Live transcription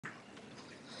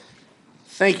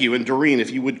Thank you. And Doreen, if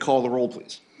you would call the roll,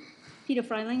 please. Peter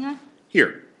Freilinger.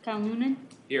 Here. Kyle Noonan.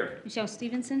 Here. Michelle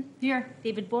Stevenson. Here.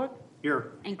 David Bork.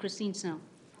 Here. And Christine Snow.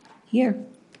 Here.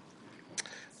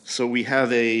 So we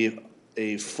have a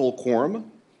full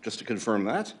quorum, just to confirm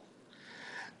that.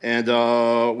 And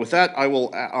with that, I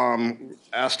will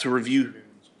ask to review.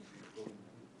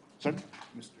 Sorry?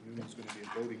 Mr. Newman's going to be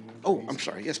a voting member. Oh, I'm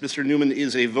sorry. Yes, Mr. Newman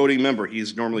is a voting member.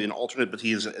 He's normally an alternate, but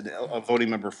he is a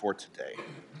voting member for today.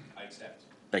 I accept.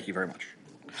 Thank you very much.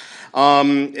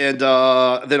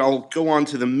 Then I'll go on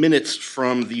to the minutes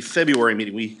from the February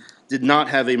meeting. We did not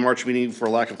have a March meeting for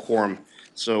lack of quorum.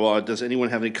 So does anyone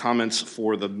have any comments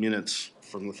for the minutes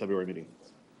from the February meeting?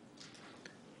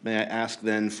 May I ask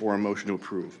then for a motion to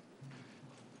approve?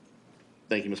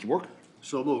 Thank you, Mr. Bork.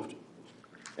 So moved.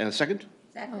 And a second?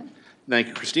 Second. Thank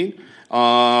you, Christine.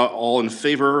 All in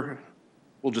favor?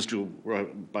 We'll just do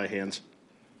by hands.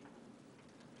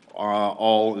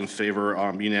 All in favor,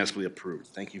 unanimously approved.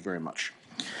 Thank you very much.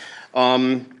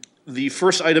 The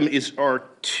first item is our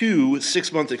 2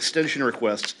 6-month extension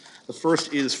requests. The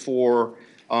first is for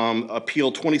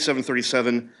Appeal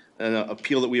 2737, an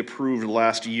appeal that we approved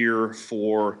last year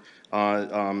for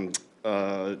Thomas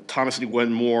and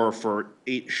Gwen Moore for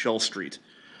 8 Shell Street.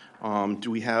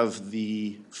 Do we have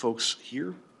the folks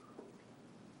here?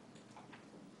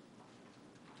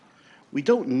 We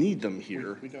don't need them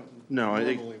here. We don't. No,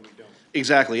 Normally we don't.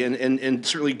 exactly, and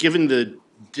certainly given the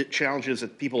challenges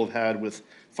that people have had with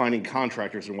finding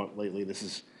contractors and what lately, this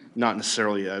is not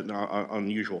necessarily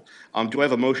unusual. Do I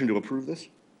have a motion to approve this?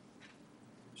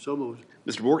 So moved.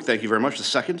 Mr. Bork, thank you very much. The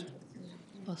second?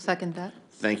 I'll second that.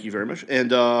 Thank you very much.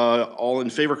 And all in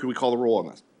favor, could we call the roll on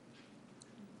this?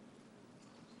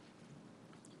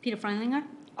 Peter Freilinger.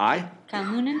 Aye? Kyle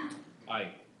Noonan. Aye.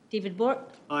 David Bork.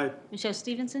 Aye. Michelle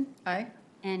Stevenson. Aye.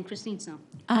 And Christine Snow.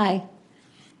 Aye.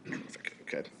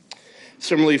 Okay.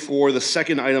 Similarly, for the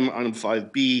second item, item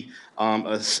 5B,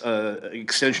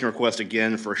 extension request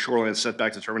again for a shoreline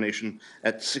setback determination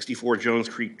at 64 Jones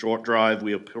Creek Drive.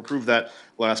 We approved that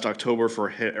last October for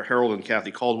Harold and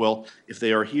Kathy Caldwell. If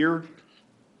they are here,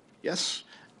 yes?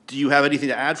 Do you have anything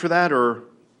to add for that, or do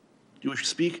you wish to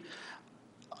speak?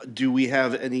 Do we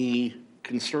have any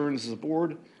concerns as a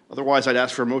board? Otherwise, I'd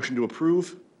ask for a motion to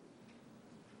approve.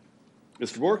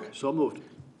 Mr. Bork, So moved.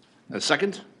 a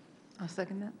second? I'll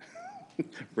second that.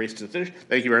 Race to the finish.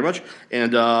 Thank you very much.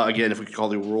 And again, if we could call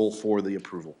the roll for the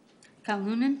approval. Kyle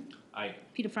Noonan. Aye.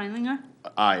 Peter Freilinger.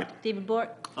 Aye. David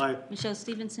Bork. Aye. Michelle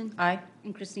Stevenson. Aye.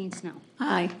 And Christine Snow.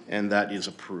 Aye. And that is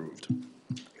approved.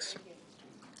 Thanks.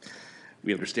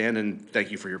 We understand, and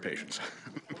thank you for your patience.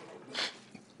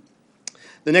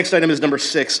 The next item is number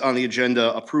 6 on the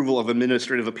agenda, approval of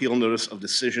administrative appeal notice of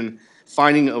decision,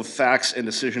 finding of facts and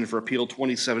decision for Appeal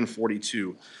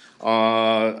 2742.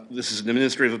 This is an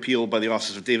administrative appeal by the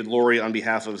Office of David Laurie on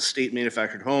behalf of State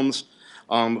Manufactured Homes.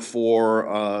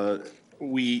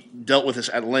 We dealt with this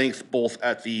at length both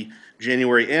at the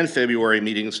January and February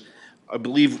meetings. I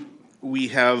believe we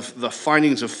have the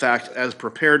findings of fact as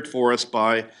prepared for us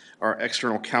by our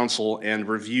external counsel and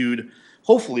reviewed,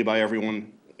 hopefully by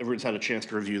everyone. Everyone's had a chance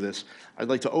to review this. I'd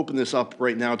like to open this up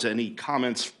right now to any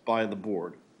comments by the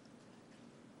board.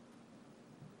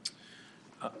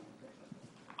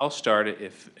 I'll start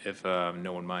if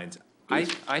no one minds. I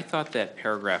thought that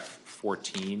paragraph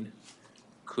 14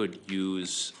 could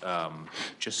use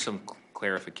just some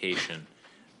clarification.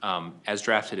 As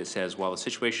drafted, it says, while the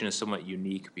situation is somewhat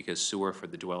unique because sewer for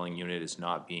the dwelling unit is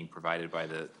not being provided by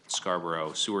the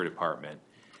Scarborough Sewer Department,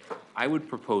 I would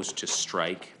propose to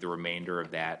strike the remainder of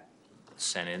that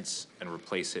sentence and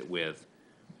replace it with,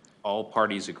 all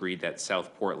parties agreed that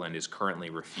South Portland is currently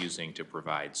refusing to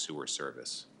provide sewer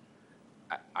service.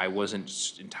 I wasn't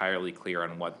entirely clear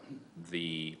on what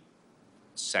the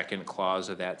second clause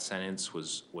of that sentence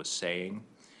was saying.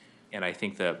 And I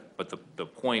think that, but the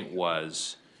point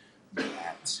was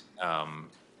that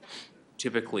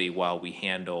typically while we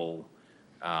handle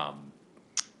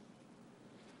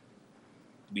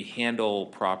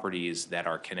properties that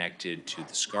are connected to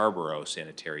the Scarborough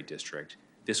Sanitary District,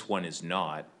 this one is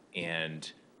not. And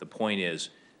the point is,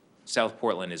 South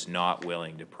Portland is not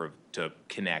willing to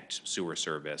connect sewer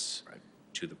service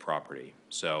to the property.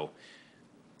 So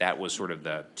that was sort of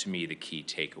to me, the key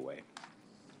takeaway.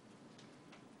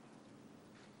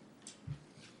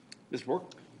 Mr. Bork?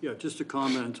 Yeah, just to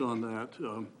comment on that.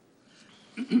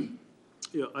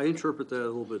 Yeah, I interpret that a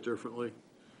little bit differently.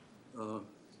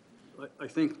 I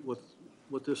think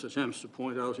what this attempts to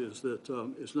point out is that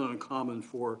it's not uncommon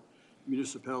for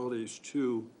municipalities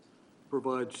to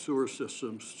provide sewer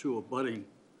systems to abutting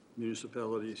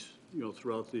municipalities,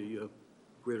 throughout the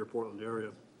greater Portland area.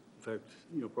 In fact,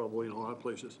 probably in a lot of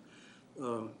places.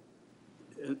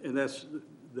 And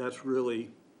that's really,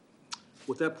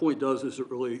 what that point does is it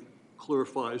really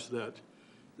clarifies that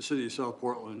the city of South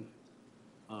Portland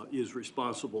is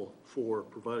responsible for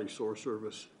providing sewer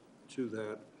service to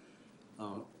that.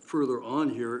 Further on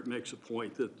here, it makes a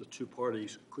point that the two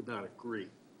parties could not agree,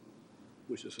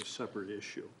 which is a separate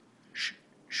issue.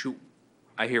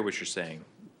 I hear what you're saying.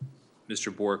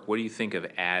 Mr. Bork, what do you think of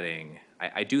adding,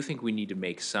 I do think we need to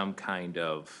make some kind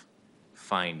of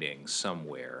finding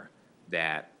somewhere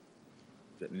that,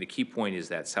 the key point is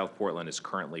that South Portland is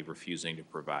currently refusing to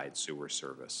provide sewer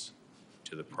service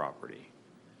to the property.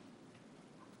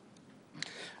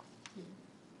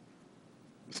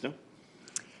 Ms. Snow?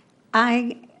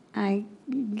 I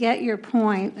get your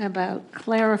point about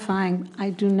clarifying. I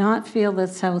do not feel that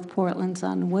South Portland's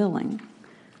unwilling.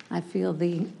 I feel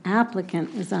the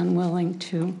applicant is unwilling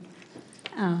to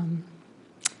come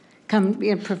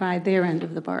and provide their end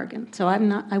of the bargain. So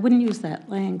I wouldn't use that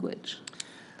language.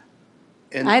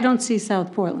 And I don't see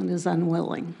South Portland as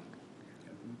unwilling.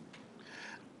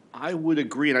 I would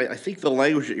agree, and I think the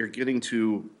language that you're getting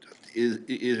to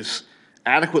is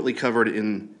adequately covered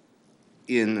in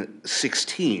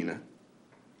 16.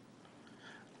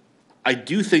 I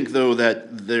do think, though,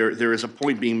 that there is a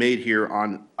point being made here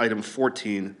on item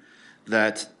 14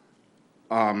 that,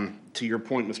 to your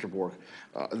point, Mr. Bork,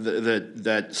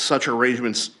 that such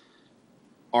arrangements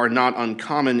are not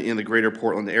uncommon in the greater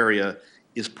Portland area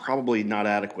is probably not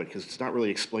adequate, because it's not really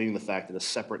explaining the fact that a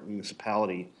separate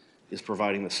municipality is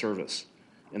providing the service.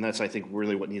 And that's, I think,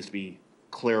 really what needs to be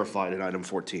clarified in item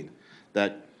 14,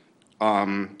 that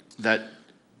that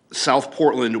South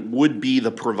Portland would be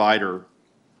the provider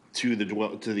to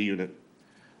the unit,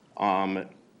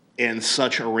 and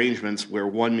such arrangements where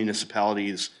one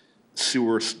municipality's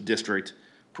sewer district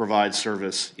provides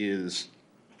service is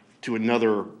to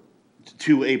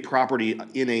a property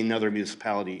in another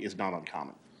municipality is not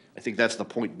uncommon. I think that's the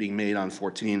point being made on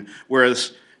 14.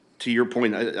 Whereas, to your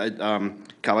point,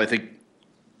 Kyle, I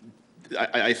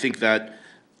think that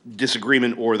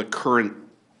disagreement or the current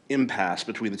impasse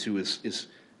between the two is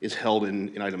held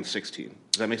in item 16.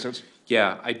 Does that make sense?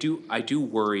 Yeah, I do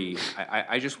worry.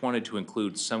 I just wanted to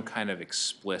include some kind of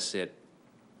explicit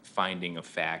finding of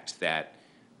fact that,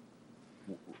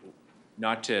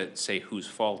 not to say whose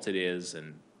fault it is,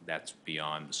 and that's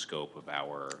beyond the scope of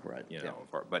our, Right,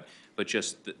 but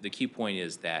just the key point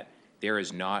is that there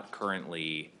is not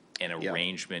currently an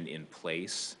arrangement in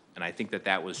place, and I think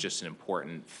that was just an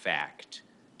important fact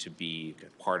to be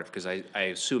part of, because I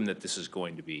assume that this is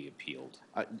going to be appealed.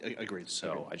 I agreed.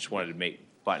 So I just wanted to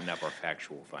button up our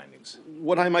factual findings.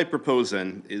 What I might propose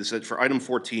then is that for item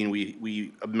 14,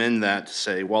 we amend that to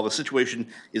say, while the situation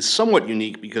is somewhat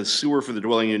unique because sewer for the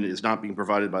dwelling unit is not being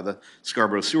provided by the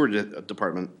Scarborough Sewer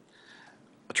Department,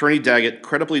 Attorney Daggett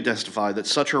credibly testified that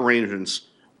such arrangements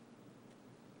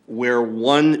where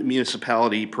one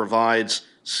municipality provides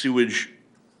sewage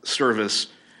service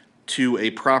to a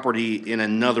property in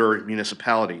another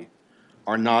municipality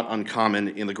are not uncommon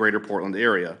in the greater Portland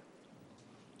area,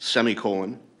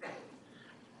 semicolon,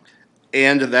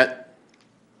 and that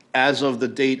as of the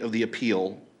date of the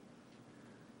appeal,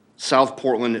 South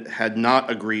Portland had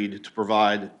not agreed to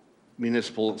provide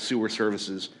municipal sewer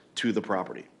services to the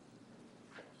property.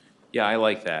 Yeah, I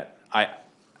like that.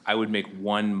 I would make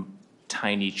one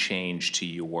tiny change to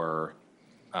your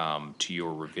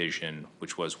revision,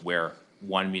 which was where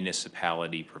one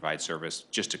municipality provides service,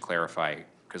 just to clarify,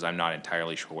 because I'm not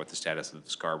entirely sure what the status of the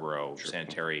Scarborough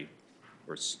Sanitary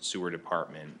or Sewer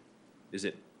Department. Is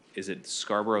it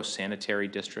Scarborough Sanitary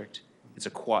District? It's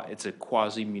a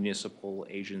quasi-municipal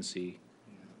agency.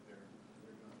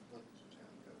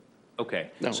 Okay,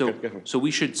 No, so, okay, go ahead.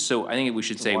 I think we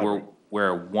should say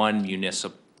where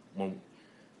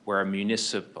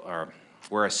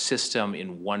a system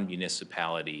in one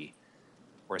municipality,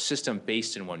 or a system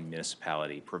based in one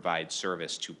municipality provides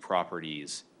service to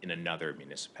properties in another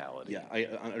municipality. Yeah, I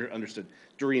understood.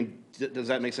 Doreen, does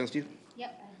that make sense to you?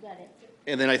 Yep, I've got it.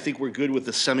 And then I think we're good with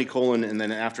the semicolon, and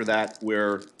then after that,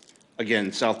 where,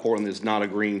 again, South Portland is not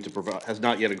agreeing to provide, has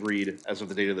not yet agreed, as of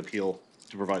the date of the appeal,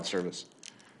 to provide service.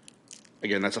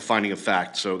 Again, that's a finding of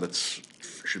fact, so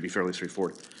should be fairly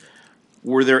straightforward.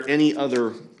 Were there any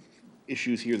other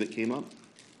issues here that came up?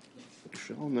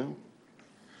 Michelle, no?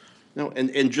 No,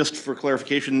 and just for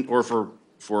clarification, or for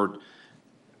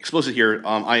explicit here,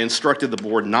 I instructed the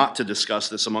board not to discuss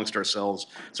this amongst ourselves,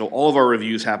 so all of our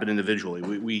reviews happen individually.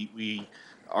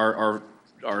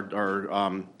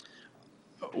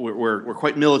 We're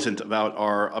quite militant about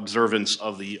our observance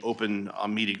of the Open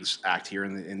Meetings Act here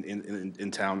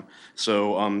in town.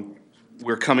 So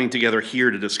we're coming together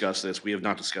here to discuss this. We have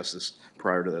not discussed this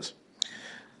prior to this.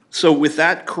 So with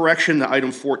that correction to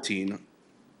item 14,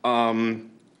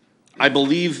 I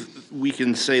believe we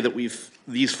can say that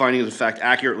these findings of fact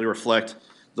accurately reflect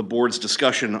the board's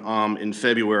discussion in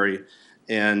February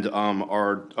and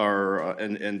our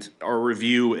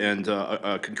review and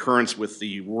concurrence with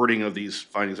the wording of these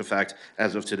findings of fact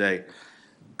as of today.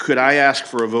 Could I ask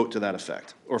for a vote to that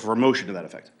effect, or for a motion to that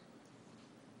effect?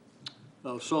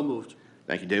 So moved.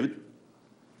 Thank you, David.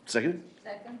 Second?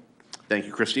 Second. Thank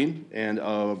you, Christine. And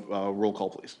roll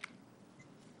call, please.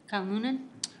 Kyle Noonan,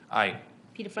 Aye.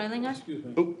 Peter Freilinger, Excuse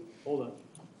me. Oh. Hold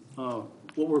on.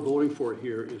 What we're voting for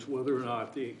here is whether or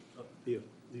not the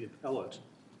appellate,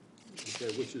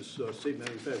 okay, which is State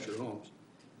Manufactured Homes,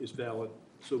 is valid.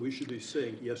 So we should be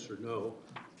saying yes or no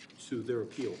to their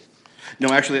appeal.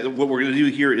 No, actually, what we're going to do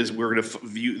here is we're going to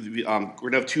we're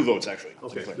going to have two votes, actually.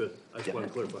 Okay, good. I just want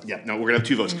to clarify. Yeah, no, we're going to have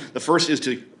two votes. The first is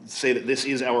to say that this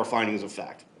is our findings of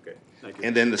fact. Okay, thank you.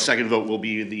 And then the second vote will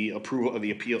be the approval of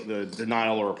the appeal, the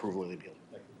denial or approval of the appeal.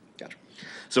 Gotcha.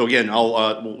 So again,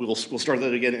 we'll start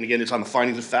that again, and again, it's on the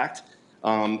findings of fact.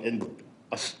 And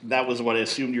that was what I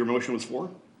assumed your motion was for?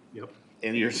 Yep.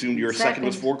 And you assumed your second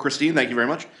was Second. for? Christine, thank you very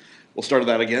much. We'll start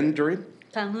that again, Doreen?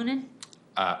 Kyle Noonan,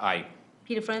 Aye.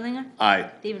 Peter Freilinger, Aye.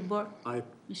 David Bork, I,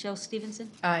 Michelle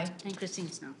Stevenson, Aye. and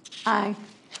Christine Snow. Aye.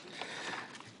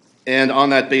 And on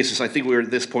that basis, I think we're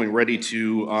at this point ready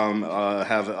to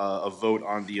have a vote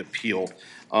on the appeal.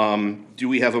 Do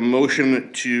we have a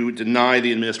motion to deny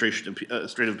the administrative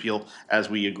appeal as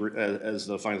we agree, as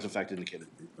the findings of fact indicated?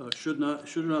 should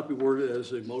it not be worded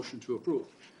as a motion to approve?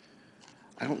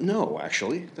 I don't know,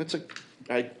 actually.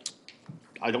 I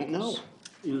don't know.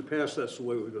 In the past, that's the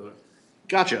way we've done it.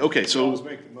 Gotcha, okay, You always so,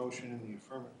 make the motion in the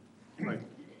affirmative.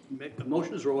 Right. The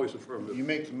motions are always affirmative. You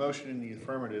make the motion in the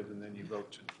affirmative, and then you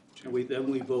vote to. And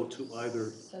then we vote to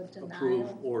either approve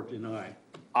or deny.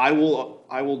 I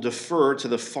will defer to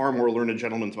the far more learned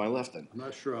gentleman to my left then. I'm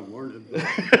not sure I'm learning.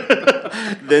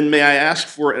 Then may I ask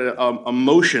for a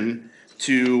motion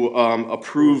to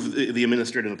approve the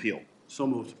administrative appeal? So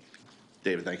moved.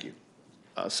 David, thank you.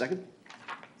 Second?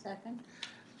 Second.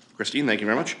 Christine, thank you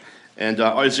very much. And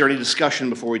is there any discussion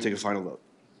before we take a final vote?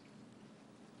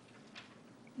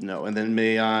 No, and then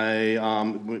may I,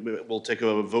 we'll take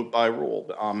a vote by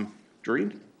roll.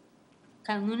 Doreen?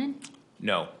 Kyle Noonan,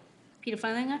 No. Peter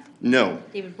Freilinger, No.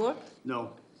 David Bork,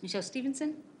 No. Michelle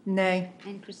Stevenson, Nay.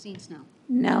 and Christine Snow.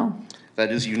 No.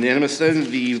 That is unanimous then.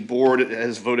 The board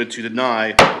has voted to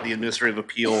deny the administrative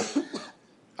appeal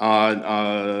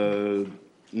number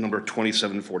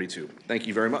 2742. Thank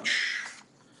you very much.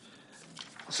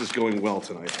 This is going well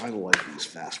tonight. I like these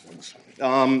fast ones.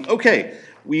 Okay,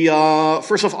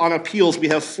 first off, on appeals, we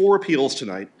have 4 appeals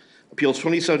tonight. Appeal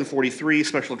 2743,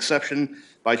 special exception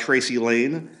by Tracy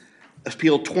Lane.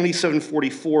 Appeal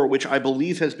 2744, which I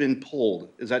believe has been pulled.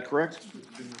 Is that correct?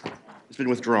 It's been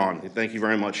withdrawn. Thank you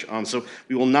very much. So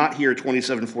we will not hear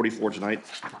 2744 tonight.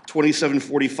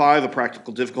 2745, a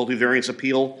practical difficulty variance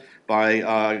appeal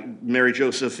by Mary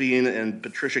Josephine and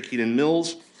Patricia Keenan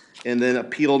Mills. And then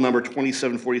appeal number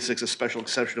 2746, a special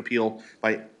exception appeal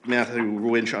by Matthew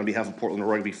Ruinch on behalf of Portland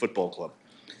Rugby Football Club.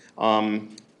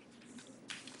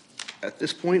 At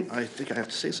this point, I think I have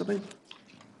to say something.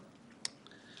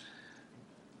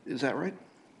 Is that right?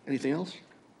 Anything else?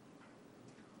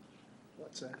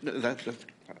 What's that? That's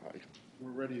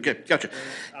We're ready. Okay, gotcha.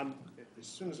 As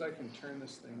soon as I can turn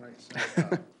this thing right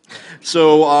side up.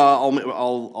 So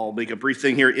I'll make a brief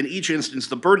thing here. In each instance,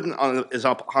 the burden is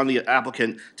upon the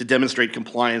applicant to demonstrate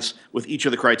compliance with each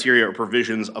of the criteria or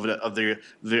provisions of the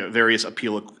various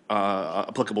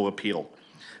applicable appeal.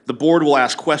 The board will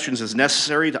ask questions as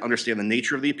necessary to understand the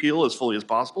nature of the appeal as fully as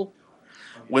possible.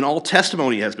 When all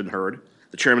testimony has been heard,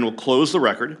 the chairman will close the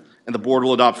record, and the board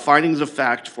will adopt findings of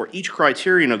fact for each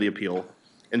criterion of the appeal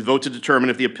and vote to determine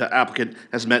if the applicant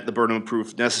has met the burden of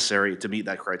proof necessary to meet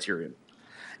that criterion.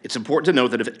 It's important to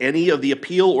note that if any of the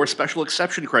appeal or special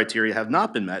exception criteria have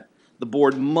not been met, the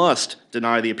board must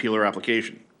deny the appeal or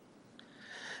application.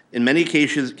 In many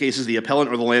cases, the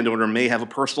appellant or the landowner may have a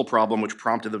personal problem which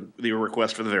prompted the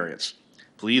request for the variance.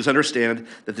 Please understand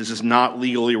that this is not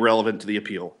legally relevant to the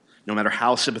appeal, no matter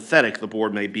how sympathetic the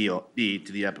board may be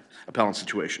to the appellant's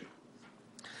situation.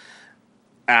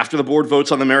 After the board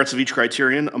votes on the merits of each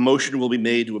criterion, a motion will be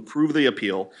made to approve the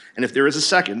appeal, and if there is a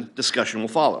second, discussion will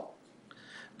follow.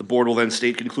 The board will then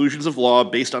state conclusions of law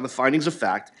based on the findings of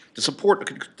fact to support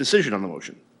a decision on the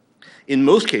motion. In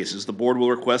most cases, the board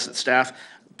will request that staff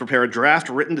prepare a draft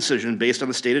written decision based on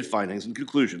the stated findings and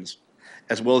conclusions,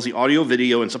 as well as the audio,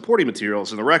 video, and supporting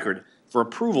materials in the record for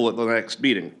approval at the next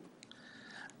meeting.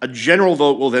 A general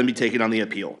vote will then be taken on the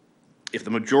appeal. If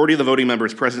the majority of the voting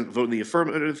members present vote in the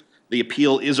affirmative, the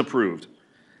appeal is approved.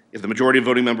 If the majority of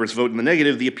voting members vote in the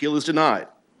negative, the appeal is denied.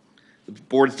 The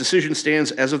board's decision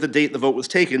stands as of the date the vote was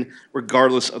taken,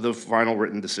 regardless of the final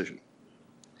written decision.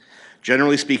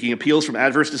 Generally speaking, appeals from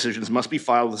adverse decisions must be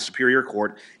filed with the Superior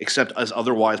Court, except as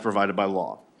otherwise provided by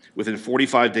law, within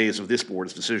 45 days of this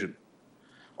board's decision.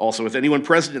 Also, if anyone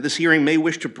present at this hearing may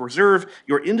wish to preserve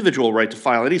your individual right to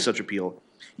file any such appeal,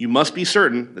 you must be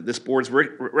certain that this board's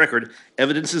record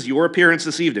evidences your appearance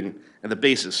this evening and the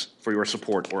basis for your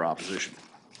support or opposition.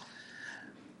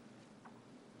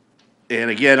 And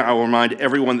again, I will remind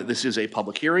everyone that this is a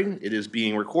public hearing. It is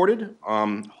being recorded,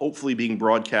 hopefully being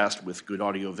broadcast with good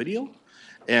audio video.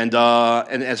 And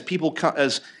as people,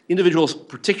 as individuals,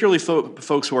 particularly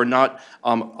folks who are not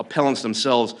appellants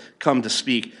themselves, come to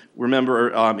speak,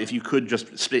 remember, if you could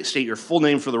just state your full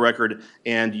name for the record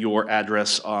and your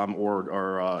address,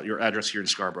 or your address here in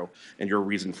Scarborough, and your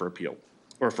reason for appeal,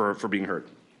 or for being heard.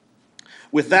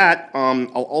 With that, I'll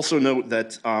also note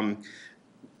that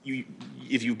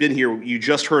if you've been here, you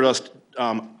just heard us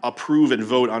approve and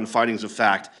vote on findings of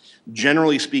fact.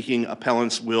 Generally speaking,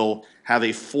 appellants will have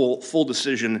a full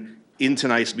decision in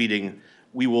tonight's meeting.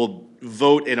 We will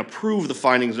vote and approve the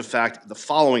findings of fact at the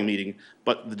following meeting,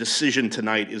 but the decision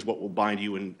tonight is what will bind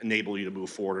you and enable you to move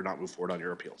forward or not move forward on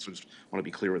your appeal. So just want to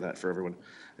be clear with that for everyone.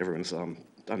 Everyone's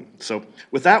done. So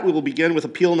with that, we will begin with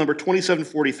appeal number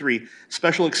 2743,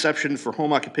 special exception for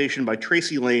home occupation by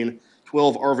Tracy Lane,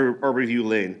 12 Arborview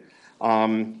Lane.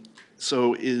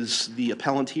 So is the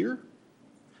appellant here?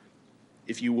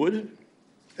 If you would,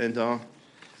 and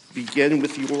begin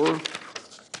with your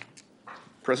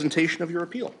presentation of your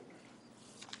appeal.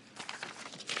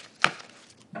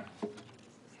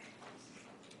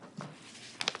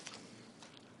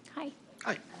 Hi.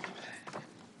 Hi.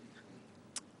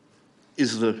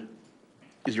 Is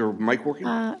your mic working?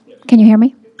 Can you hear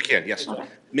me? We can, yes.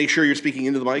 Make sure you're speaking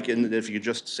into the mic, and if you could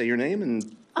just say your name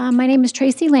and. My name is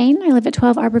Tracy Lane. I live at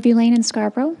 12 Arborview Lane in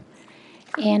Scarborough,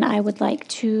 and I would like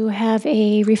to have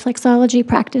a reflexology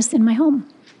practice in my home.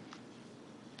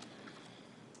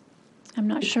 I'm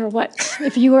not sure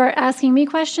if you are asking me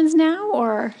questions now,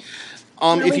 or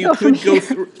If you could go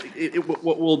through,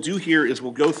 what we'll do here is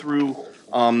we'll go through,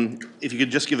 if you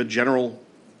could just give a general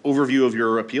overview of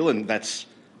your appeal, and that's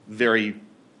very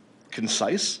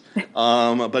concise.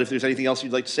 But if there's anything else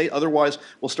you'd like to say, otherwise,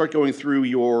 we'll start going through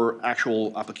your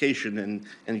actual application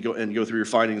and go through your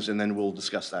findings, and then we'll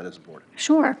discuss that as a board.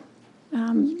 Sure.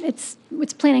 It's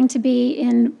planning to be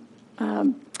in,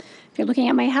 if you're looking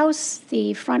at my house,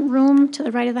 the front room to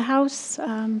the right of the house.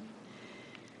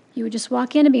 You would just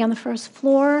walk in and be on the first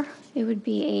floor. It would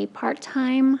be a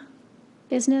part-time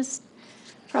business,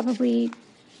 probably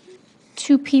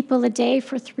 2 people a day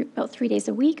for about 3 days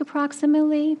a week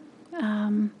approximately.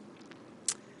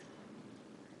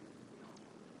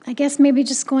 I guess maybe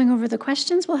just going over the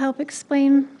questions will help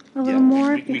explain a little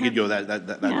more. We could go that'd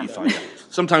be fine. Yeah.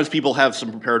 Sometimes people have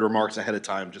some prepared remarks ahead of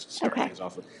time just to start Okay. things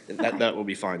off with. That will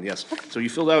be fine, yes. So you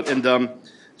filled out, and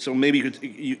so maybe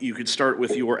you could start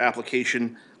with your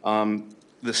application.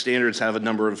 The standards have a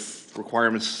number of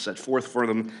requirements set forth for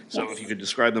them, so Yes. if you could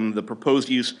describe them. The proposed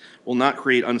use will not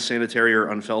create unsanitary or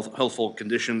unhealthful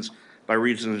conditions by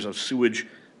reasons of sewage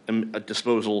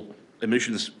disposal,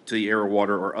 emissions to the air or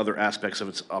water, or other aspects of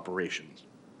its operations.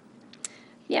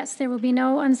 Yes, there will be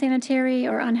no unsanitary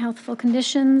or unhealthful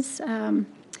conditions.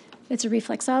 It's a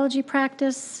reflexology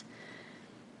practice.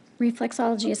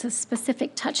 Reflexology is a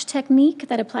specific touch technique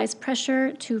that applies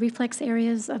pressure to reflex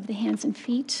areas of the hands and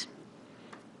feet.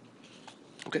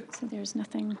 Okay. So there's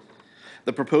nothing.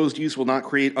 The proposed use will not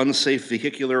create unsafe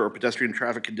vehicular or pedestrian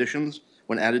traffic conditions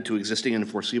when added to existing and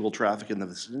foreseeable traffic in the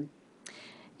vicinity.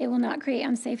 It will not create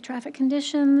unsafe traffic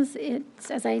conditions.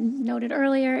 It's, as I noted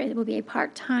earlier, it will be a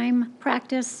part-time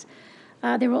practice.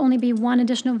 There will only be 1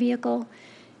 additional vehicle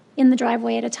in the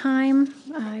driveway at a time.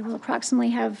 I will approximately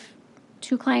have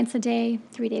 2 clients a day,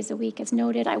 3 days a week, as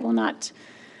noted. I will not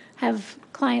have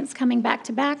clients coming back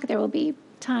to back. There will be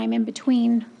time in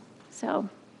between, so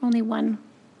only one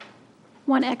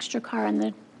extra car in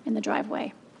the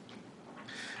driveway.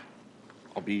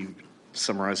 I'll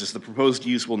summarize this. The proposed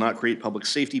use will not create public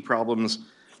safety problems,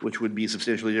 which would be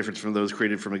substantially different from those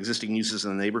created from existing uses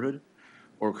in the neighborhood,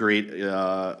 or create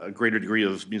a greater degree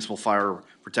of municipal fire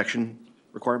protection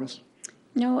requirements.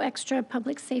 No extra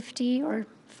public safety or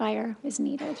fire is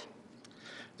needed.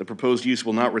 The proposed use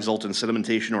will not result in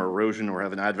sedimentation or erosion or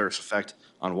have an adverse effect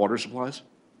on water supplies.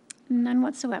 None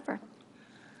whatsoever.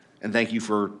 And thank you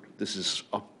for this is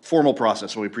a formal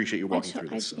process, so we appreciate you walking Sure, through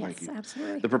this. So thank yes, you.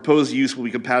 absolutely. The proposed use will be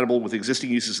compatible with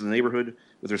existing uses in the neighborhood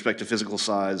with respect to physical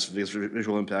size,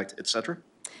 visual impact, et cetera.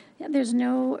 Yeah, there's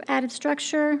no added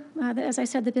structure. As I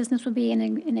said, the business would be in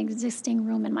an existing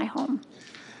room in my home.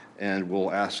 And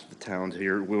we'll ask the town to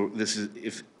hear,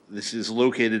 if this is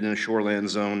located in a shoreland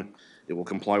zone, it will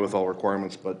comply with all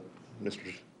requirements, but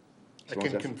Mr. I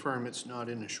can confirm it's not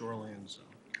in a shoreline zone.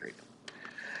 Great.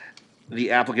 The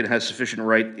applicant has sufficient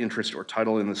right, interest, or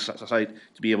title in the site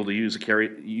to be able to use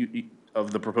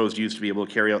of the proposed use to be able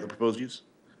to carry out the proposed use?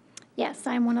 Yes,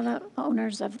 I'm one of the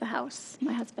owners of the house.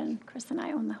 My husband, Chris, and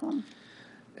I own the home.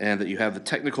 And that you have the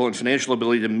technical and financial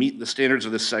ability to meet the standards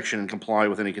of this section and comply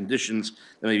with any conditions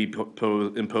that may be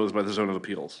imposed by the zone of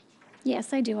appeals?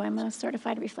 Yes, I do. I'm a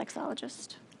certified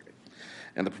reflexologist.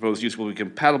 And the proposed use will be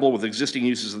compatible with existing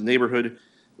uses of the neighborhood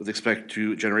with respect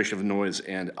to generation of noise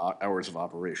and hours of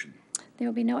operation? There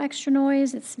will be no extra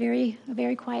noise. It's a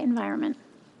very quiet environment.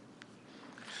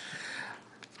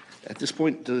 At this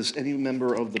point, does any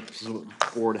member of the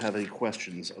board have any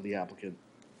questions of the applicant?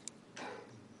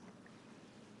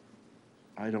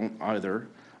 I don't either.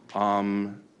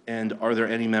 And are there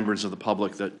any members of the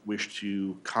public that wish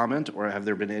to comment, or have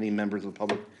there been any members of the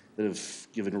public that have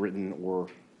given written or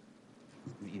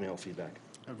email feedback?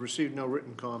 I've received no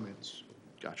written comments.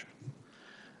 Gotcha.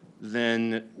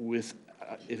 Then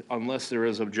unless there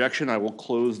is objection, I will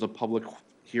close the public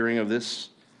hearing of this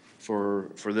for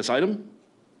this item.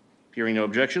 Hearing no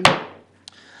objection.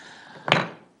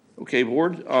 Okay,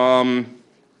 board.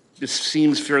 This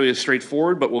seems fairly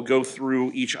straightforward, but we'll go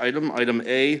through each item. Item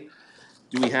A,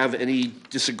 do we have any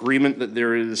disagreement that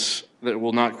that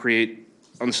will not create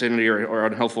unsanitary or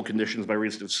unhealthful conditions by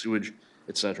reason of sewage,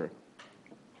 et cetera?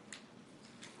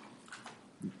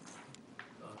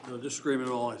 No disagreement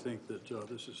at all. I think that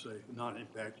this is a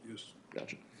non-impact use.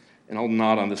 Gotcha. And I'll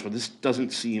nod on this one. This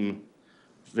doesn't seem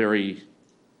very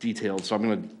detailed, so I'm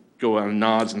going to go on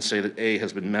nods and say that A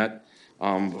has been met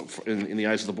in the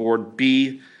eyes of the board.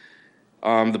 B,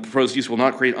 the proposed use will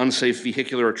not create unsafe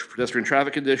vehicular or pedestrian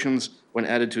traffic conditions when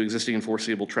added to existing and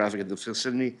foreseeable traffic in the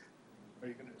vicinity. Are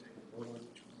you going to take a vote on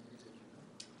each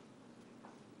one?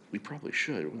 We probably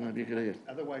should. Wouldn't that be a good idea?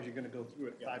 Otherwise, you're going to go through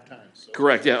it 5 times. So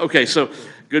Correct, yeah, okay, so,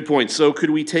 good point. So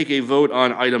could we take a vote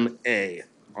on item A?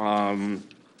 And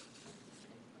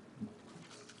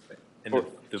the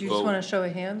Do you just want vote, to show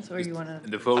of hands, or you want to?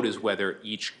 the vote is whether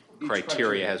each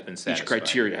criteria has been Each satisfied.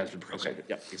 criteria has been presented,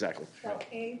 yeah, exactly. So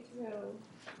A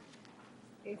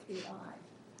through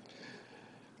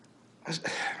I.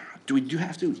 Do we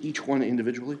have to each one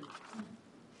individually?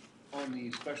 on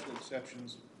the special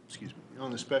exceptions,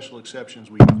 on the special exceptions,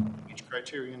 each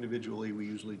criteria individually, we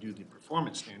usually do the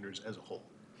performance standards as a whole.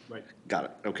 Right. Got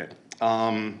it, okay.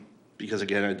 Because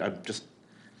again, I'm just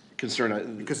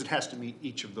concerned, Because it has to meet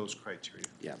each of those criteria.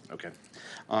 yeah, okay.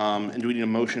 And do we need a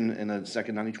motion and a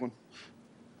second on each one?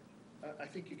 I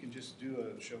think you can just do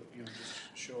a show, just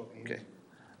show of hands. Okay.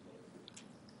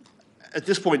 At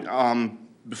this point,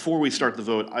 before we start the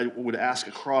vote, I would ask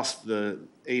across the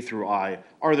A through I,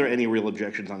 are there any real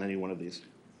objections on any one of these?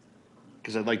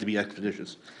 Because I'd like to be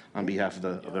expeditious on behalf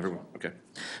of everyone. Okay.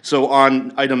 So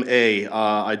on item A,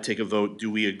 I'd take a vote. Do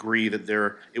we agree that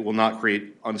it will not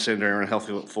create unsanitary or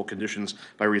unhealthful conditions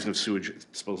by reason of sewage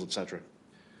disposal, et cetera?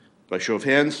 By show of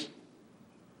hands,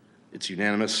 it's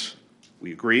unanimous.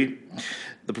 We agree.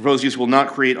 The proposed use will not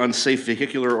create unsafe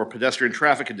vehicular or pedestrian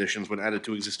traffic conditions when added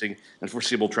to existing and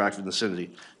foreseeable traffic in the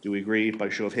vicinity. Do we agree by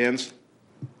show of hands?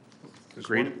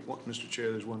 Agreed. Mr.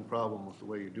 Chair, there's one problem with the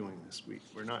way you're doing this.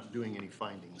 We're not doing any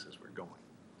findings as we're going.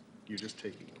 You're just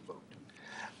taking a vote.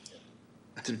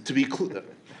 To be clear,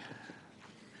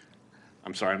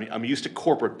 I'm sorry, I'm used to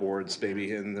corporate boards,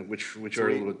 maybe, and which are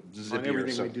a little bit zippier. On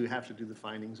everything, so- we do have to do the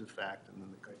findings of fact and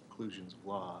then the conclusions of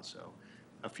law, so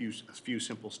a few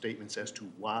simple statements as to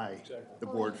why the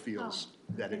board feels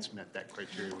that it's met that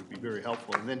criteria would be very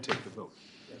helpful, and then take the vote.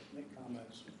 Make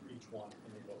comments for each one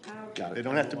in the vote. Got They it,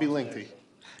 don't have to be lengthy.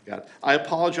 got it. I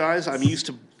apologize, I'm used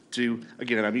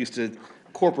again, I'm used to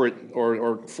corporate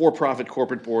or for-profit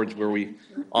corporate boards where we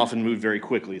often move very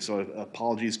quickly, so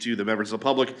apologies to the members of the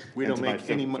public. We and don't to my make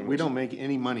any, fellow we don't make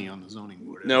any money on the zoning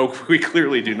board. No, we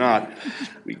clearly do not.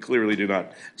 We clearly do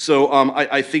not. So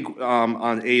I think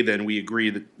on A then, we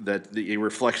agree that a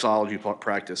reflexology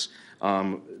practice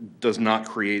does not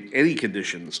create any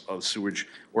conditions of sewage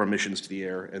or emissions to the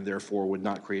air, and therefore would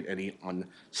not create any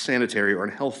unsanitary or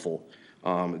unhealthful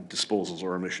disposals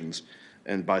or emissions.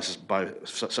 And by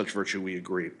such virtue, we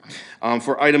agree.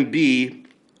 For item B,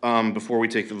 before we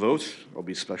take the vote, I'll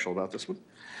be special about this one.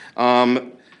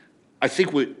 I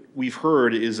think what we've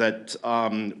heard is that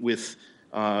with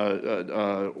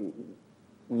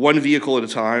one vehicle at a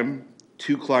time,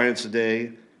 2 clients a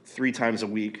day, 3 times a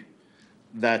week.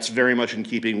 That's very much in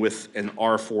keeping with an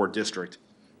R4 district.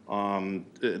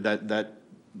 That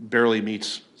barely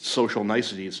meets social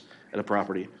niceties at a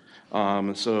property.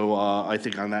 So I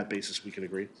think on that basis, we can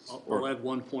agree. I'll add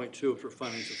 1.2 for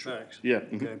findings of facts. Yeah,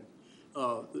 mhm. Okay.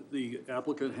 The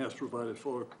applicant has provided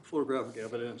photographic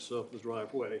evidence of the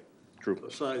driveway. True.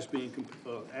 The size being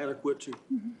adequate to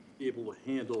be able to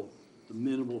handle the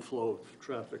minimal flow of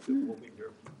traffic that will be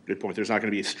here. Good point. There's not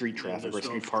going to be a street traffic or there's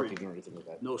no street parking street. or anything like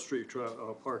that. No street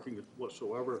parking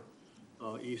whatsoever,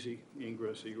 easy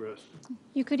ingress, egress.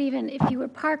 You could even, if you were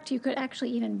parked, you could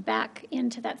actually even back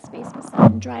into that space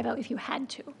beside and drive out if you had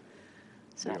to.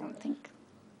 So I don't think,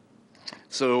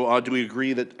 So do we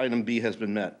agree that item B has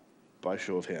been met by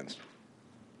show of hands?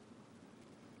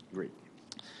 Great.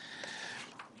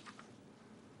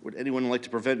 Would anyone like to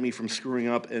prevent me from screwing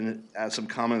up and add some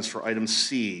comments for item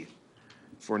C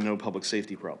for no public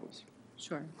safety problems?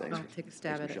 Sure, Thanks. I'll take a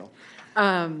stab Thanks, at it.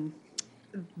 Michelle.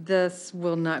 This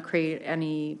will not create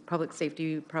any public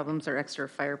safety problems or extra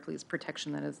fire police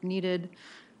protection that is needed,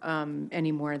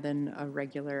 any more than a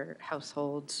regular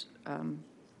household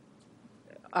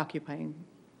occupying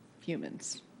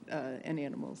humans and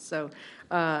animals. So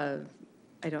I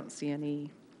don't see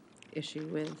any issue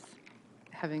with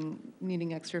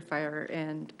needing extra fire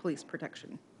and police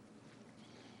protection.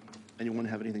 Anyone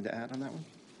have anything to add on that one?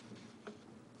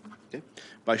 Okay.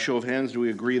 By show of hands, do we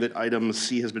agree that item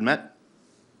C has been met?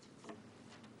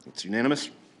 It's unanimous.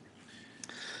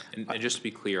 And just to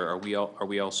be clear, are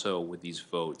we also, with these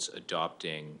votes,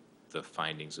 adopting the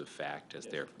findings of fact as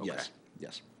they're? Okay. Yes,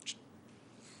 yes.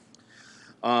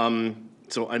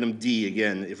 So item D,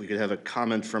 again, if we could have a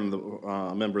comment from the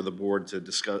member of the board to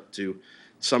discuss, to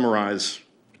summarize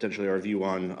potentially our view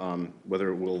on whether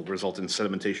it will result in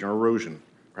sedimentation or erosion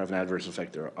or have an adverse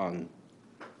effect on.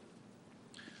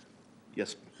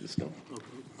 Yes, Ms. Snow.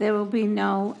 There will be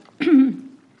no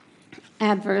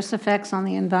adverse effects on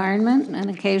the environment, an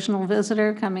occasional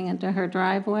visitor coming into her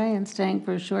driveway and staying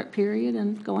for a short period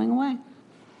and going away.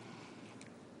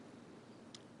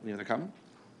 Any other comment?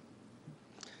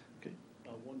 Okay.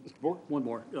 One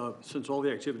more. Since all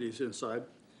the activity is inside,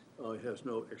 it has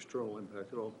no external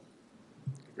impact at all.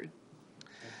 Agreed.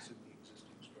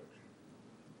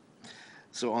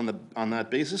 So on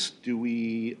that basis, do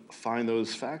we find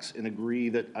those facts and agree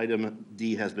that item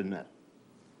D has been met?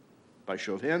 By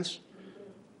show of hands?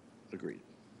 Agreed.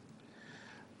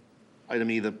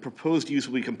 Item E, the proposed use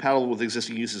will be compatible with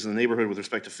existing uses in the neighborhood with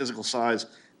respect to physical size,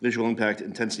 visual impact,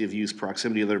 intensity of use,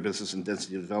 proximity of their business, and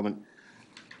density of development.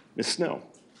 Ms. Snow?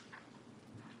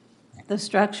 The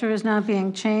structure is not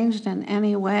being changed in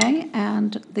any way,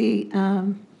 and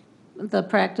the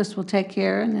practice will take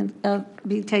care and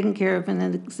be taken care of in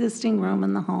an existing room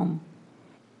in the home.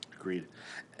 Agreed.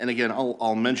 And again,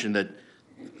 I'll mention that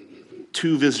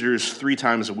 2 visitors 3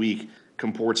 times a week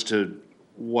comports to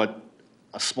what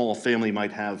a small family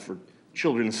might have for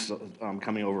children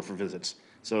coming over for visits.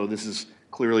 So this is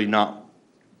clearly not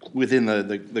within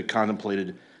the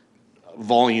contemplated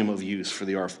volume of use for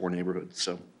the R4 neighborhood.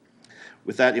 So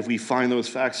with that, if we find those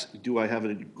facts, do I have an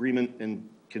agreement, and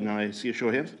can I see a show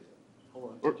of hands?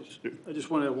 Hold on. I just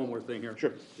want to add one more thing here.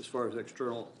 Sure. As far as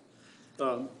external.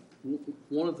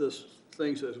 One of the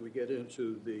things as we get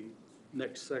into the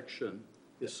next section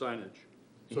is signage.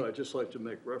 So I'd just like to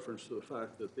make reference to the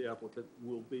fact that the applicant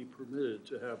will be permitted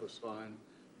to have a sign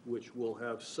which will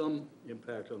have some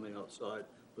impact on the outside,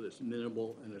 but it's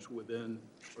minimal and it's within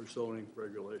our zoning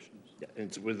regulations. Yeah, and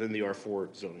it's within the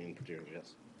R4 zoning in particular,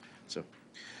 yes. So,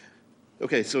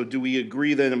 okay, so do we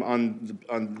agree then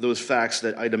on those facts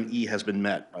that item E has been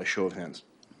met by show of hands?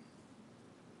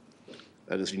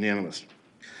 That is unanimous.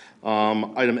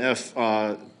 Item F,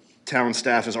 town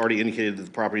staff has already indicated that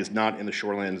the property is not in the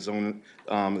shoreland zone,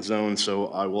 so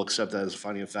I will accept that as a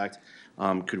finding of fact.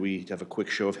 Could we have a quick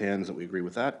show of hands that we agree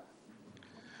with that?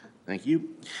 Thank you.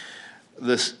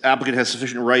 This applicant has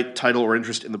sufficient right, title, or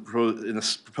interest in the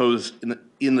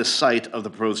site of the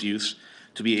proposed use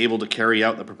to be able to carry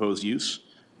out the proposed use.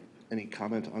 Any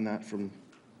comment on that from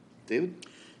David?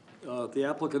 The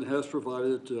applicant has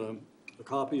provided a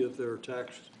copy of their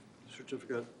tax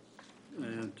certificate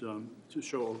and to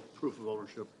show proof of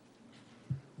ownership.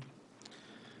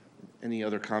 Any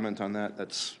other comment on that?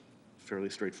 That's fairly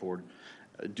straightforward.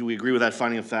 Do we agree with that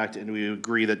finding of fact, and do we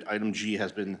agree that item G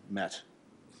has been met?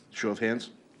 Show of hands?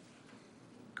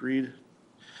 Agreed.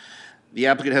 The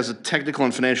applicant has the technical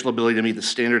and financial ability to meet the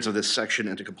standards of this section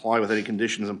and to comply with any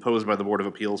conditions imposed by the Board of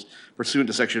Appeals pursuant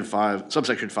to subsection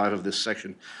 5 of this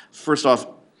section. First off,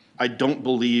 I don't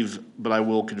believe, but I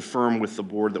will confirm with the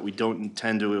board that we don't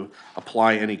intend to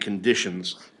apply any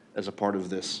conditions as a part of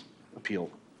this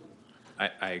appeal.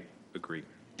 I agree.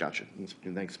 Gotcha.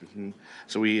 Thanks.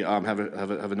 So we have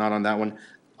a nod on that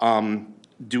one.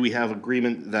 Do we have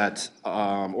agreement that,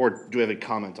 or do we have a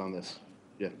comment on this?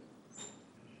 Yeah.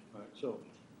 All right, so,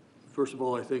 first of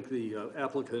all, I think the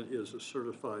applicant is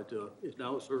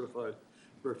now a certified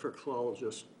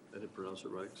reflexologist. I didn't pronounce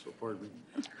it right, so pardon me.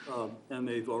 And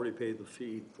they've already paid the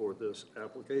fee for this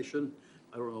application.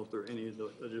 I don't know if there are any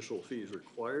additional fees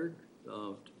required,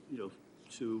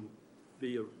 to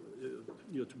be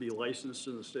to be licensed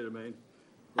in the state of Maine.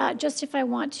 Just if I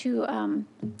want to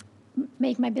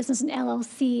make my business an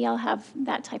LLC, I'll have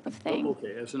that type of thing.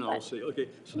 Okay, as an LLC. Okay,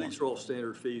 so these are all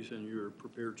standard fees, and you're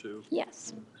prepared to.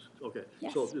 Yes. Okay,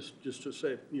 so Yes. just to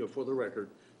say, for the record,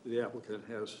 the applicant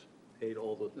has paid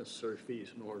all the necessary fees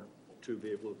in order to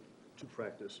be able to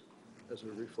practice as a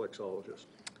reflexologist.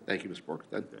 Thank you, Ms. Bork.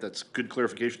 That's good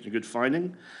clarification, a good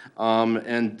finding.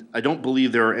 And I don't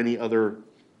believe there are any other,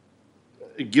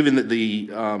 given that the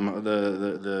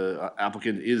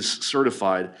applicant is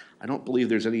certified, I don't believe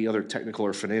there's any other technical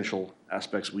or financial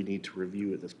aspects we need to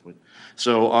review at this point.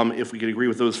 So if we could agree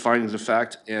with those findings of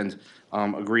fact and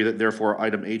agree that therefore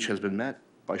item H has been met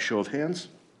by show of hands.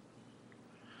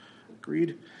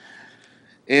 Agreed.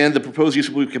 And the proposed use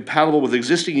will be compatible with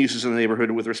existing uses in the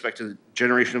neighborhood with respect to the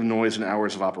generation of noise and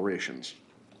hours of operations.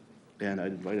 And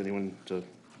I'd invite anyone to.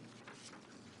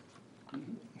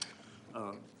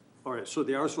 All right, so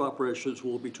the hours of operations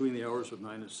will be between the hours of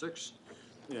 9 and 6.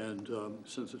 And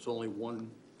since it's only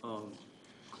one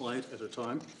client at a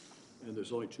time, and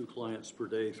there's only 2 clients per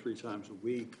day, 3 times a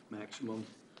week maximum,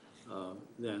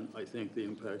 then I think the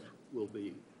impact will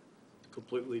be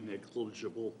completely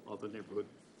negligible of the neighborhood.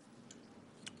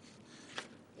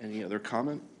 Any other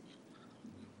comment?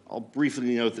 I'll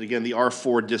briefly note that, again, the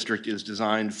R4 district is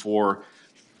designed for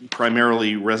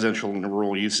primarily residential and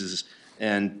rural uses,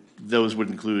 and those would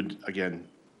include, again,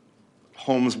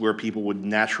 homes where people would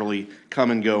naturally come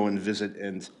and go and visit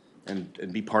and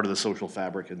be part of the social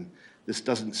fabric, and this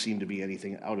doesn't seem to be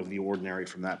anything out of the ordinary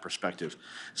from that perspective.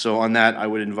 So on that, I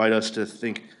would invite us to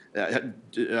think,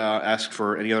 ask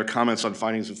for any other comments on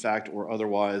findings of fact, or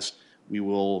otherwise, we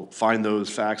will find those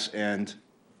facts and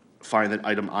find that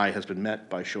item I has been met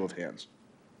by show of hands.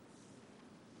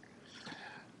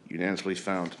 Unanimously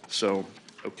found. So,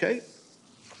 okay.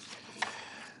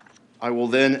 I will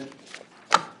then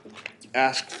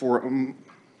ask for,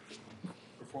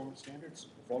 Performance standards?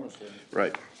 Performance standards.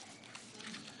 right.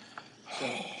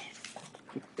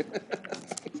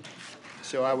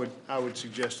 So I would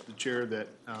suggest to the chair that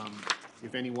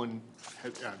if anyone,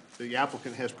 the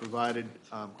applicant has provided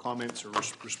comments or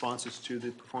responses to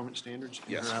the performance standards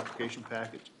in Yes. her application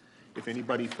package. If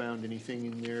anybody found anything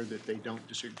in there that they don't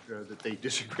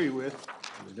disagree with,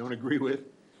 or they don't agree with,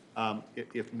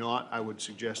 if not, I would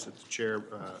suggest that the chair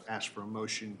ask for a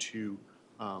motion to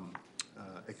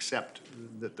accept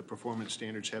that the performance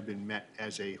standards have been met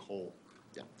as a whole.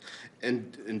 Yeah.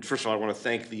 And first of all, I want to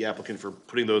thank the applicant for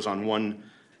putting those on one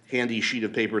handy sheet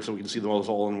of paper so we can see them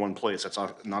all in one place. That's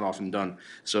not often done.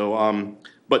 So,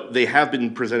 but they have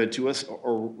been presented to us,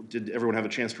 or did everyone have a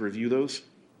chance to review those?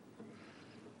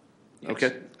 Yes.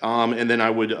 Okay. And then I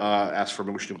would ask for a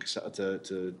motion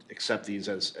to accept these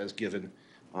as given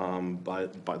by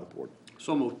the board.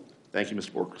 So moved. Thank you,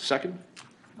 Mr. Bork. Second?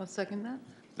 I'll second that.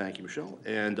 Thank you, Michelle.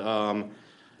 And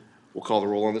we'll call the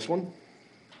roll on this one.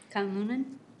 Kyle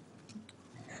Noonan,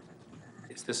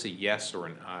 Is this a yes or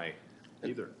an aye?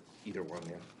 Either one,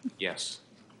 yeah. Yes.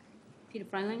 Peter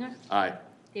Freilinger, Aye.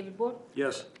 David Bork,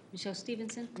 Yes. Michelle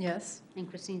Stevenson, Yes. and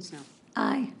Christine Snow.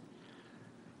 Aye.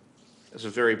 As a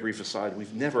very brief aside,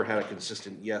 we've never had a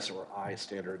consistent yes or aye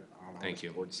standard on Thank this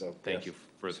you. board, so. Thank yes. you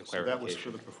for the So that clarification. was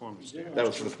for the performance standards. That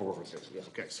was for the performance, yes.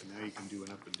 Okay, so now you can do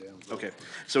an up and down. vote. Okay,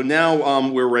 so now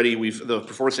we're ready. The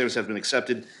performance standards have been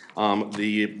accepted.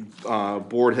 The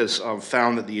board has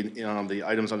found that the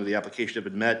items under the application have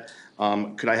been met.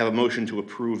 Could I have a motion to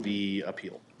approve the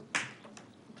appeal?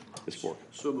 Ms. Bork.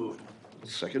 So moved.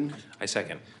 Second? I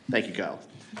second. Thank you, Kyle.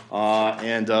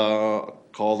 And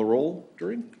call the roll,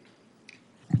 Doreen?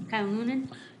 Kyle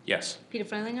Noonan, Yes. Peter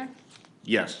Freilinger,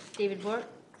 Yes. David Bork,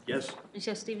 Yes.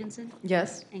 Michelle Stevenson,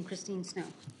 Yes. and Christine Snow.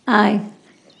 Aye.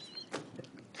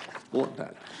 Well,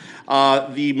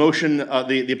 the motion,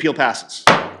 the appeal passes.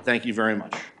 Thank you very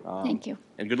much. Thank you.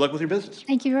 And good luck with your business.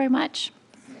 Thank you very much.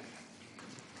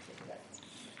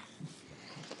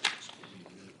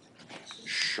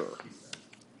 Sure.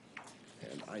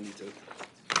 And I need to.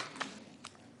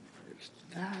 There's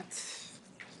that.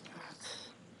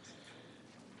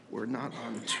 We're not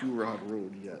on Two Rod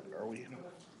Road yet, are we?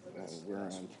 We're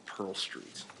on Pearl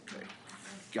Street. Okay,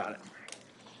 got it.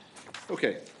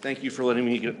 Okay, thank you for letting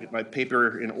me get my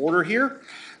paper in order here.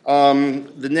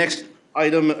 The next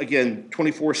item, again,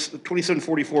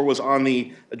 2744 was on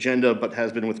the agenda but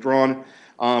has been withdrawn.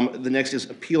 The next is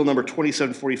appeal number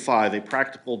 2745, a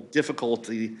practical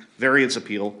difficulty variance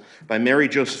appeal by Mary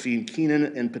Josephine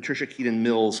Keenan and Patricia Keenan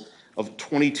Mills of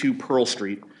 22 Pearl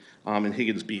Street in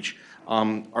Higgins Beach.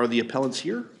 Are the appellants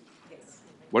here? Yes.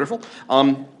 Wonderful.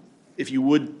 If you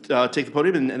would take the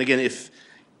podium, and again, if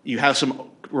you have some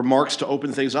remarks to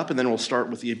open things up, and then we'll start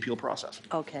with the appeal process.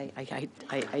 Okay,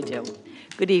 I do.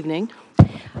 Good evening.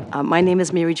 My name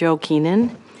is Mary Jo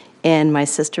Keenan, and my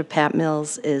sister Pat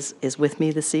Mills is with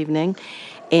me this evening,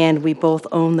 and we both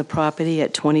own the property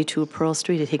at 22 Pearl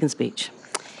Street at Higgins Beach.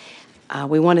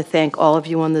 We want to thank all of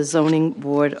you on the Zoning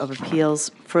Board of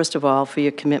Appeals, first of all, for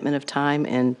your commitment of time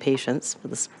and patience for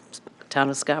the town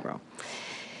of Scarborough,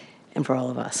 and for all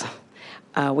of us.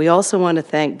 We also want to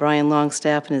thank Brian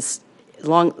Longstaff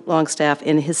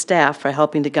and his staff for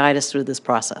helping to guide us through this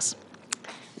process,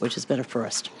 which has been a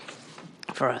first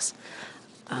for us.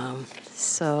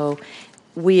 So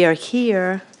we are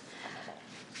here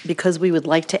because we would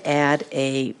like to add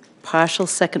a partial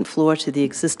second floor to the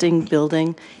existing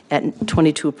building at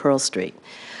 22 Pearl Street.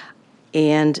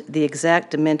 And the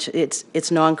exact dimension,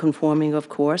 it's non-conforming, of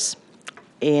course,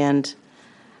 and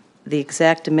the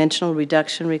exact dimensional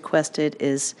reduction requested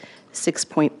is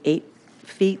 6.8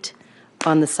 feet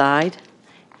on the side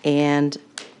and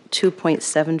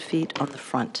 2.7 feet on the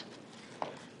front.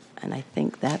 And I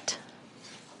think that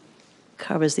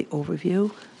covers the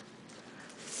overview.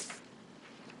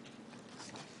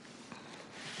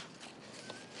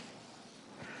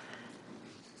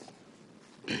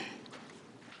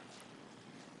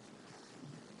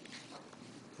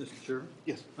 Mr. Chair?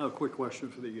 Yes. I have a quick question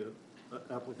for the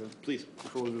applicant. Please.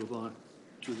 Before we move on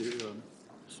to the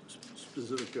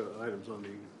specific items on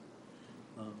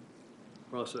the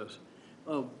process.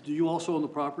 Do you also own the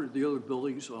property, the other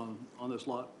buildings on this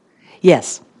lot?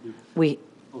 Yes, we,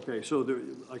 Okay, so there,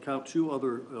 I count two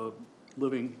other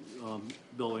living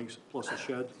buildings plus a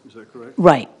shed, is that correct?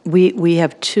 right. We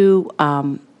have two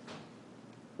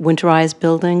winterized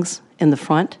buildings in the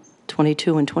front,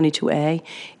 22 and 22A.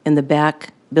 In the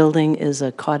back building is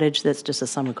a cottage that's just a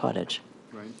summer cottage.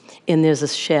 Right. And there's a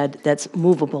shed that's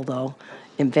movable, though,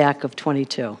 in back of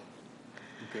 22.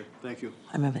 Okay, thank you.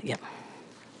 I remember, yep.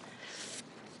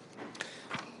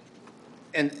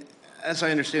 And as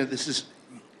I understand it, this is,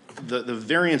 the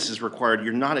variance is required,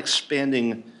 you're not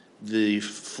expanding the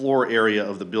floor area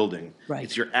of the building. Right.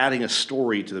 It's you're adding a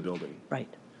story to the building, Right.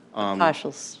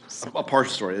 Partial, a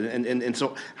partial story. And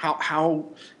so how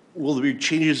will there be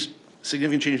changes,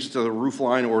 significant changes to the roof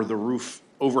line or the roof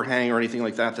overhang or anything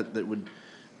like that that would,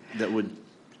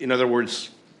 in other words,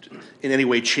 in any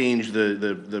way change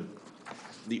the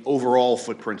overall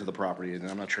footprint of the property? And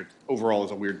I'm not sure, overall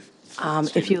is a weird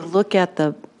if you look at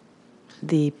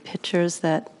the pictures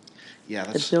that, yeah,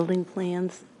 the that's, building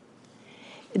plans,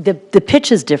 the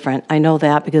pitch is different. I know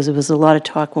that because there was a lot of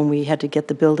talk when we had to get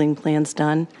the building plans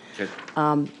done. okay.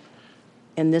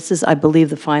 And this is, I believe,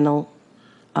 the final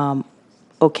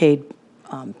okayed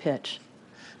pitch.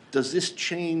 Does this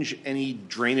change any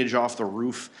drainage off the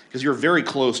roof? Because you're very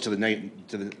close to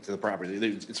the property.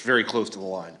 It's very close to the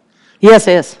line. Yes,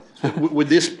 yes. Would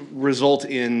this result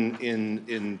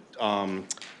in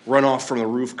runoff from the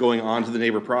roof going onto the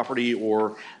neighbor property,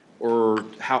 or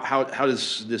how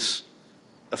does this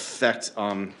affect,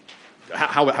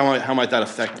 how might that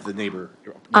affect the neighbor?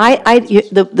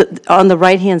 On the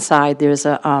right-hand side, there's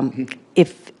a,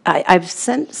 I've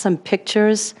sent some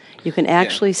pictures, you can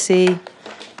actually see,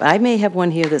 but I may have one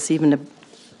here that's even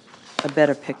a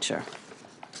better picture.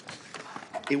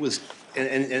 It was,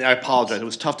 and I apologize, it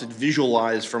was tough to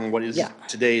visualize from what is Yeah.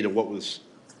 today to what was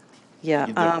Yeah.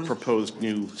 the proposed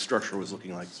new structure was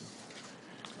looking like.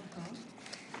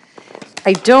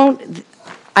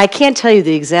 I can't tell you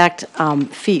the exact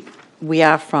feet we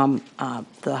are from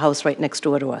the house right next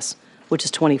door to us, which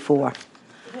is 24. It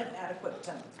had adequate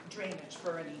drainage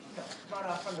for any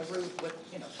runoff from the roof with,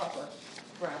 proper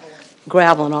gravel.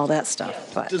 Gravel and all that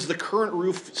stuff, but, Does the current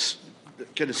roof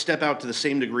kind of step out to the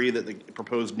same degree that the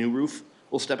proposed new roof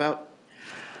will step out?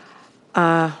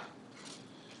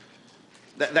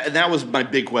 That was my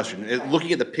big question.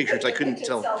 Looking at the pictures, I couldn't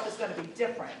tell. The pitch itself is going to be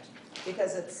different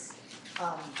because it's,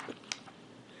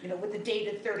 with the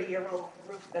dated 30-year-old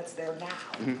roof that's there now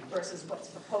versus what's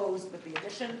proposed with the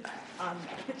addition,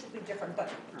 the pitch will be different,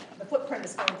 but the footprint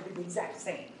is going to be the exact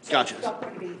same. So Gotcha. It's not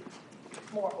going to be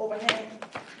more overhang.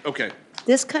 Okay.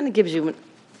 this kind of gives you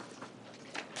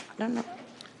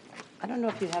I don't know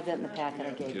if you have that in the packet I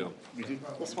gave you.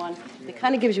 This one? It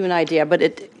kind of gives you an idea, but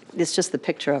it's just the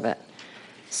picture of it.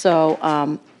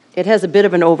 So it has a bit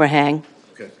of an overhang,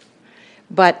 Okay.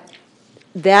 but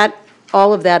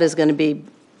all of that is going to be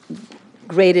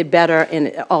graded better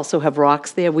and also have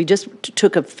rocks there. We just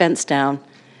took a fence down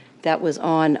that was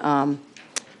on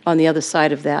the other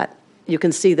side of that. You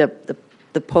can see the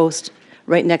post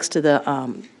right next to the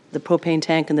propane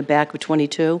tank in the back of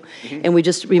 22, and we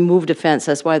just removed a fence.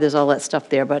 That's why there's all that stuff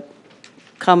there, but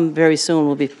come very soon,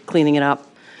 we'll be cleaning it up,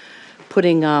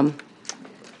 putting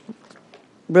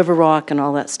river rock and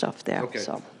all that stuff there, Okay.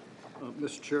 so.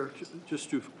 Mr. Chair, just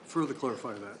to further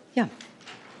clarify that. Yeah,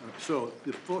 So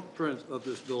the footprint of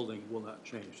this building will not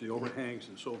change. The overhangs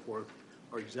and so forth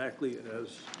will be exactly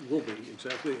as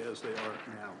they are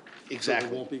now. So Exactly.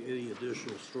 there won't be any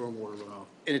additional stormwater runoff.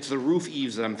 And it's the roof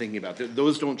eaves that I'm thinking about.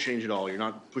 Those don't change at all. You're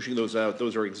not pushing those out.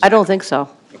 Those are I exactly. don't think so.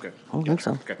 Okay. I don't think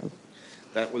so. Okay.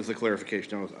 That was the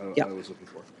clarification Yeah. I was looking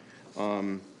for.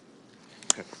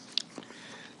 Okay.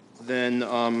 Then,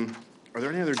 are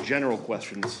there any other general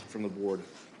questions from the board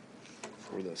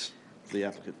for this, for the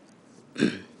applicant?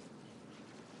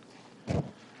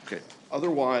 Okay,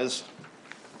 otherwise,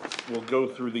 we'll go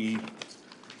through and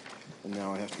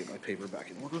now I have to get my paper back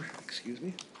in order, excuse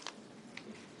me.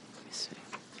 Let me see.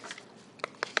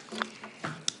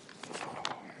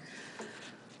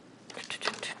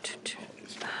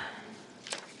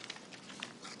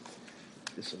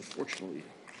 This unfortunately.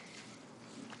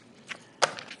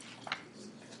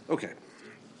 Okay.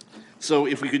 So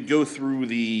if we could go through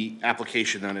the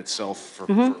application on itself for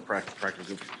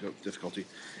practical difficulty.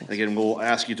 Again, we'll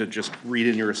ask you to just read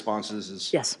in your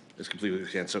responses Yes. as completely as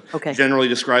you can. So Okay. generally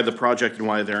describe the project and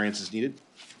why a variance is needed.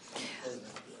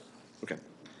 Okay.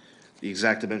 The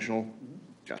exact dimensional,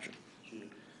 gotcha.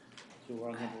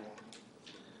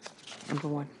 Number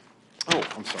one. Oh,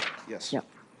 I'm sorry, yes. Yep.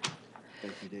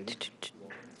 Thank you, David.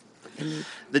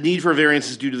 The need for a variance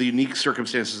is due to the unique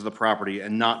circumstances of the property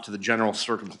and not to the general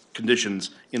conditions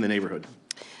in the neighborhood.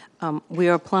 We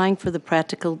are applying for the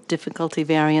practical difficulty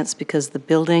variance because the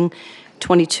building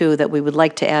 22 that we would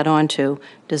like to add on to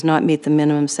does not meet the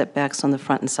minimum setbacks on the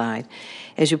front and side.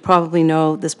 As you probably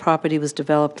know, this property was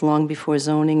developed long before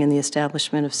zoning and the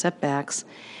establishment of setbacks.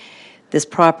 This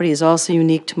property is also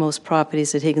unique to most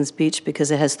properties at Higgins Beach because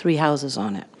it has 3 houses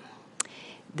on it.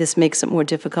 This makes it more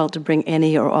difficult to bring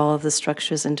any or all of the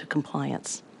structures into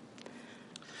compliance.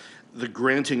 The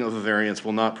granting of a variance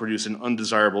will not produce an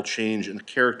undesirable change in the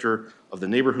character of the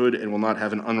neighborhood and will not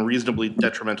have an unreasonably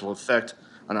detrimental effect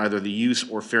on either the use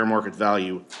or fair market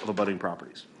value of abutting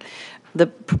properties. The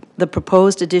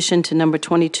proposed addition to number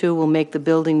 22 will make the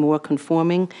building more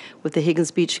conforming with the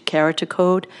Higgins Beach Character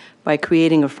Code by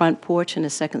creating a front porch and a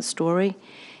second story.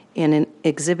 And in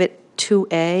Exhibit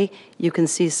 2A, you can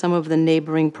see some of the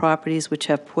neighboring properties which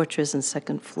have porches and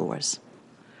second floors.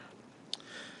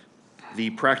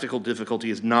 The practical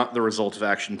difficulty is not the result of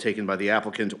action taken by the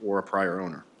applicant or a prior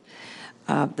owner.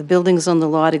 The buildings on the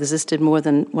lot existed more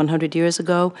than 100 years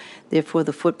ago, therefore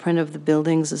the footprint of the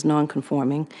buildings is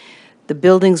non-conforming. The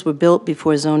buildings were built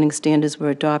before zoning standards were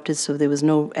adopted, so there was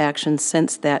no action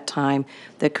since that time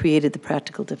that created the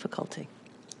practical difficulty.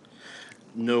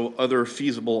 No other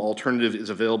feasible alternative is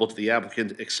available to the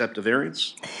applicant except a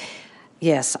variance.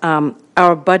 Yes,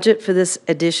 our budget for this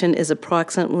addition is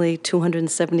approximately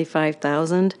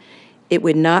 $275,000. It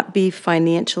would not be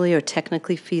financially or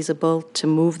technically feasible to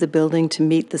move the building to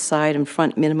meet the side and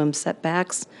front minimum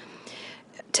setbacks.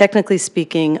 Technically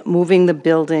speaking, moving the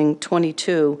building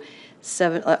 22,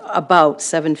 about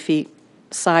 7 feet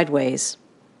sideways,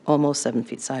 almost 7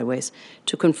 feet sideways,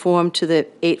 to conform to the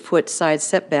 8-foot side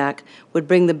setback would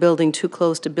bring the building too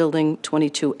close to building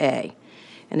 22A.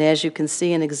 And as you can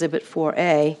see in Exhibit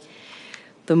 4A,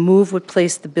 the move would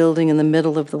place the building in the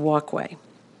middle of the walkway.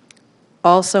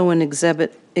 Also in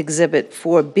Exhibit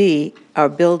 4B, our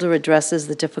builder addresses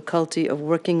the difficulty of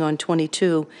working on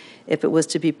 22 if it was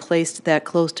to be placed that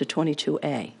close to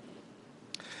 22A.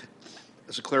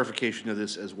 As a clarification of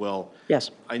this as well.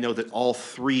 Yes. I know that all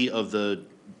 3 of the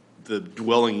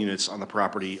dwelling units on the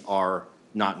property are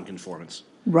not in conformance.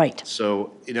 Right.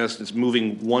 So in essence,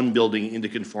 moving one building into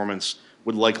conformance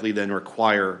would likely then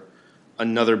require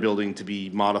another building to be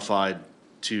modified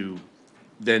to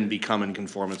then become in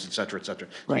conformance, et cetera, et cetera.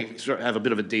 So Right. you sort of have a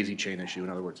bit of a daisy chain issue,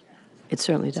 in other words. It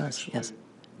certainly does, yes.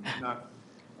 Not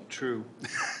true.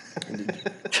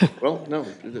 Well, no.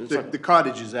 It's not. The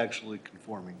cottage is actually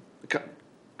conforming.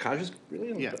 Cottages,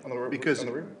 really? Yeah, On the because, on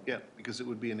the rear? yeah, because it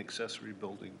would be an accessory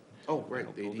building. Oh, right,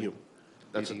 the ADU.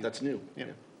 That's ADU. new. Yeah.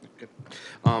 Okay.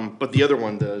 But the other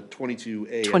one, the 22A.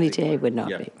 I think, 22A would not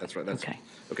yeah, be. that's right, that's, Okay.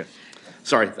 okay.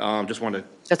 Sorry, just wanted to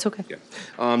That's okay. yeah.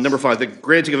 Number 5, the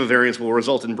granting of a variance will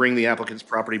result in bringing the applicant's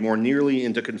property more nearly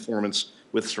into conformance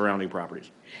with surrounding properties.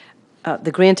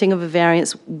 The granting of a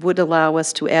variance would allow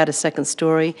us to add a second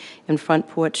story and front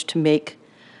porch to make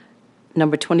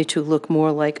number 22 look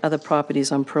more like other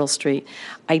properties on Pearl Street.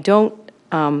 I don't,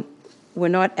 we're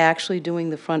not actually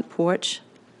doing the front porch.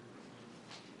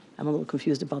 I'm a little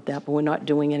confused about that, but we're not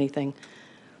doing anything.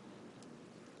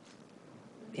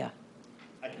 Yeah,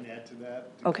 I can add to that.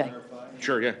 Okay. Clarify.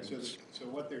 Sure, yeah. So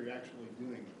what they're actually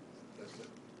doing is the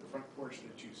front porch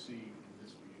that you see in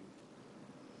this view,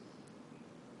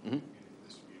 Mhm. and in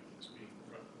this view, this being the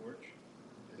front porch,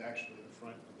 is actually the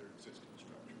front of their existing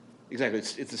structure. Exactly,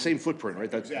 it's the same footprint,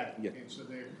 right? That's- Exactly. Yeah. And so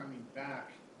they're coming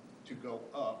back to go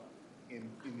up, and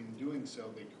in doing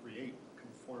so, they create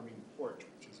conforming porch,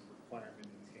 which is a requirement in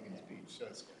Higgins Beach. So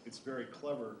it's very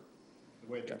clever, the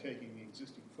way they're taking the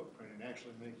existing footprint and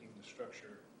actually making the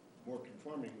structure more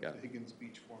conforming Yeah. with the Higgins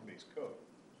Beach form-based code,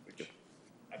 which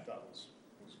I thought was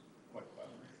quite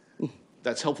clever.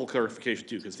 That's helpful clarification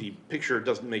too, because the picture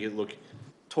doesn't make it look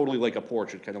totally like a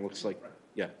porch. It kind of looks like,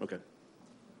 yeah, okay.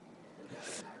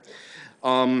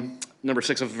 Number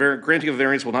 6, granting of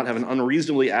variance will not have an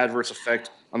unreasonably adverse effect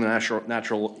on the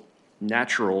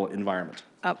natural environment.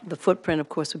 the footprint, of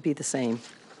course, would be the same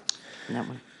in that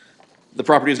one. The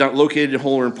property is not located in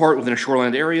whole or in part within a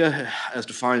shoreland area as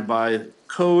defined by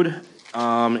code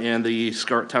and the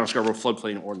Town of Scarborough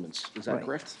floodplain ordinance. Is that Right.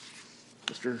 correct,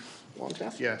 Mr.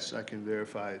 Longstaff? Yes, I can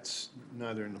verify it's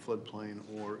neither in the floodplain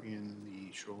or in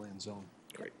the shoreline zone.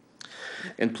 Great.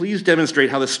 And please demonstrate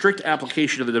how the strict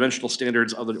application of the dimensional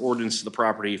standards of the ordinance to the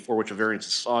property for which a variance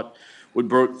is sought would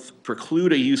both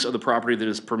preclude a use of the property that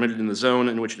is permitted in the zone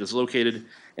in which it is located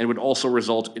and would also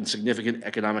result in significant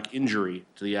economic injury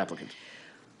to the applicant.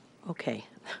 Okay.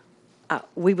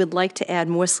 We would like to add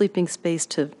more sleeping space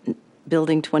to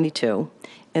Building 22,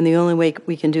 and the only way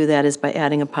we can do that is by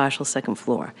adding a partial second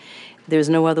floor. There's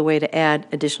no other way to add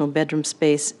additional bedroom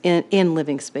space in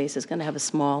living space. It's going to have a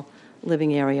small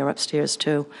living area upstairs,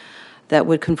 too, that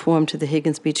would conform to the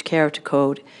Higgins Beach Character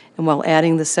Code, and while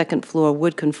adding the second floor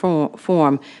would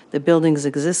conform, the building's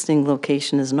existing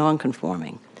location is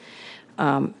non-conforming.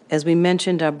 As we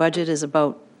mentioned, our budget is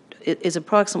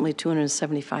approximately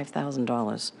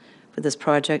 $275,000 for this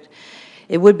project.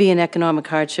 It would be an economic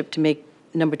hardship to make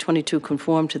number 22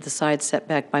 conform to the side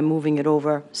setback by moving it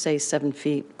over, say, 7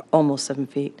 feet, almost 7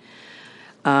 feet.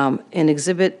 And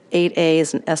Exhibit 8A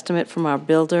is an estimate from our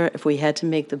builder if we had to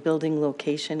make the building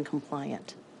location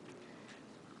compliant.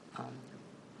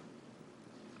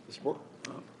 Mr. Bork?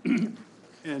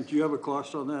 And do you have a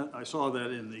cost on that? I saw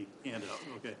that in the handout,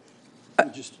 okay.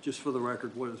 Just for the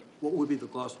record, what would be the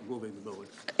cost of moving the building?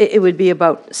 It would be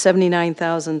about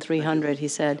 $79,300, he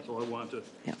said. That's all I wanted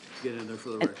Yeah. to get in there for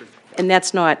the record. And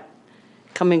that's not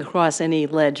coming across any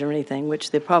ledge or anything,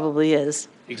 which there probably is,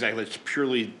 Exactly, it's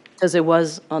purely, because it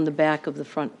was on the back of the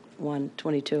front one,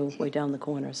 22, way down the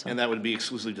corner, so. and that would be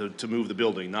exclusively to move the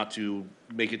building, not to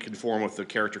make it conform with the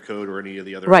character code or any of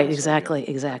the other. Right, so, yeah. exactly,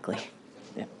 exactly.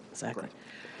 Yeah, exactly.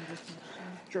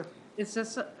 Sure. Is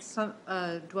this some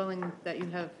dwelling that you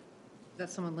have, that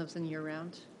someone lives in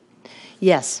year-round?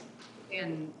 Yes,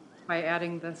 And by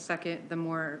adding the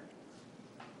more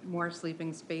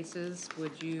sleeping spaces,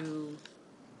 would you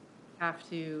have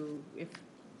to, if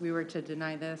we were to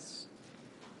deny this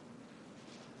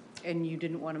and you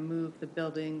didn't want to move the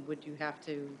building, would you have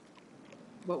to,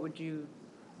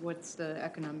 what's the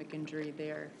economic injury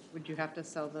there? Would you have to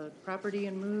sell the property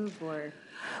and move, or?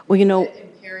 well, you know, Is it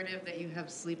imperative that you have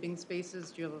sleeping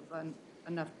spaces? Do you have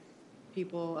enough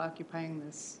people occupying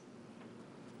this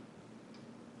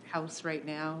house right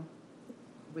now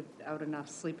without enough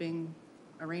sleeping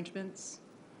arrangements?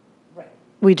 Right.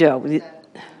 we do. Is that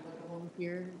applicable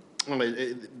here?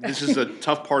 This is a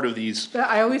tough part of these. But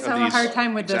I always of have a these- hard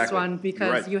time with this exactly. one You're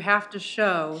because right. you have to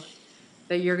show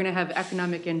that you're gonna have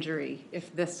economic injury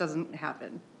if this doesn't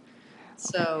happen.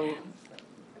 So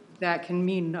that can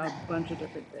mean a bunch of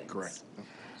different things. Correct.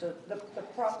 So the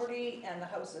property and the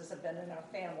houses have been in our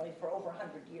family for over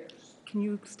 100 years. Can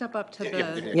you step up to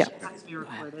Yeah, the, yeah. has to be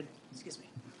recorded? Excuse me.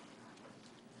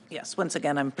 Yes, once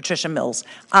again, I'm Patricia Mills.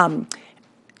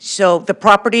 So the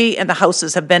property and the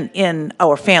houses have been in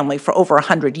our family for over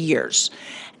 100 years.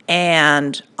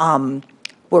 And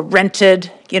were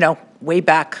rented, way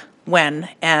back when.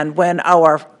 And when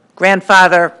our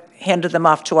grandfather handed them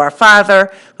off to our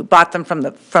father, who bought them from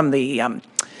the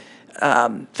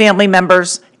family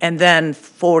members, and then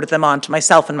forwarded them on to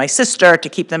myself and my sister to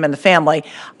keep them in the family,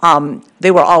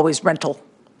 they were always rental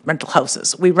rental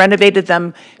houses. We renovated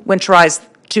them, winterized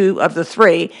 2 of the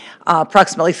 3,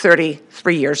 approximately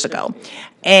 33 years ago.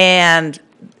 And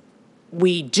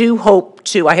we do hope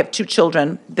to, I have 2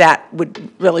 children that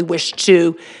would really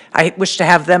I wish to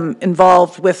have them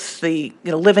involved with the,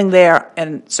 living there,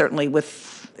 and certainly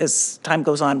with, as time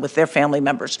goes on, with their family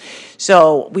members.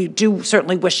 So we do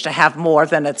certainly wish to have more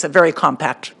than, it's a very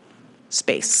compact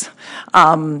space,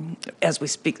 as we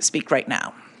speak right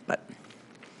now. But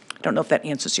I don't know if that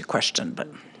answers your question, but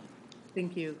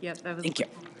Thank you. Yep, that was thank you.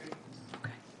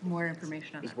 more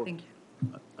information on that. Thank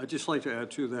you. I'd just like to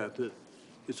add to that, that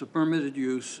it's a permitted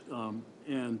use,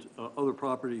 and other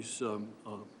properties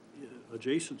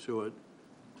adjacent to it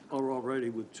are already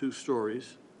with 2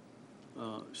 stories.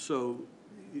 So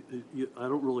I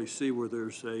don't really see where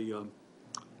there's a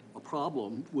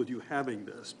problem with you having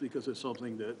this, because it's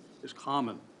something that is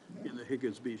common in the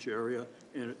Higgins Beach area,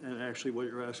 and actually what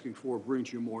you're asking for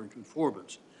brings you more in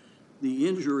conformance. The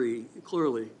injury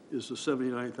clearly is the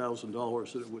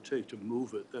 $79,000 that it would take to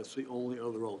move it. That's the only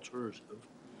other alternative.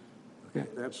 Okay.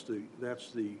 That's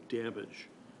the damage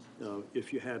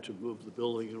if you had to move the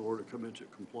building in order to come into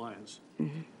compliance.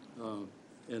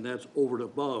 And that's over and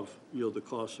above, the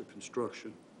cost of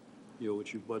construction,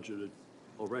 which you budgeted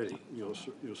already, a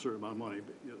certain amount of money.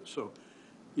 But, so,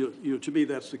 to me,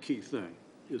 that's the key thing,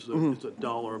 is the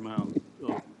dollar amount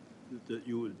that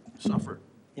you would suffer,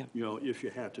 if you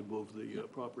had to move the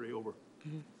property over,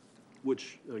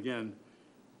 which, again,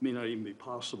 may not even be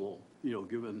possible,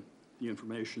 given the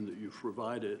information that you've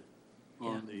provided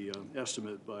on the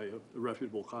estimate by a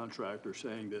reputable contractor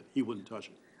saying that he wouldn't touch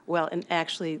it. Well, and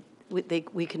actually, they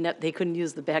couldn't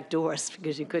use the back doors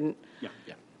because you couldn't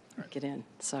get in.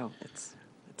 So it's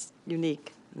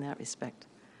unique in that respect.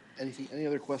 Any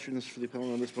other questions for the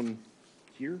appellant on this one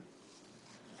here?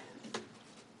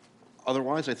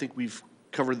 Otherwise, I think we've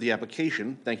covered the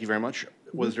application. Thank you very much.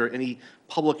 Was there any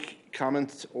public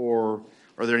comment, or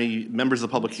are there any members of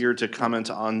the public here to comment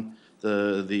on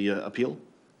the appeal?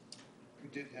 We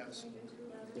did have some.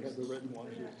 We have the written one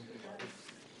here.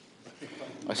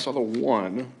 I saw the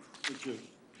one. Which is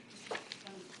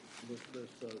this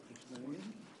name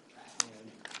and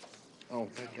Oh,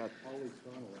 thank God. Holly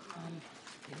Connell.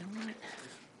 You know what?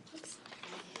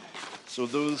 So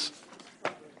those,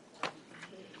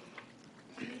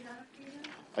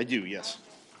 I do, yes.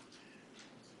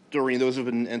 Doreen, those have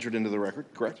been entered into the record,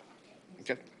 correct?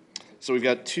 Okay. So we've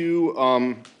got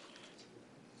 2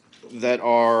 that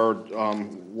are,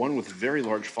 one with very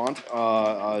large font,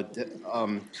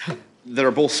 that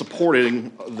are both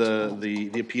supporting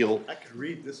the appeal. I could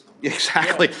read this one.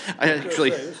 Exactly. I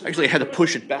actually had to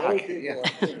push it back.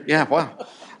 Yeah, wow.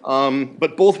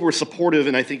 But both were supportive,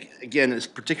 and I think, again,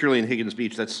 particularly in Higgins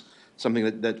Beach, that's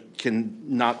something that can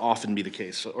not often be the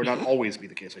case, or not always be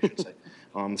the case, I should say.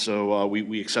 So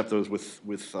we accept those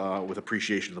with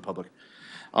appreciation of the public.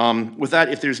 With that,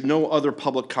 if there's no other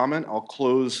public comment, I'll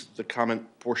close the comment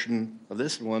portion of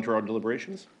this, and we'll enter our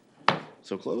deliberations.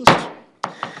 So closed.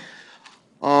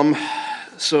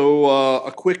 So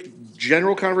a quick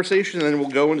general conversation, and then we'll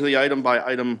go into the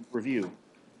item-by-item review.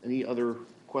 Any other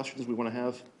questions we want to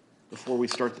have before we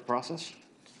start the process?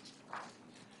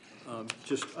 I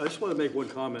just want to make one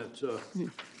comment.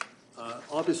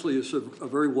 Obviously, it's a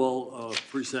very well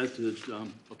presented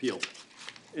appeal.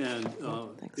 And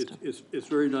it's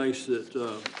very nice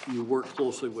that you work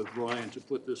closely with Brian to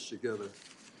put this together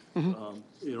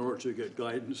in order to get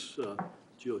guidance,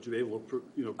 to be able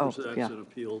to present an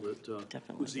appeal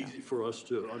that was easy for us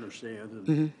to understand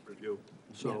and review.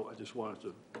 So I just wanted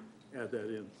to add that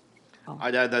in.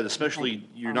 I'd add that especially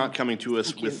you're not coming to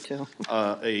us with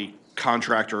a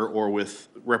contractor or with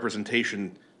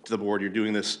representation to the board. You're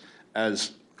doing this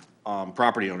as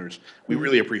property owners. We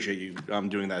really appreciate you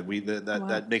doing that.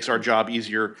 That makes our job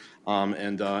easier,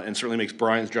 and certainly makes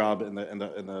Brian's job and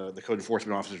the code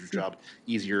enforcement officer's job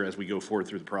easier as we go forward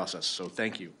through the process. So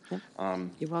thank you.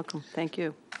 You're welcome. Thank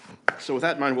you. So with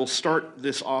that in mind, we'll start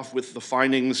this off with the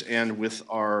findings and with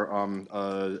our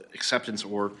acceptance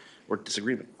or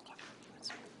disagreement.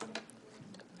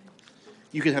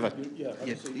 You can have a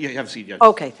have a seat. Yeah.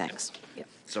 Okay, thanks. Yep.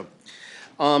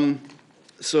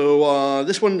 So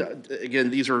this one, again,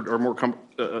 these are more,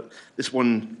 this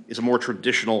one is a more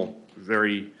traditional,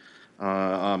 very,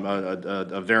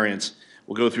 a variance.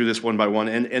 We'll go through this one by one.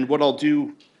 And what I'll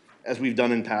do, as we've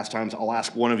done in past times, I'll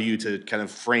ask one of you to kind of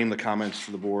frame the comments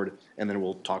for the board, and then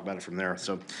we'll talk about it from there.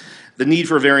 So the need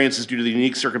for a variance is due to the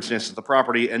unique circumstances of the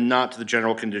property and not to the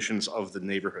general conditions of the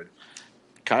neighborhood.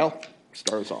 Kyle,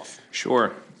 start us off.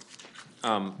 Sure.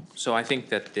 So I think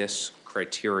that this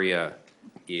criteria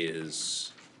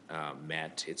is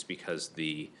met. It's because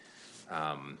the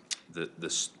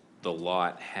the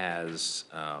lot has,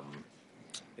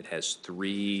 it has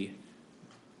 3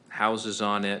 houses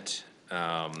on it,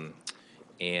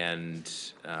 and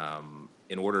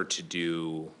in order to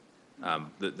do,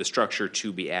 the structure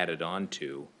to be added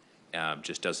onto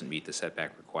just doesn't meet the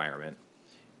setback requirement.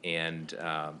 And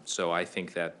so I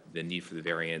think that the need for the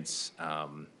variance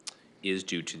is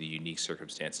due to the unique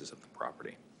circumstances of the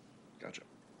property. Gotcha.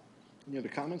 Any other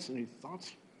comments, any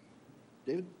thoughts?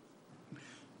 David?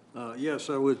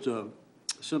 Yes, I would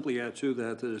simply add to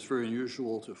that that it's very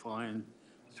unusual to find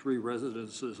 3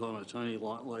 residences on a tiny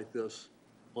lot like this,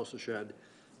 plus a shed.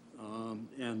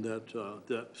 And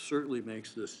that certainly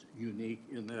makes this unique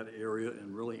in that area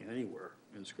and really anywhere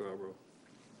in Scarborough.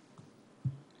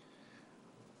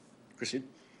 Christine?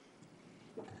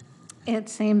 It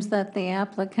seems that the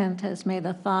applicant has made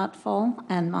a thoughtful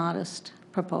and modest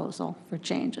proposal for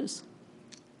changes.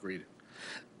 Agreed.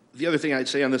 The other thing I'd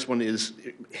say on this one is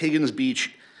Higgins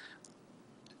Beach,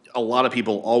 a lot of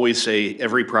people always say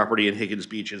every property in Higgins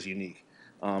Beach is unique.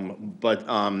 But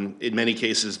in many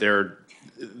cases, you're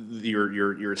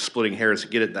splitting hairs to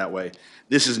get it that way.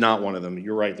 This is not one of them.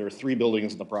 You're right, there are 3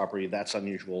 buildings in the property. That's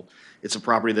unusual. It's a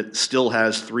property that still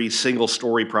has 3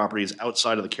 single-story properties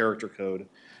outside of the character code,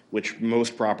 which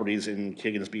most properties in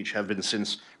Higgins Beach have been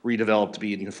since redeveloped to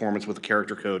be in conformance with the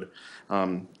character code.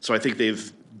 So I think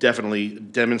they've definitely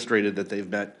demonstrated that they've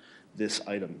met this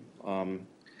item. Again,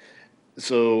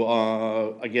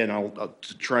 I'll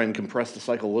to try and compress the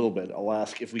cycle a little bit, I'll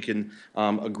ask if we can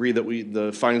agree that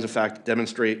the findings of fact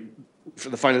demonstrate, for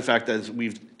the findings of fact as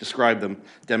we've described them,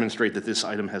 demonstrate that this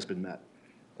item has been met.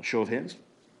 A show of hands?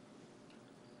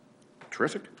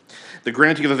 Terrific. The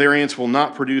granting of a variance will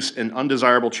not produce an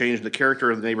undesirable change in the character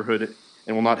of the neighborhood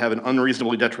and will not have an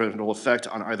unreasonably detrimental effect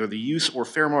on either the use or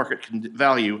fair market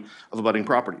value of abutting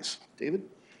properties. David?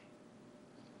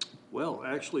 Well,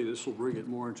 actually, this will bring it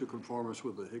more into conformance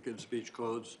with the Higgins Beach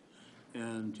codes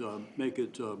and make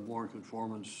it more in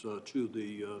conformance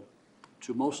to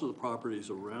most of the properties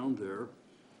around there,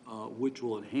 which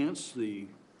will enhance the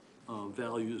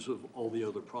values of all the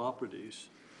other properties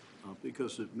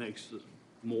because it makes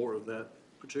more of that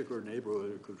particular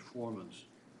neighborhood in conformance.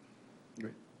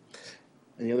 Great.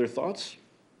 Any other thoughts?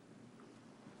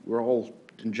 We're all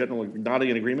in general nodding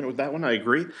in agreement with that one. I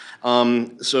agree.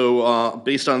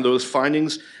 Based on those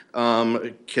findings,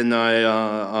 can I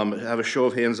have a show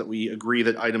of hands that we agree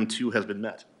that item 2 has been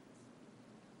met?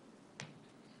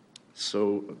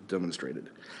 So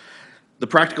demonstrated. The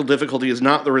practical difficulty is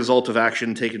not the result of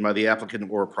action taken by the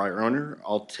applicant or a prior owner.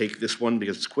 I'll take this one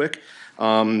because it's quick.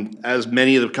 As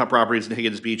many of the properties in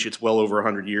Higgins Beach, it's well over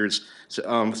 100 years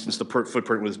since the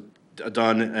footprint was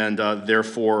done, and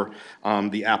therefore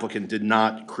the applicant did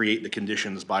not create the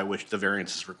conditions by which the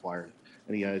variance is required.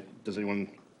 Does anyone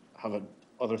have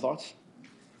other thoughts?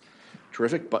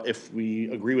 Terrific. But if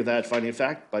we agree with that finding of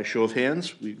fact, by show of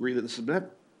hands, we agree that this is met.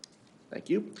 Thank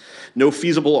you. No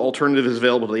feasible alternative is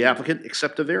available to the applicant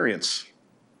except a variance.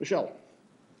 Michelle?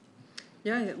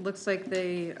 Yeah, it looks like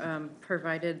they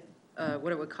provided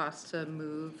what it would cost to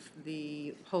move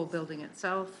the whole building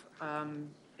itself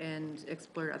and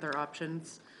explore other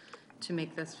options to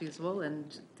make this feasible,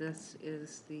 and this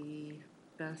is the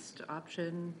best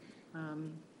option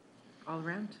all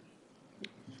around.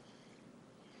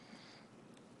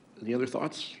 Any other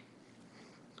thoughts?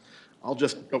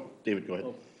 David, go ahead.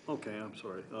 Oh, okay, I'm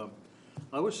sorry.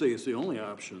 I would say it's the only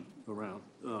option around.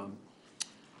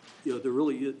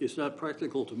 It's not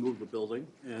practical to move the building,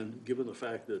 and given the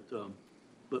fact that the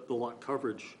lot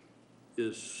coverage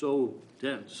is so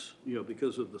dense,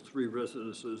 because of the 3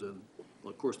 residences, and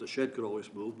of course the shed could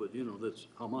always move, but that's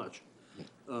how much.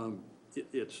 There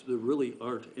really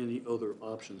aren't any other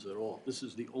options at all. This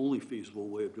is the only feasible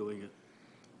way of doing it,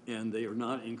 and they are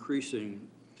not increasing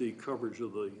the coverage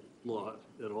of the lot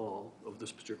at all, of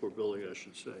this particular building, I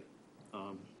should say,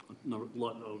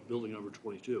 building number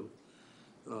 22,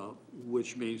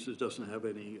 which means it doesn't have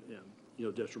any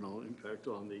detrimental impact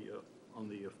on the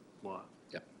lot.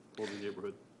 Yep. Or the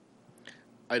neighborhood.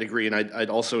 I'd agree, and I'd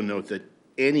also note that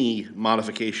any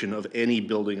modification of any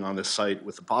building on this site,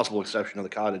 with the possible exception of the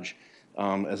cottage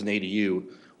as an ADU,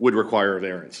 would require a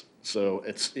variance. So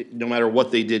no matter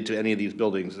what they did to any of these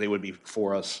buildings, they would be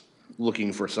for us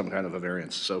looking for some kind of a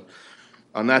variance. So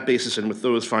on that basis and with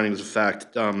those findings of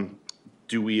fact,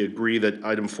 do we agree that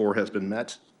item 4 has been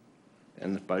met?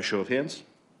 And by show of hands?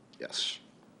 Yes.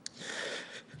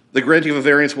 The granting of a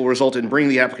variance will result in bringing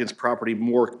the applicant's property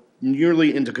more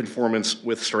nearly into conformance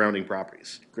with surrounding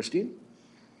properties. Christine?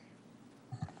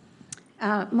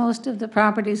 Most of the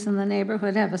properties in the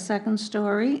neighborhood have a second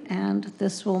story, and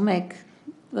this will make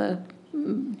the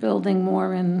building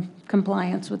more in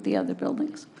compliance with the other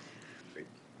buildings.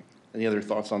 Any other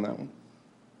thoughts on that one?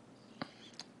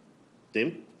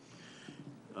 David?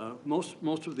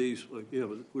 Most of these, like, yeah,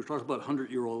 we're talking about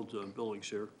 100-year-old buildings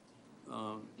here.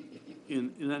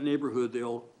 In that neighborhood, they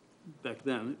all, back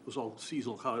then, it was all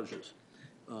seasonal cottages.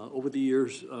 Over the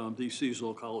years, these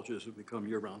seasonal cottages have become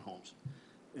year-round homes.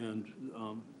 And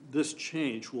this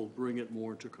change will bring it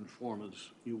more into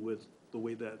conformance with the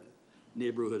way that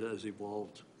neighborhood has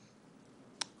evolved.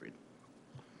 Great.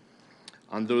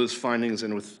 On those findings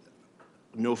and with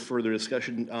no further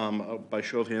discussion, by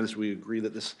show of hands, do we agree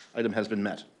that this item has been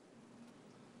met?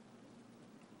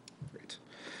 Great.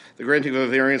 The granting of a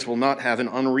variance will not have an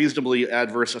unreasonably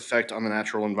adverse effect on the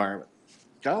natural environment.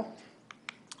 Kyle?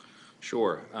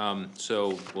 Sure.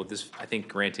 So, well, I think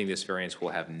granting this variance will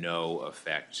have no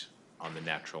effect on the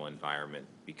natural environment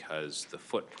because the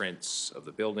footprints of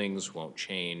the buildings won't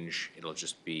change. It'll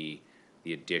just be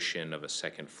the addition of a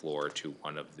second floor to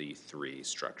one of the 3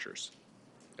 structures.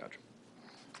 Gotcha.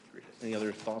 Great. Any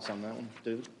other thoughts on that one,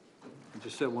 David? I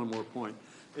just have one more point.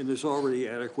 And there's already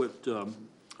adequate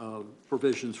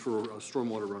provisions for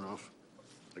stormwater runoff.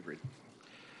 Agreed.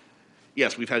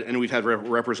 Yes, we've had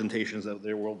representations that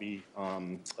there will be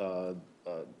a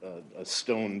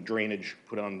stone drainage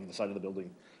put on the side of the building,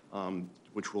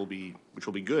 which will be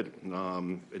good,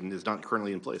 and is not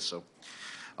currently in place. So,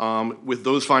 with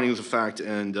those findings of fact,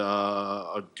 and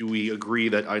do we agree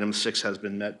that item 6 has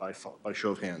been met by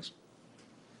show of hands?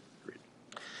 Agreed.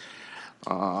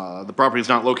 The property is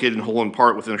not located in whole and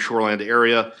part within a shoreland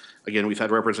area. Again, we've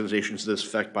had representations to this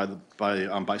effect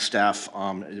by staff.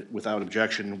 Without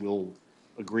objection, we'll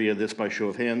agree to this by show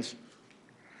of hands.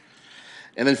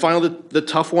 And then finally, the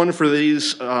tough one for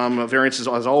these variances,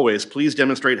 as always, please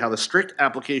demonstrate how the strict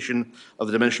application of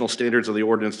the dimensional standards of the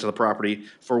ordinance to the property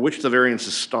for which the variance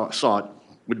is sought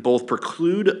would both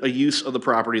preclude a use of the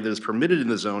property that is permitted in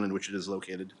the zone in which it is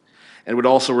located, and would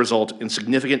also result in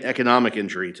significant economic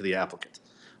injury to the applicant.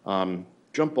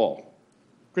 Jump ball.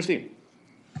 Christine.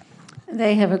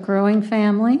 They have a growing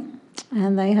family,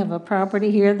 and they have a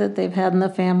property here that they've had in the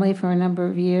family for a number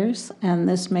of years, and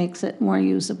this makes it more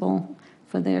usable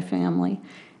for their family.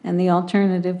 And the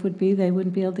alternative would be they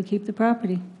wouldn't be able to keep the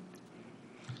property.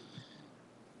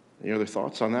 Any other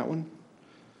thoughts on that one?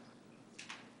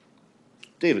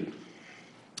 David?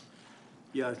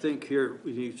 Yeah, I think here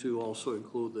we need to also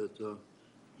include that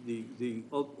the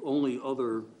only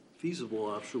other feasible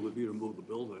option would be to move the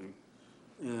building.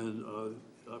 And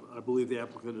I believe the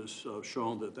applicant has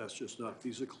shown that that's just not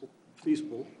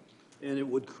feasible, and it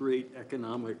would create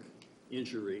economic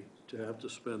injury to have to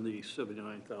spend the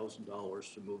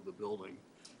 $79,000 to move the building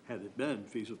had it been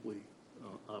feasibly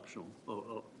optional,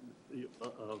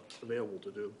 available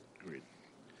to do. Agreed.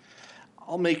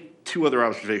 I'll make 2 other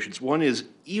observations. One is,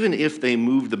 even if they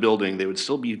moved the building, they would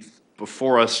still be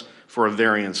before us for a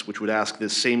variance, which would ask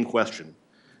this same question.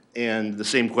 And the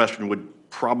same question would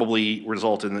probably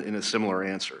result in a similar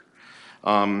answer.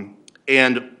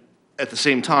 And at the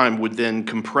same time, would then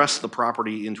compress the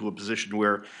property into a position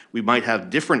where we might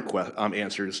have different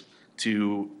answers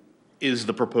to, is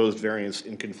the proposed variance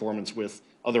in conformance with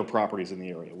other properties in the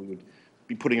area? We would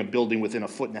be putting a building within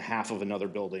 1.5 feet of another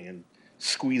building and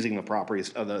squeezing the properties,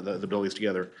 the buildings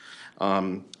together.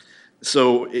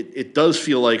 So it does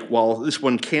feel like, while this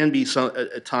one can be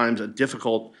at times a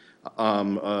difficult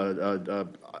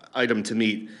item to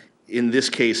meet, in this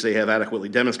case, they have adequately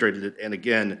demonstrated it, and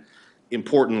again,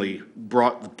 importantly,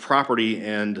 brought the property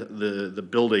and the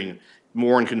building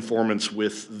more in conformance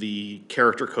with the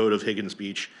character code of Higgins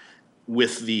Beach,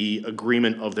 with the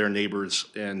agreement of their neighbors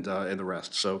and the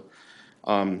rest. So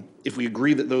if we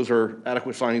agree that those are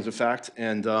adequate findings of fact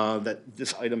and that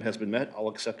this item has been met, I'll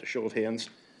accept a show of hands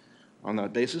on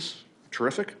that basis.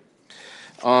 Terrific.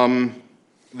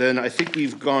 Then I think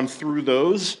we've gone through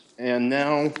those, and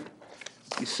now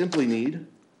we simply need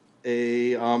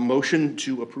a motion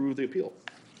to approve the appeal.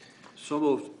 So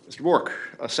moved. Mr. Bork,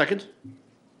 a second?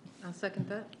 I'll second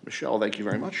that. Michelle, thank you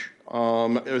very much.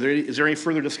 Is there any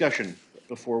further discussion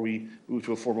before we move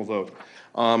to a formal vote?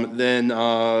 Then,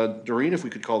 Doreen, if we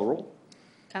could call the roll.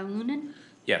 Kyle Noonan,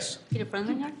 Yes. Peter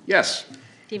Freundlinger, Yes.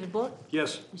 David Bork,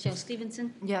 Yes. Michelle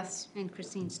Stevenson, Yes. and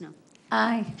Christine Snow.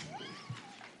 Aye.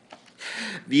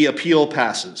 The appeal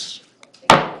passes.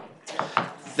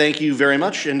 Thank you very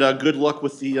much, and good luck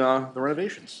with the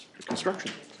renovations, the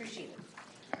construction. Appreciate it.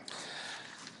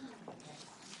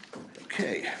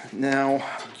 Okay, now,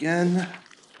 again,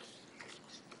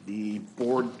 the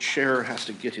board chair has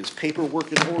to get his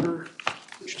paperwork in order,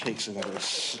 which takes another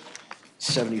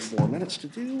 74 minutes to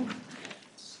do.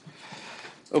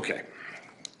 Okay.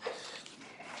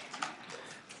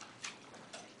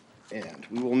 And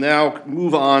we will now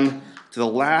move on to the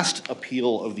last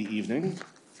appeal of the evening.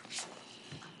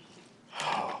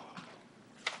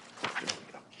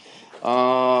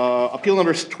 Appeal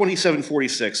number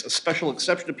 2746, a special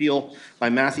exception appeal by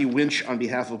Matthew Winch on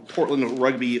behalf of Portland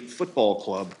Rugby Football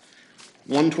Club,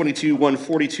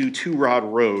 122-142 Two Rod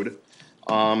Road.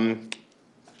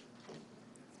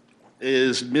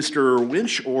 Is Mr.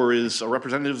 Winch or is a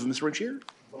representative of Mr. Winch here?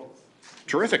 Both.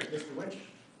 Terrific. Mr. Winch,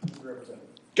 representative.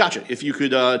 Gotcha. If you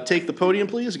could take the podium,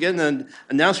 please, again, and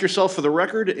announce yourself for the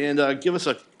record and give us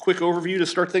a quick overview to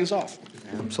start things off.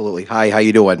 Absolutely. Hi, how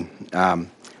you doing?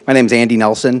 My name's Andy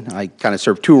Nelson. I kind of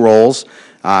serve two roles.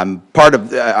 I'm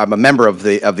a member of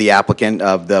the applicant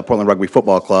of the Portland Rugby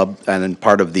Football Club and then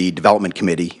part of the development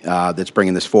committee that's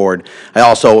bringing this forward. I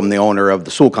also am the owner of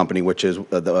the Sewell Company, which is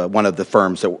one of the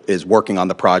firms that is working on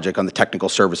the project, on the technical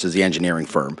services, the engineering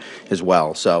firm as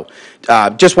well. So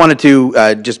just wanted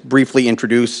to just briefly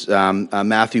introduce,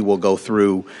 Matthew will go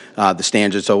through the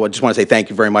standards. So I just want to say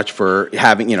thank you very much for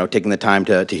taking the time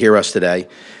to hear us today.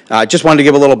 Just wanted to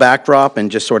give a little backdrop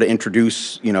and just sort of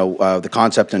introduce, the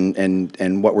concept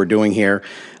and what we're doing here.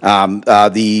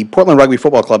 The Portland Rugby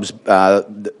Football Club's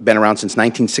been around since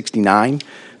 1969.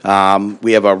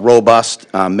 We have a robust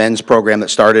men's program that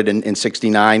started in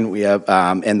 69. We have,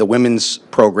 and the women's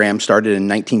program started in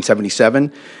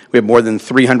 1977. We have more than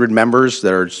 300 members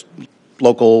that are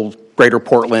local Greater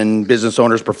Portland business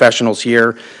owners, professionals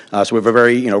here. So we have a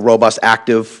very, robust,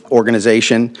 active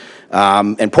organization.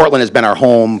 And Portland has been our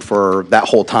home for that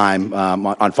whole time.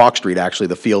 On Fox Street, actually,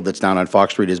 the field that's down on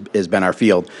Fox Street has been our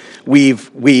field.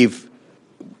 We've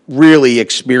really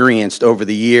experienced over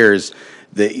the years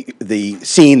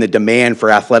seeing the demand for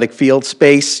athletic field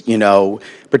space,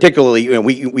 particularly,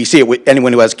 we see it with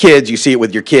anyone who has kids, you see it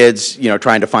with your kids,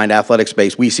 trying to find athletic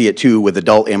space. We see it too with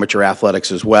adult amateur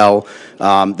athletics as well,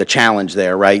 the challenge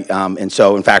there, right? And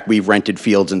so, in fact, we've rented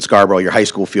fields in Scarborough, your high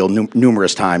school field,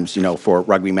 numerous times, for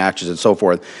rugby matches and so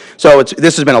forth. So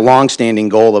this has been a long-standing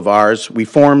goal of ours. We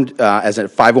formed as a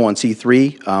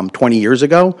 501c3 20 years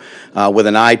ago with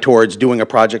an eye towards doing a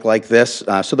project like this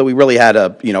so that we really had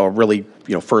a really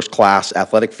first-class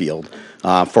athletic field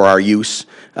for our use,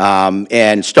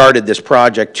 and started this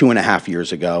project 2.5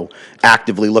 years ago,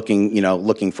 actively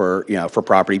looking for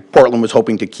property. Portland was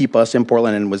hoping to keep us in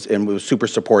Portland and was super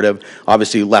supportive.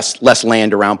 Obviously, less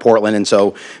land around Portland, and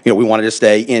so we wanted to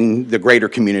stay in the greater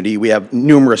community. We have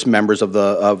numerous members of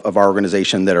our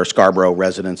organization that are Scarborough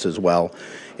residents as well.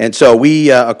 And so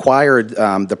we acquired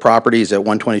the properties at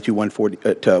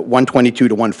 122 to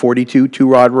 142 Two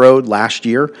Rod Road last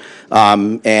year,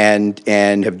 and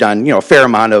have done a fair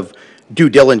amount of due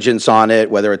diligence on it,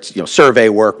 whether it's survey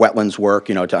work, wetlands work,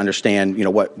 to understand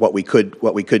what we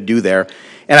could do there.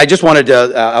 And I just wanted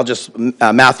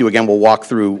to, Matthew again will walk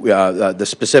through the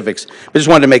specifics, but just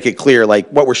wanted to make it clear, like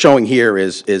what we're showing here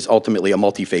is ultimately a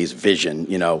multi-phase vision.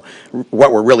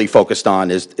 What we're really focused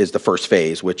on is the first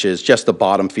phase, which is just the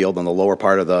bottom field on the lower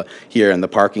part of here in the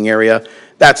parking area.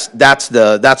 That's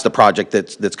the project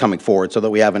that's coming forward, so that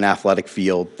we have an athletic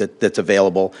field that's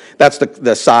available. That's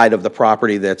the side of the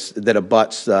property that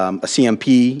abuts a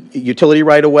CMP utility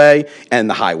right of way and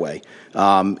the highway.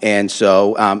 And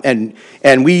so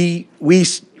we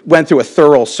went through a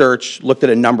thorough search, looked at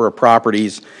a number of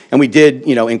properties, and we did,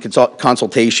 in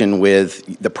consultation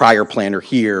with the prior planner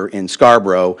here in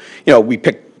Scarborough, we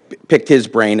picked his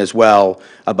brain as well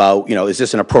about, is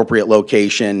this an appropriate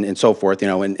location and so forth,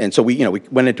 and so we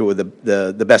went into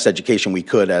the best education we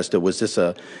could as to was this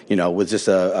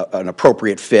an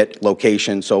appropriate fit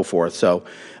location, so forth. So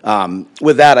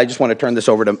with that, I just want to turn this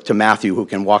over to Matthew, who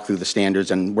can walk through the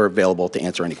standards, and we're available to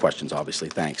answer any questions, obviously.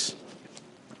 Thanks.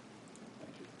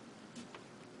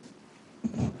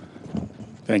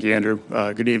 Thank you, Andrew.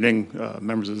 Good evening,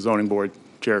 members of the Zoning Board.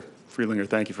 Chair Friedlinger,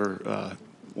 thank you for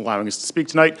allowing us to speak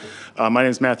tonight. My name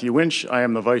is Matthew Winch. I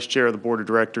am the Vice Chair of the Board of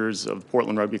Directors of the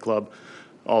Portland Rugby Club.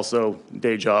 Also,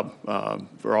 day job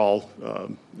for all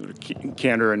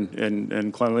candor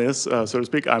and cleanliness, so to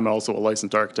speak. I'm also a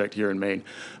licensed architect here in Maine.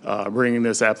 Bringing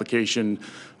this application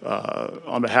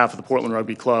on behalf of the Portland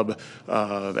Rugby Club.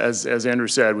 As Andrew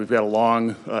said, we've got a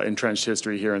long entrenched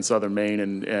history here in southern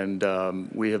Maine,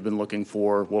 and we have been looking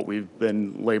for what we've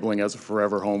been labeling as a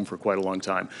forever home for quite a long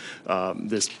time.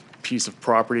 This piece of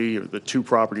property, or the two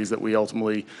properties that we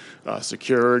ultimately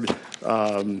secured,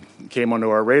 came onto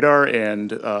our radar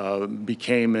and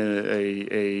became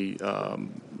a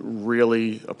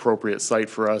really appropriate site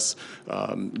for us,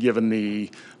 given the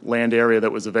land area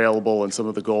that was available and some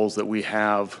of the goals that we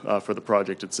have for the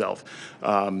project itself.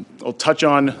 I'll touch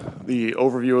on the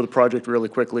overview of the project really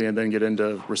quickly and then get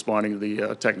into responding to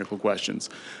the technical questions.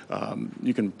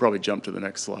 You can probably jump to the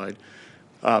next slide.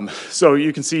 So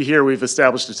you can see here we've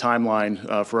established a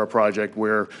timeline for our project.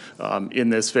 We're in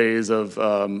this phase of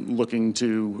looking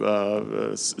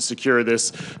to secure this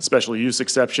special use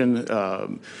exception.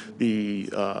 The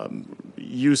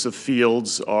use of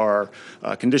fields are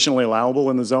conditionally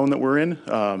allowable in the zone that we're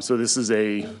in. So this is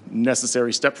a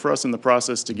necessary step for us in the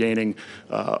process to gaining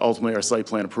ultimately our site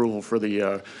plan approval for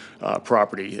the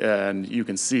property. And you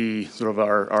can see sort of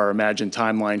our imagined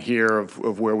timeline here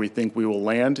of where we think we will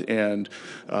land. And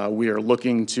we are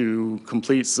looking to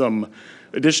complete some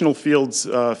additional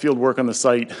field work on the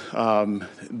site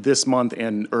this month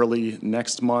and early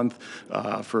next month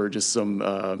for just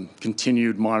some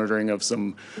continued monitoring of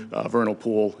some vernal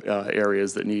pool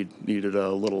areas that needed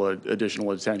a little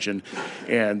additional attention.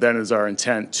 And then is our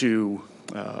intent to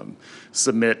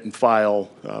submit and file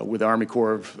with Army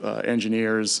Corps of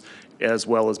Engineers as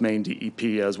well as Maine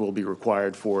DEP as will be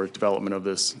required for development of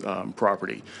this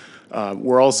property.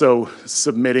 We're also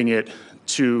submitting it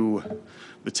to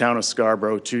the town of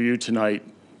Scarborough, to you tonight,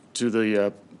 to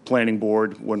the planning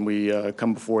board when we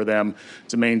come before them,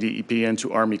 to Maine DEP and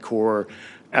to Army Corps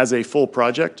as a full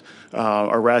project.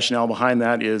 Our rationale behind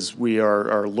that is we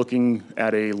are looking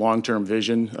at a long-term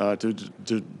vision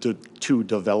to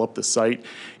develop the site,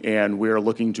 and we are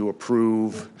looking to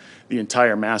approve the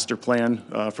entire master plan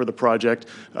for the project.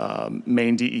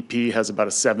 Maine DEP has about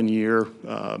a 7-year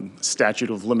statute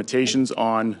of limitations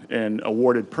on an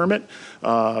awarded permit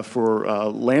for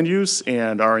land use,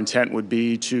 and our intent would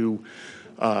be to,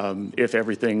 if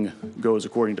everything goes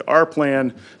according to our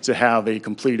plan, to have a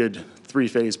completed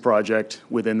 3-phase project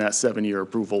within that 7-year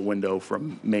approval window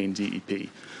from Maine DEP.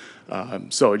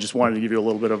 So I just wanted to give you a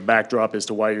little bit of backdrop as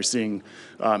to why you're seeing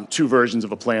 2 versions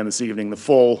of a plan this evening, the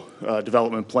full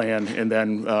development plan, and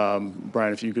then,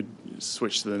 Brian, if you could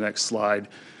switch to the next slide.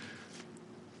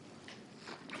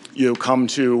 You come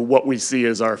to what we see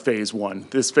as our phase 1.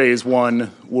 This phase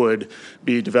 1 would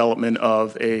be development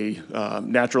of a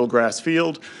natural grass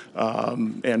field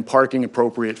and parking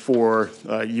appropriate for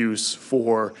use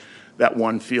for that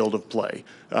one field of play.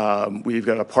 We've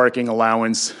got a parking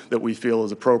allowance that we feel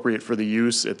is appropriate for the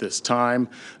use at this time.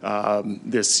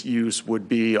 This use would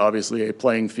be obviously a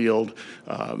playing field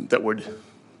that would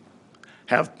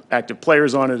have active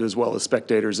players on it as well as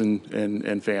spectators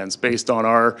and fans. Based on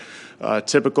our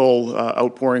typical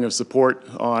outpouring of support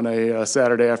on a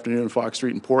Saturday afternoon in Fox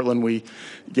Street in Portland, we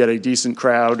get a decent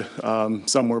crowd,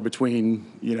 somewhere between,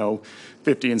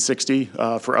 50 and 60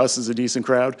 for us is a decent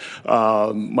crowd.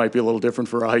 Might be a little different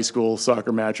for a high school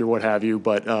soccer match or what have you,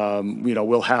 but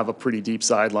we'll have a pretty deep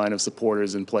sideline of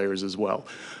supporters and players as well.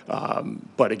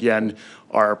 But again,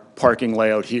 our parking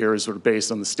layout here is sort of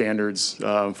based on the standards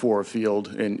for a field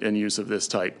and use of this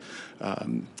type.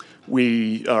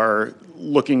 We are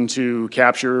looking to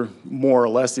capture more or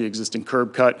less the existing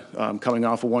curb cut coming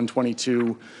off of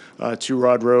 122 Two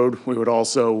Rod Road. We would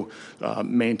also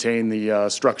maintain the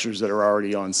structures that are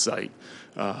already on site.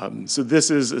 So this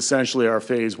is essentially our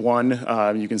phase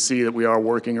 1. You can see that we are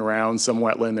working around some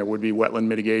wetland. There would be wetland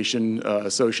mitigation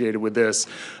associated with this.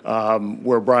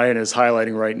 Where Brian is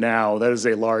highlighting right now, that is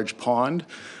a large pond.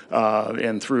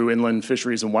 And through Inland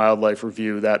Fisheries and Wildlife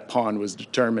Review, that pond was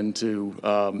determined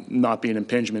to not be an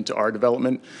impingement to our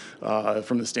development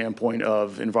from the standpoint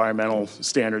of environmental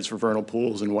standards for vernal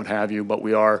pools and what have you, but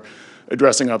we are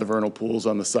addressing other vernal pools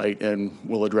on the site and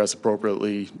will address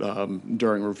appropriately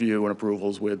during review and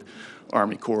approvals with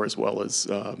Army Corps as well as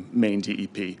Maine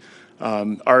DEP.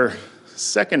 Our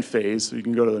second phase, so you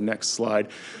can go to the next slide.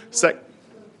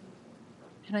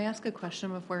 Can I ask a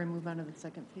question before we move on to the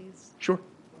second phase? Sure.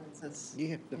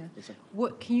 Yeah.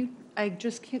 What, I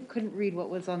just couldn't read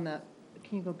what was on the,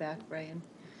 can you go back, Brian?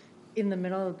 In the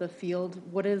middle of the field,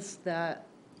 what is that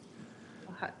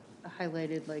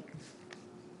highlighted, like?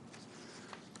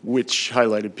 Which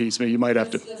highlighted piece? You might have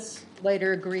to. This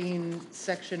lighter green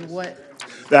section, what?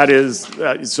 That is,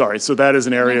 sorry, so that is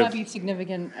an It area. might not be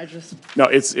significant, I just. No,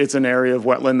 it's an area of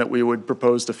wetland that we would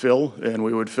propose to fill, and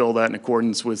we would fill that in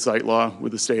accordance with site law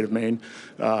with the state of Maine.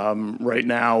 Right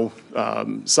now,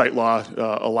 site law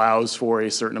allows for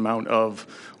a certain amount of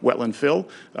wetland fill.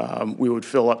 We would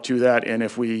fill up to that, and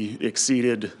if we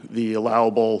exceeded the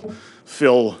allowable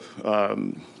fill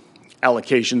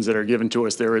allocations that are given to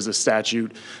us, there is a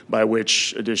statute by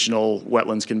which additional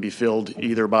wetlands can be filled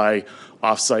either by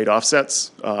off-site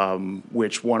offsets,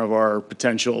 which one of our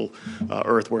potential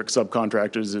earthwork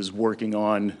subcontractors is working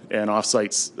on an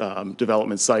off-site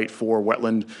development site for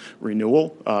wetland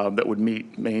renewal that would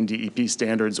meet Maine DEP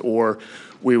standards, or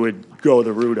we would go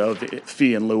the route of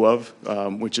fee in lieu of,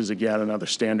 which is again another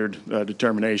standard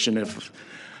determination.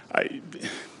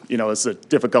 It's a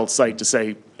difficult site to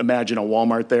say, imagine a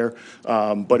Walmart there,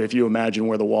 but if you imagine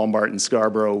where the Walmart in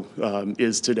Scarborough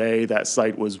is today, that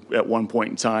site was at one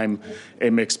point in time a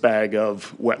mixed bag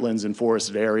of wetlands and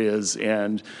forested areas,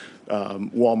 and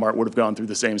Walmart would have gone through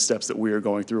the same steps that we are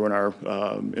going through in our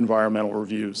environmental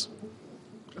reviews.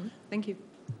 Thank you.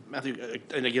 Matthew,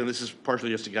 and again, this is partially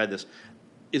just to guide this,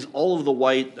 is all of the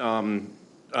white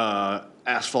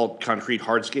asphalt concrete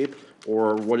hardscape,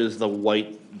 or what is the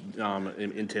white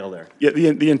entail there? Yeah,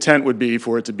 the intent would be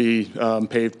for it to be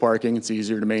paved parking. It's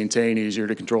easier to maintain, easier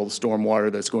to control the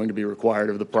stormwater that's going to be required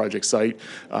of the project site.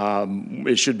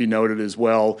 It should be noted as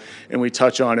well, and we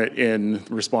touch on it in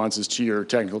responses to your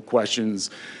technical questions,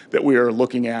 that we are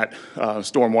looking at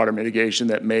stormwater mitigation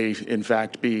that may in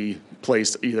fact be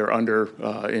placed either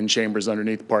in chambers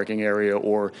underneath the parking area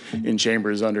or in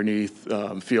chambers underneath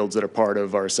fields that are part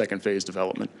of our second phase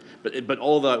development. But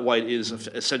all that white is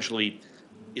essentially,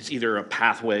 it's either a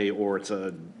pathway or it's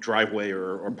a driveway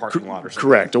or parking lot or something.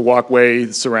 Correct, a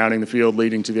walkway surrounding the field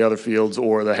leading to the other fields,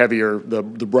 or the heavier, the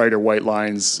brighter white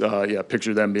lines, yeah,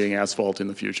 picture them being asphalt in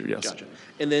the future, yes. Gotcha.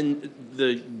 And then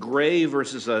the gray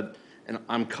versus and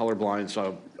I'm colorblind,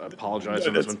 so I apologize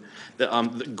on this one.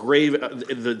 The gray,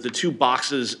 the two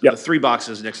boxes, Yep. the three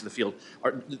boxes next to the field,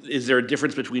 is there a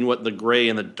difference between what the gray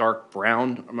and the dark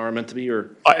brown are meant to be, or?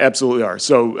 Absolutely are.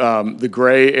 So the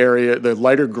gray area, the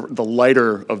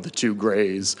lighter of the two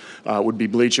grays would be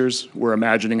bleachers. We're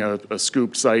imagining a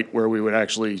scoop site where we would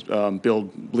actually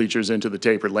build bleachers into the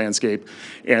tapered landscape.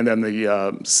 And then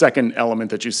the second element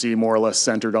that you see more or less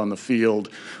centered on the field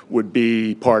would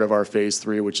be part of our phase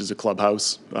 3, which is a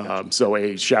clubhouse. So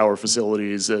a shower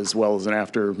facilities as well as an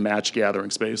after match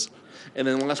gathering space. And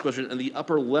then last question, on the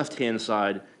upper left-hand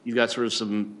side, you've got sort of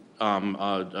some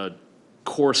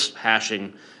coarse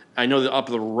hashing. I know the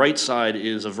upper right side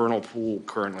is a vernal pool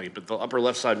currently, but the upper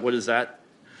left side, what is that?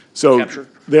 So Capture?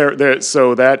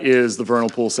 so that is the vernal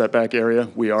pool setback area.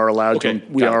 We are allowed Okay,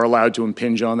 to allowed to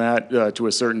impinge on that to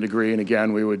a certain degree, and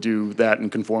again, we would do that in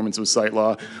conformance with site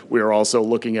law. We are also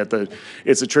looking at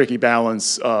it's a tricky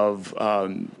balance of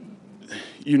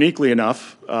uniquely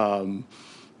enough,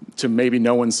 to maybe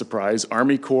no one's surprise,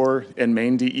 Army Corps and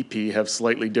Maine DEP have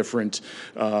slightly different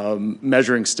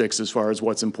measuring sticks as far as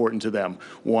what's important to them.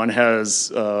 One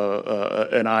has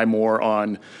an eye more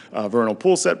on vernal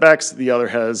pool setbacks, the other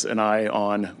has an eye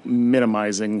on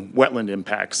minimizing wetland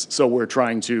impacts. So we're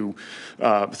trying to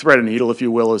thread a needle, if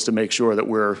you will, is to make sure that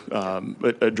we're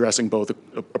addressing both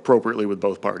appropriately with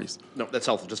both parties. No, that's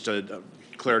helpful, just to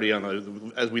clarity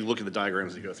on as we look at the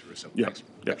diagrams that go through, so Yeah, thanks.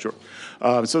 yeah, sure.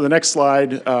 So the next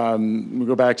slide, we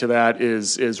go back to that,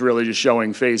 is really just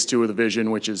showing phase 2 of the vision,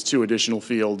 which is 2 additional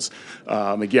fields.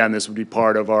 Again, this would be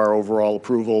part of our overall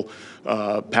approval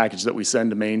package that we send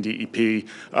to Maine DEP.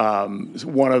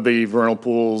 One of the vernal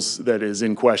pools that is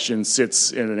in question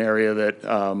sits in an area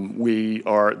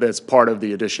that that's part of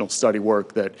the additional study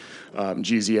work that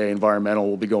GZA Environmental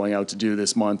will be going out to do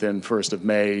this month and 1st of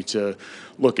May to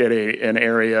look at an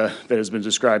area that has been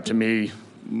described to me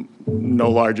no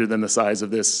larger than the size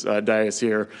of this dais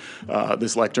here,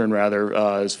 this lectern rather,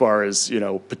 as far as,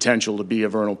 potential to be a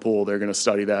vernal pool. They're going to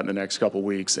study that in the next couple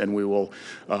weeks, and we will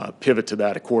pivot to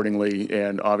that accordingly.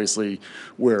 And obviously,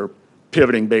 we're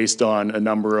pivoting based on a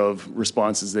number of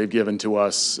responses they've given to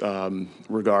us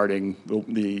regarding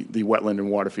the wetland and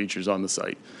water features on the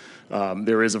site.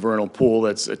 There is a vernal pool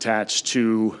that's attached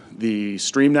to the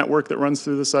stream network that runs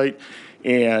through the site,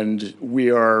 and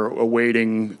we are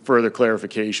awaiting further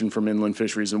clarification from Inland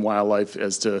Fisheries and Wildlife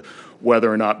as to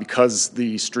whether or not, because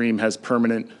the stream has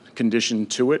permanent condition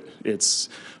to it, it's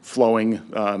flowing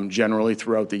generally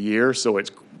throughout the year, so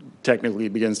it technically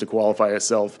begins to qualify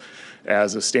itself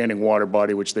as a standing water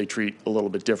body, which they treat a little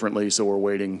bit differently, so we're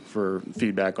waiting for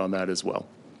feedback on that as well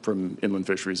from Inland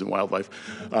Fisheries and Wildlife.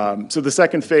 So the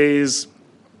second phase,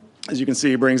 as you can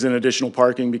see, brings in additional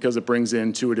parking because it brings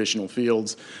in 2 additional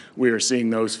fields. We are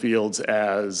seeing those fields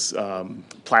as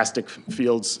plastic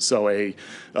fields, so a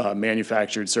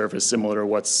manufactured surface similar to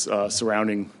what's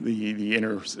surrounding the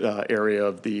inner area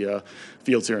of the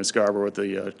fields here in Scarborough at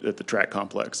the track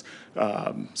complex.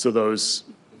 So those,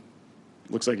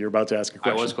 looks like you're about to ask a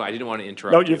question. I didn't want to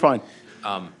interrupt No, you. you're fine.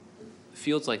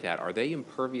 Fields like that, are they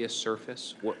impervious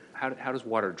surface? how does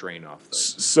water drain off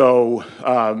those? So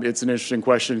it's an interesting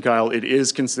question, Kyle. It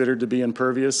is considered to be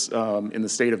impervious in the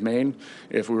state of Maine.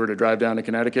 If we were to drive down to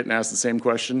Connecticut and ask the same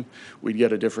question, we'd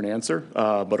get a different answer.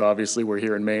 But obviously, we're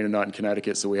here in Maine and not in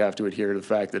Connecticut, so we have to adhere to the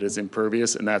fact that it's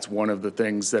impervious, and that's one of the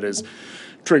things that has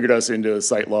triggered us into a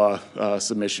site law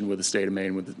submission with the state of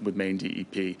Maine, with Maine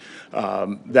DEP.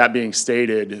 That being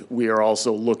stated, we are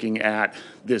also looking at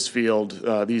this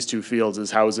field, these two fields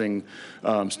as housing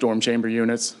storm chamber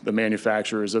units. The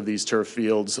manufacturers of these turf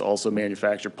fields also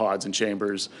manufacture pods and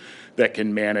chambers that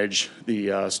can manage the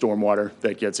stormwater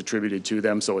that gets attributed to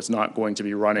them. So it's not going to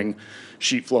be running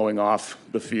sheet flowing off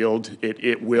the field.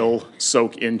 It will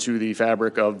soak into the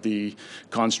fabric of the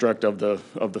construct of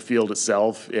the field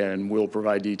itself, and we'll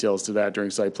provide details to that during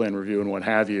site plan review and what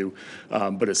have you.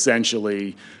 But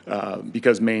essentially,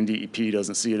 because Maine DEP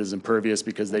doesn't see it as impervious,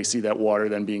 because they see that water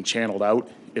then being channeled out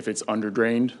if it's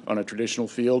under-drained on a traditional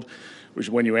field, which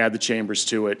when you add the chambers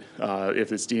to it,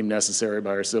 if it's deemed necessary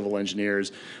by our civil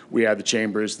engineers, we add the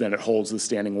chambers, then it holds the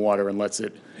standing water and lets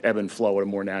it ebb and flow at a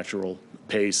more natural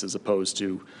pace as opposed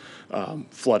to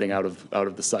flooding out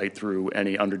of the site through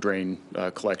any under-drain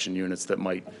collection units that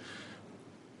might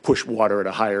push water at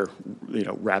a higher,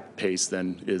 rapid pace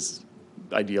than is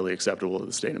ideally acceptable to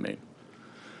the state of Maine.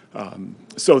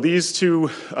 So these two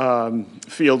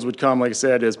fields would come, like I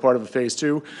said, as part of a phase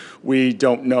 2. We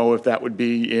don't know if that would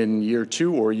be in year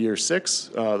 2 or year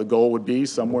 6. The goal would be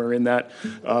somewhere in that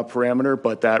parameter,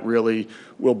 but that really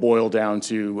will boil down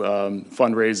to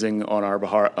fundraising on our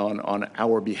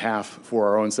behalf for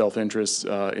our own self-interest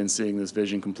in seeing this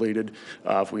vision completed.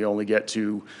 If we only get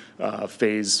to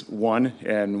phase 1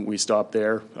 and we stop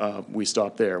there, we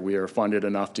stop there. We are funded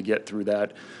enough to get through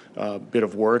that bit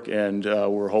of work, and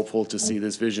we're hopeful to see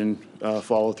this vision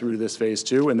follow through to this phase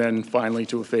 2, and then finally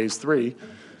to a phase 3.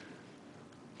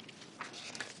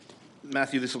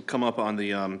 Matthew, this will come up on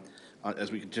the,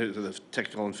 as we continue to the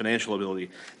technical and financial ability.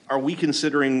 Are we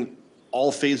considering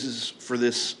all phases for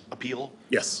this appeal?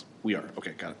 Yes. We are.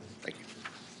 Okay, got it. Thank you.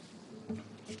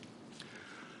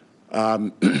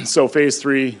 So phase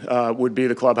 3 would be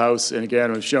the clubhouse, and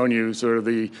again, we've shown you sort of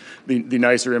the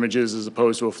nicer images as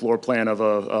opposed to a floor plan of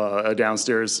a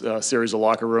downstairs series of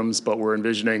locker rooms, but we're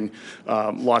envisioning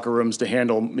locker rooms to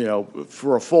handle,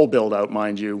 for a full build-out,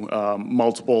 mind you,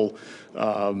 multiple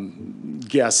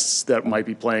guests that might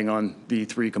be playing on the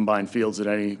 3 combined fields at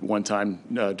any one time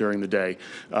during the day.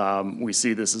 We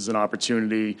see this as an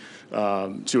opportunity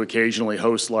to occasionally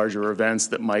host larger events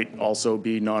that might also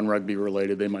be non-rugby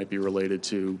related. They might be related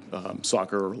to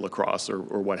soccer or lacrosse or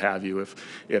what have you.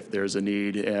 If there's a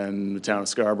need and the town of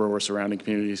Scarborough or surrounding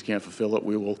communities can't fulfill it,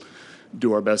 we will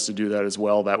do our best to do that as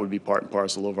well. That would be part and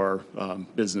parcel of our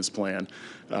business plan.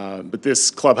 But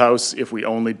this clubhouse, if we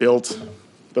only built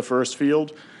the first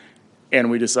field and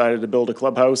we decided to build a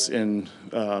clubhouse and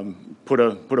put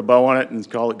a bow on it and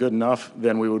call it good enough,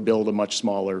 then we would build a much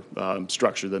smaller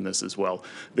structure than this as well.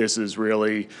 This is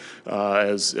really,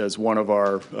 as one of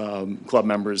our club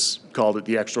members called it,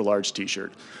 the extra large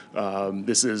T-shirt.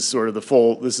 This is sort of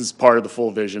this is part of the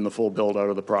full vision, the full build out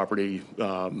of the property.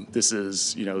 This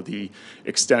is, the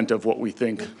extent of what we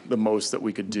think the most that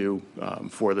we could do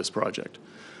for this project.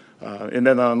 And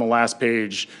then on the last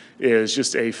page is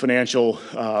just a financial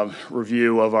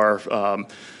review of our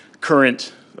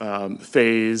current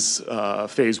phase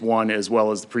 1 as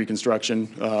well as the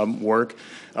pre-construction work.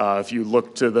 If you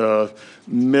look to the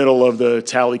middle of the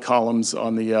tally columns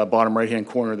on the bottom right-hand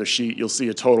corner of the sheet, you'll see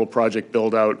a total project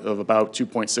build-out of about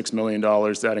 $2.6 million.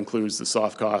 That includes the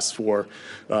soft costs for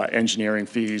engineering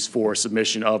fees for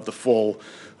submission of the full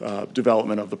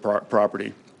development of the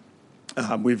property.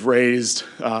 We've raised,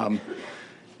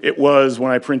 it was,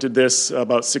 when I printed this,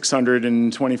 about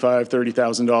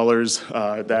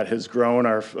 $625,000-$30,000. That has grown.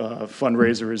 Our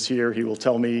fundraiser is here. He will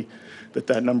tell me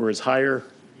that number is higher.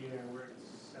 Yeah,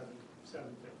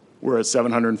 We're at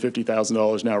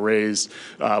 $750,000 now raised,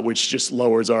 which just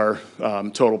lowers our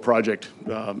total project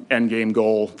end game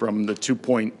goal from the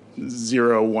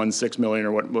 2.016 million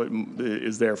or what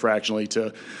is there fractionally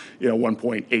to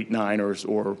 1.89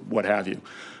 or what have you.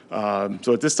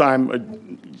 So at this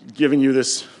time, giving you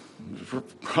this,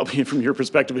 probably from your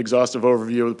perspective, exhaustive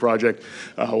overview of the project,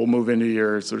 we'll move into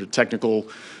your sort of technical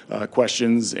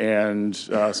questions, and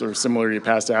sort of similar to your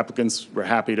past applicants, we're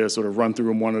happy to sort of run through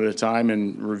them one at a time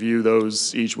and review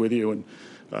those each with you and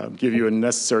give you a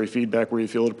necessary feedback where you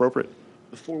feel it appropriate.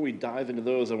 Before we dive into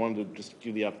those, I wanted to just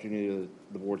give the opportunity to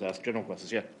the board to ask general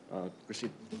questions. Yeah,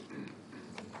 Christine.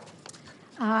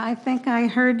 I think I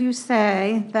heard you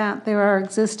say that there are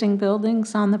existing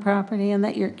buildings on the property and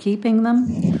that you're keeping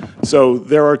them. So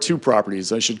there are two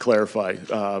properties, I should clarify.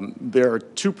 There are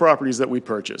two properties that we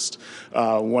purchased.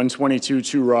 122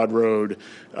 Two Rod Road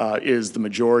is the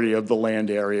majority of the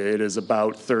land area. It is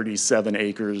about 37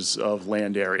 acres of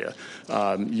land area.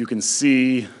 You can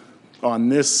see on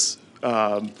this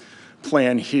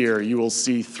plan here, you will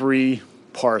see 3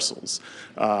 parcels.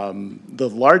 The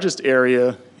largest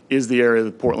area is the area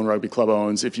that Portland Rugby Club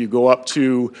owns. If you go up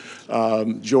to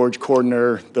George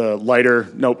Cordner, the lighter,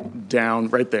 nope, down,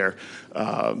 right there.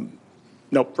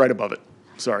 Nope, right above it,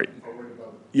 sorry.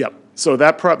 Yep, so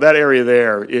that area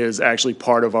there is actually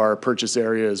part of our purchase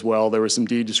area as well. There were some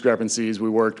deed discrepancies. We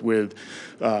worked with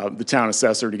the town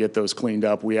assessor to get those cleaned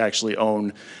up. We actually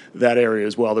own that area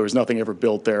as well. There was nothing ever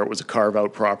built there. It was a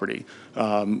carve-out property.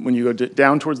 When you go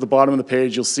down towards the bottom of the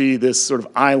page, you'll see this sort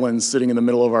of island sitting in the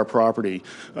middle of our property.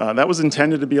 That was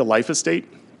intended to be a life estate.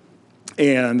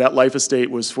 And that life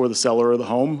estate was for the seller of the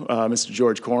home, Mr.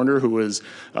 George Corner, who was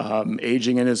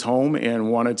aging in his home and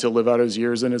wanted to live out his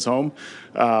years in his home.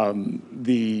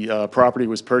 The property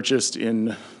was purchased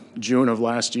in June of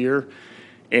last year,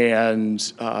 and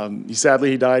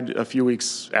sadly he died a few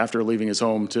weeks after leaving his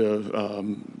home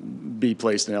to be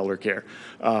placed in elder care.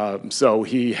 So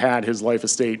he had his life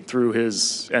estate through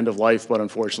his end of life, but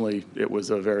unfortunately it was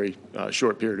a very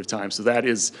short period of time. So that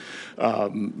is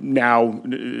now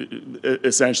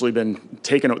essentially been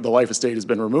taken, the life estate has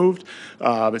been removed.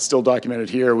 It's still documented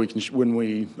here. We can, when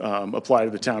we apply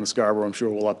to the town of Scarborough, I'm sure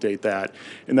we'll update that.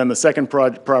 And then the second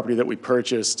property that we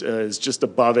purchased is just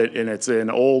above it, and it's an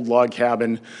old log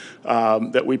cabin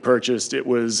that we purchased. It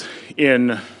was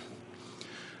in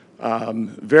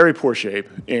very poor shape,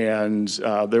 and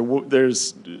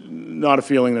there's not a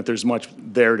feeling that there's much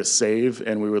there to save,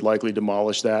 and we would likely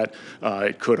demolish that.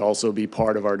 It could also be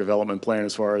part of our development plan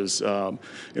as far as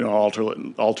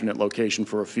alternate location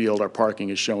for a field. Our parking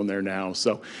is shown there now,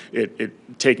 so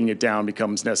taking it down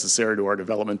becomes necessary to our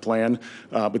development plan.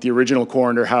 But the original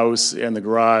Coroner house and the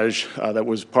garage that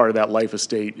was part of that life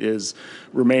estate is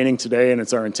remaining today, and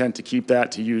it's our intent to keep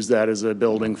that, to use that as a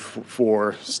building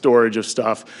for storage of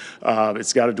stuff.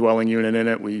 It's got a dwelling unit in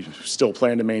it. We still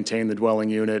plan to maintain the dwelling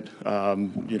unit.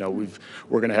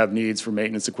 We're going to have needs for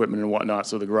maintenance equipment and whatnot,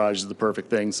 so the garage is the perfect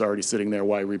thing. It's already sitting there.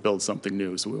 Why rebuild something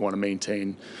new? So we want to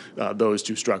maintain those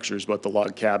two structures, but the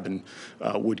log cabin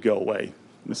would go away.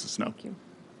 Mrs. Snow. Thank you.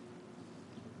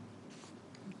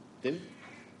 David?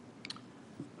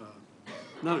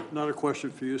 Not a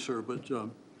question for you, sir, but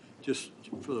just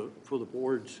for the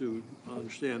board to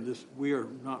understand this, we are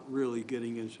not really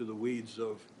getting into the weeds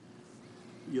of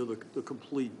the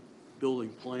complete building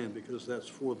plan, because that's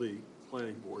for the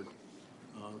planning board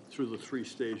through the 3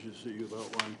 stages that you've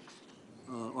outlined.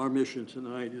 Our mission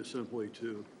tonight is simply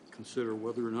to consider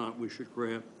whether or not we should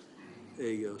grant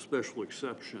a special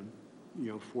exception,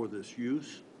 for this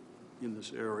use in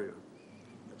this area.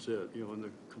 That's it, in the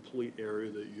complete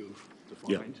area that you've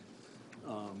defined.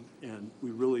 And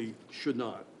we really should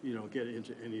not, get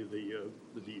into any of the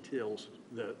details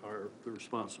that are the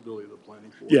responsibility of the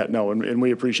planning board. Yeah, no, and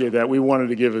we appreciate that. We wanted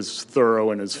to give as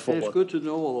thorough and as full. And it's good to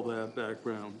know all that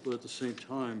background, but at the same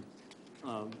time,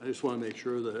 I just want to make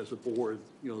sure that as a board,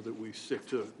 that we stick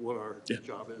to what our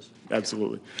job is.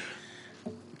 Absolutely.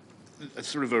 It's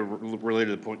sort of a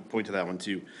related point to that one,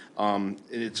 too.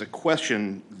 It's a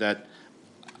question that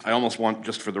I almost want,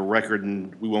 just for the record,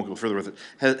 and we won't go further with it.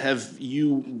 Have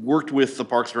you worked with the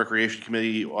Parks and Recreation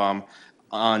Committee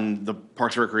on the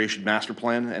Parks and Recreation Master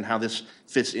Plan and how this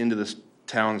fits into this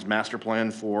town's master plan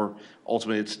for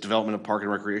ultimately its development of park and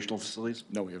recreational facilities?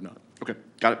 No, we have not. Okay,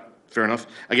 got it. Fair enough.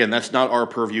 Again, that's not our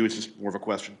purview. It's just more of a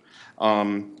question.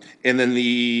 And then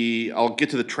I'll get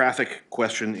to the traffic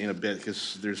question in a bit,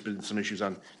 because there's been some issues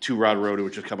on Two Rod Road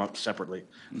which have come up separately.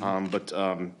 And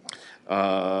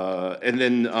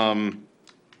then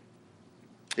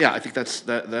yeah, I think that's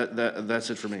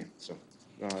it for me. So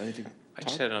anything? I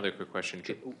just had another quick question.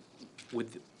 Can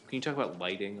you talk about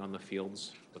lighting on the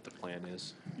fields, what the plan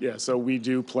is? Yeah, so we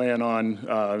do plan on,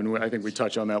 and I think we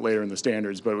touch on that later in the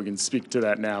standards, but we can speak to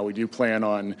that now. We do plan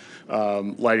on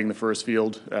lighting the first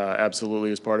field,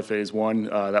 absolutely, as part of Phase 1.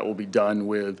 That will be done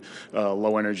with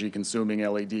low-energy consuming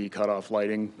LED cutoff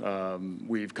lighting.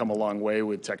 We've come a long way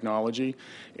with technology,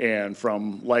 and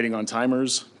from lighting on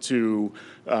timers to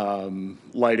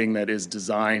lighting that is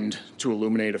designed to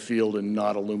illuminate a field and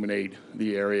not illuminate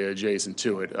the area adjacent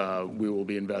to it. We will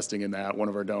be investing in that. One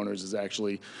of our donors is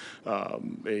actually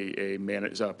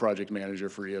a project manager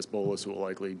for ES Bolus, who will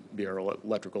likely be our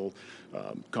electrical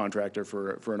contractor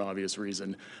for an obvious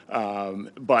reason.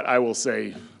 But I will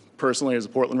say, personally as a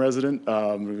Portland resident.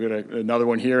 We've got another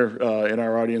one here in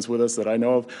our audience with us that I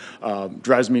know of.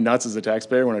 Drives me nuts as a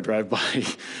taxpayer when I drive by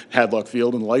Hadlock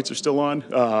Field and the lights are still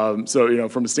on. So, you know,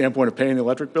 from a standpoint of paying the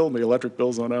electric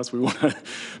bill's on us. We want to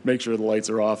make sure the lights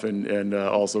are off and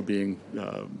also being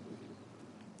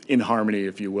in harmony,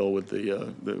 if you will, with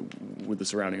the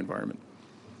surrounding environment.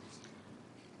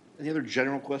 Any other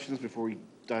general questions before we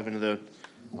dive into the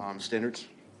standards?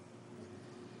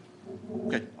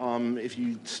 Okay, if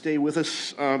you stay with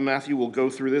us, Matthew, we'll go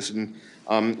through this and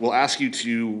we'll ask you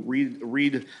to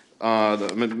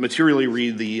materially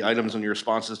read the items and your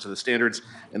responses to the standards,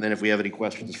 and then if we have any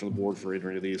questions for the board for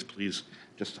any of these, please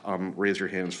just raise your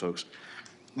hands, folks.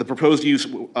 The proposed use,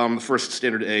 first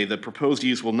standard A, the proposed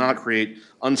use will not create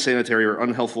unsanitary or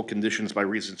unhealthful conditions by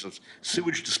reasons of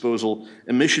sewage disposal,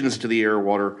 emissions to the air,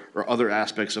 water, or other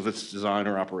aspects of its design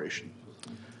or operation.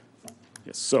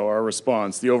 Yes, so our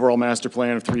response, the overall master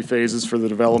plan of 3 phases for the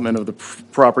development of the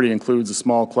property includes a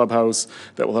small clubhouse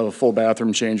that will have a full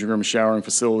bathroom, changing room, showering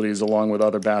facilities, along with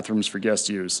other bathrooms for guest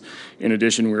use. In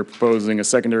addition, we're proposing a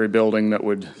secondary building that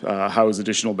would house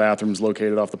additional bathrooms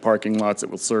located off the parking lots that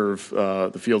will serve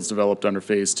the fields developed under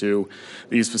Phase 2.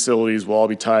 These facilities will all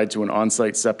be tied to an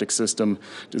on-site septic system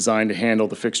designed to handle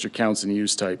the fixture counts and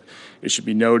use type. It should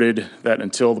be noted that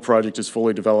until the project is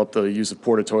fully developed, the use of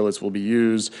porta toilets will be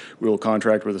used. We will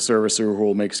contract with a servicer who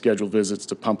will make scheduled visits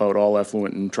to pump out all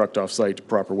effluent and trucked off-site to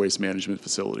proper waste management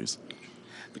facilities.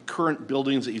 The current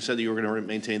buildings that you said that you were going to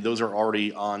maintain, those are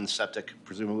already on septic,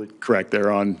 presumably? Correct.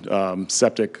 They're on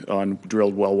septic, on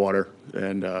drilled well water,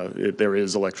 and there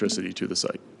is electricity to the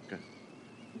site. Okay.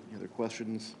 Any other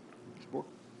questions? Will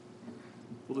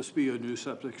this be a new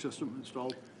septic system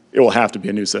installed? It will have to be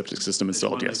a new septic system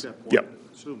installed, yes. Yep.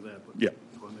 Assume that, but Yep.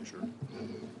 just want to make sure.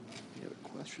 Any other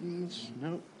questions?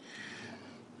 No?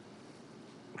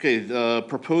 Okay, the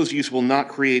proposed use will not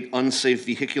create unsafe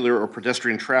vehicular or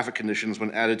pedestrian traffic conditions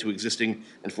when added to existing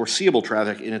and foreseeable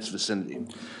traffic in its vicinity.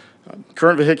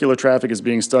 Current vehicular traffic is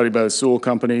being studied by the Sewell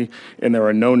Company, and there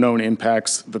are no known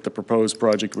impacts that the proposed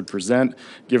project would present.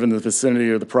 Given the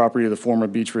vicinity of the property of the former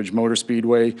Beech Ridge Motor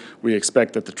Speedway, we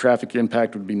expect that the traffic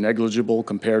impact would be negligible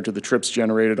compared to the trips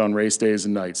generated on race days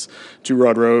and nights. Two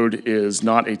Rod Road is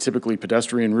not a typically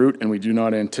pedestrian route, and we do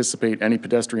not anticipate any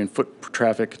pedestrian foot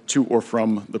traffic to or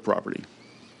from the property.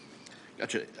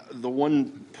 Gotcha. The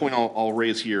one point I'll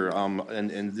raise here,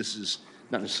 and this is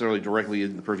not necessarily directly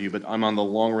in the purview, but I'm on the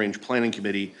Long Range Planning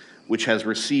Committee, which has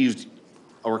received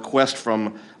a request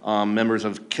from members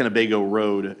of Kennebago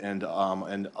Road and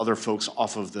other folks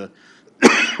off of the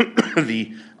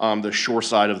the shore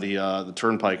side of the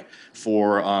turnpike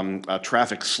for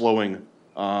traffic slowing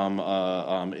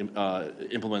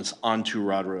implements on Two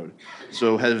Rod Road.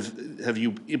 So have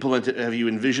you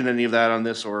envisioned any of that on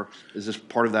this, or is this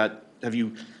part of that? Have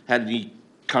you had any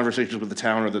conversations with the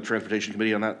town or the Transportation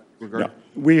Committee on that regard? No.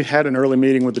 We had an early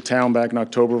meeting with the town back in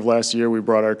October of last year. We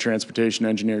brought our transportation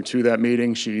engineer to that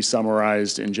meeting. She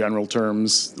summarized in general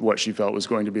terms what she felt was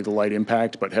going to be the light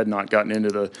impact, but had not gotten into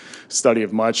the study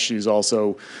of much. She's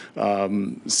also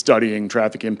studying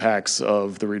traffic impacts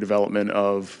of the redevelopment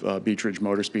of Beech Ridge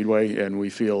Motor Speedway, and we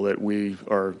feel that we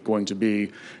are going to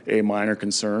be a minor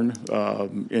concern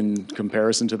in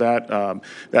comparison to that.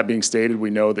 That being stated, we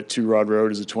know that Two Rod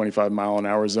Road is a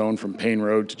 25-mile-an-hour zone from Payne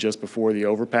Road to just before the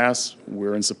overpass.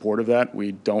 We're in support of that.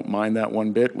 We don't mind that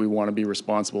one bit. We want to be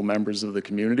responsible members of the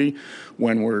community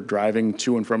when we're driving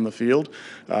to and from the field,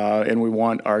 and we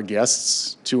want our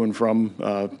guests to and from,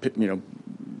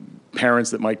 parents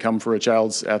that might come for a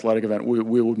child's athletic event.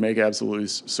 We would make absolutely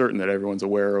certain that everyone's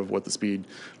aware of what the speed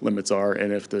limits are,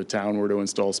 and if the town were to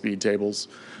install speed tables,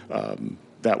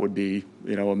 that would be,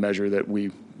 a measure that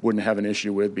we wouldn't have an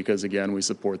issue with, because again, we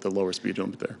support the lower speed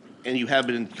limit there. And you have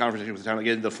been in conversation with the town.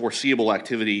 Again, the foreseeable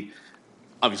activity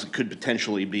obviously could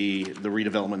potentially be the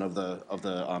redevelopment of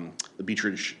the Beech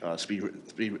Ridge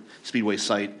Speedway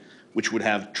site, which would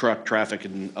have truck traffic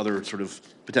and other sort of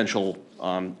potential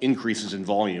increases in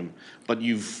volume. But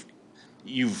you've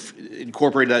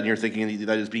incorporated that in your thinking,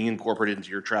 that is being incorporated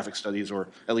into your traffic studies, or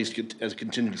at least as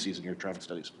contingencies in your traffic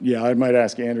studies. Yeah, I might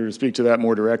ask Andrew to speak to that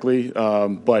more directly,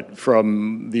 but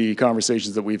from the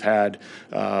conversations that we've had,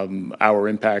 our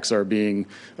impacts are being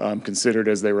considered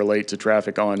as they relate to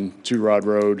traffic on Two Rod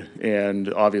Road,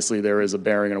 and obviously there is a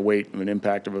bearing and a weight and an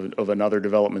impact of another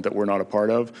development that we're not a part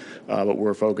of, but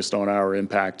we're focused on our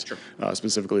impact. Sure.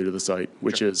 Specifically to the site,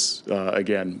 which sure. is,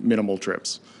 again, minimal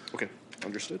trips. Okay,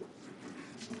 understood.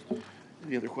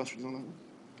 Any other questions on that one?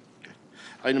 Okay.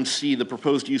 Item C, the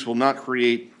proposed use will not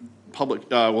create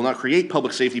will not create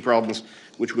public safety problems,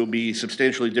 which will be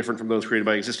substantially different from those created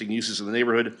by existing uses in the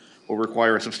neighborhood, will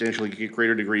require a substantially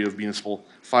greater degree of municipal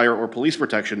fire or police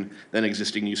protection than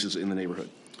existing uses in the neighborhood.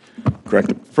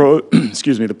 Correct.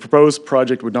 Excuse me, the proposed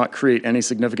project would not create any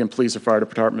significant police or fire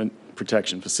department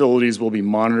protection. Facilities will be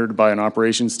monitored by an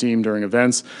operations team during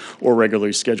events or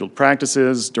regularly scheduled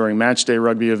practices. During match day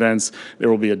rugby events, there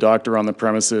will be a doctor on the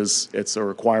premises. It's a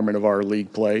requirement of our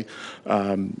league play.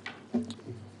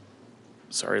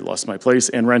 Sorry, lost my place,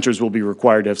 and renters will be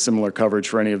required to have similar coverage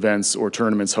for any events or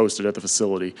tournaments hosted at the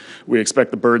facility. We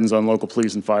expect the burdens on local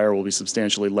police and fire will be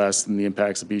substantially less than the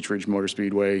impacts of Beech Ridge Motor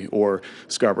Speedway or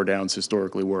Scarborough Downs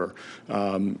historically were.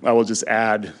 I will just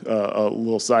add a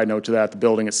little side note to that. The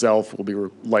building itself will be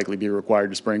likely be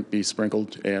required to be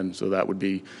sprinkled, and so that would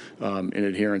be in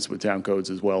adherence with town codes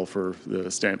as well for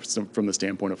from the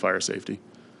standpoint of fire safety.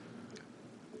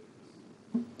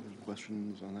 Any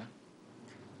questions on that?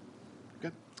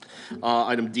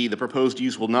 Item D, the proposed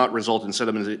use will not result in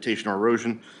sedimentation or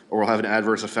erosion or will have an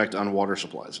adverse effect on water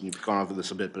supplies. And you've gone over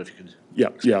this a bit, but if you could. Yeah.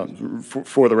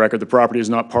 For the record, the property is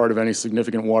not part of any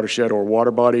significant watershed or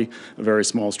water body. A very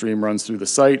small stream runs through the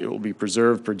site. It will be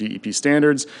preserved per DEP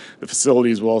standards. The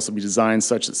facilities will also be designed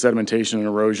such that sedimentation and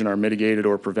erosion are mitigated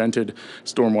or prevented.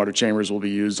 Stormwater chambers will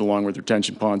be used along with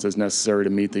retention ponds as necessary to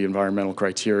meet the environmental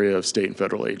criteria of state and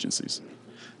federal agencies.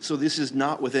 So this is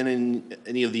not within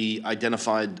any of the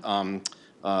identified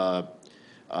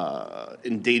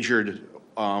endangered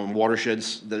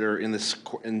watersheds that are in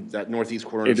that northeast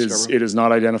corner of Scarborough? It is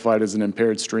not identified as an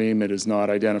impaired stream. It is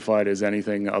not identified as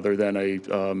anything other than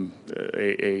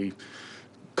a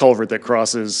culvert that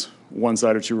crosses one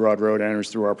side of Two Rod Road, enters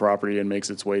through our property, and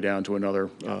makes its way down to another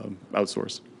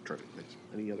outsource. Terrific. Thanks.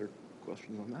 Any other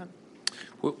questions on that?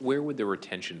 Where would the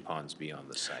retention ponds be on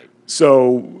the site?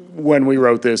 So when we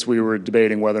wrote this, we were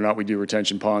debating whether or not we do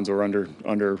retention ponds or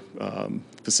under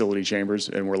facility chambers,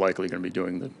 and we're likely going to be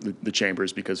doing the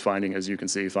chambers because as you can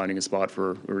see, finding a spot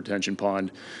for a retention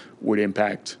pond would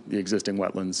impact the existing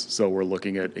wetlands. So we're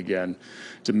looking at, again,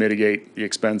 to mitigate the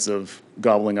expense of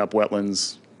gobbling up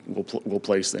wetlands, we'll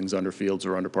place things under fields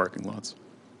or under parking lots.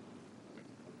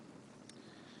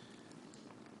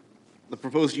 The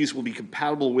proposed use will be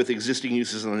compatible with existing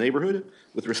uses in the neighborhood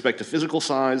with respect to physical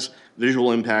size,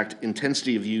 visual impact,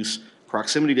 intensity of use,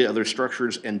 proximity to other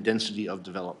structures, and density of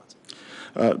development.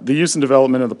 The use and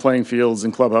development of the playing fields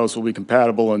and clubhouse will be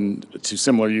compatible to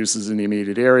similar uses in the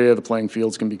immediate area. The playing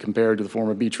fields can be compared to the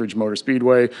former Beech Ridge Motor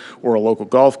Speedway or a local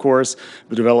golf course.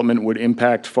 The development would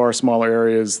impact far smaller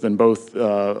areas than both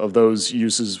of those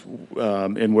uses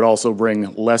and would also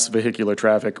bring less vehicular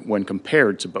traffic when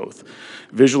compared to both.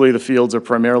 Visually, the fields are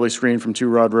primarily screened from Two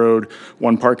Rod Road.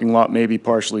 One parking lot may be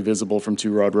partially visible from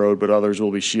Two Rod Road, but others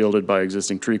will be shielded by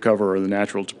existing tree cover or the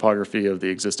natural topography of the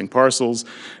existing parcels.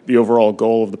 The overall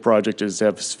goal of the project is to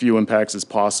have as few impacts as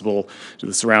possible to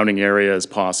the surrounding area as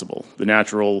possible. The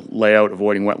natural layout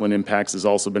avoiding wetland impacts has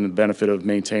also been the benefit of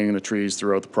maintaining the trees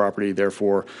throughout the property,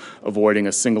 therefore avoiding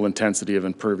a single intensity of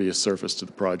impervious surface to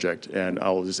the project. And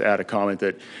I'll just add a comment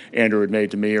that Andrew had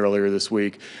made to me earlier this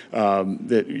week,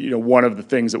 that one of the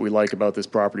things that we like about this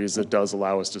property is it does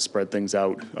allow us to spread things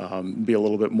out, be a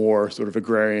little bit more sort of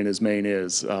agrarian as Maine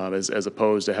is, as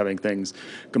opposed to having things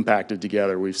compacted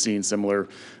together. We've seen similar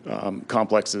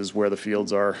complexes where the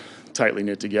fields are tightly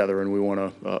knit together, and we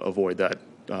want to avoid that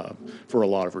for a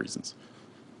lot of reasons.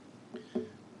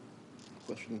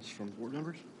 Questions from board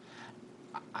members?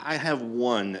 I have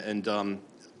one, and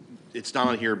it's not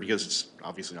on here because it's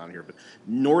obviously not on here, but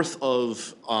north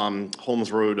of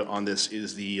Holmes Road on this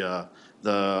is the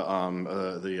gun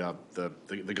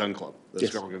club, the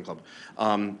Scarborough Gun Club.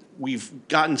 We've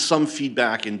gotten some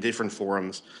feedback in different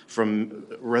forums from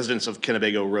residents of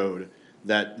Kennebago Road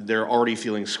that they're already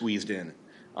feeling squeezed in.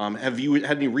 Have you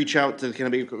had any reach out to the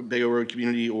Kennebago Road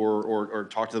community or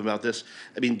talk to them about this?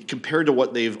 I mean, compared to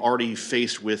what they've already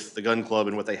faced with the gun club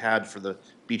and what they had for the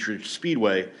Beech Ridge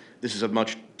Speedway, this is a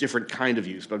much different kind of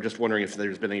use, but I'm just wondering if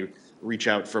there's been any reach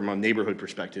out from a neighborhood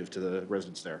perspective to the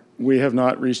residents there. We have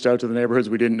not reached out to the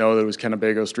neighborhoods. We didn't know that it was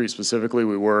Kennebago Street specifically.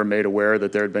 We were made aware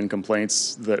that there had been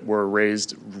complaints that were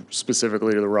raised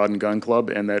specifically to the Rod and Gun Club,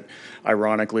 and that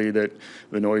ironically that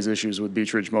the noise issues with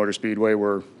Beech Ridge Motor Speedway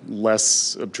were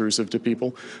less obtrusive to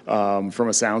people. From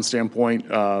a sound standpoint,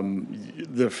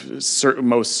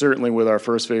 most certainly with our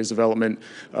first phase development,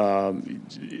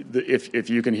 if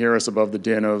you can hear us above the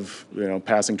din of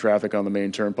passing traffic on the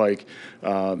main turnpike,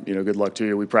 good luck to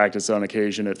you. We practice on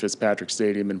occasion at Fitzpatrick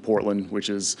Stadium in Portland, which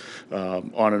is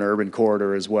on an urban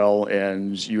corridor as well,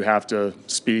 and you have to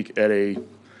speak at a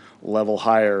level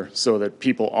higher so that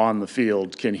people on the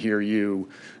field can hear you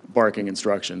barking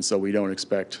instructions. So we don't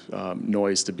expect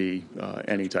noise to be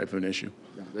any type of an issue.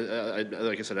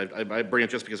 Like I said, I bring it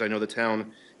just because I know the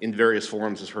town in various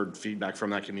forums has heard feedback from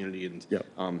that community and, Yep.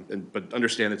 but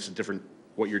understand it's a different,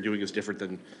 what you're doing is different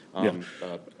than,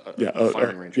 Yeah, a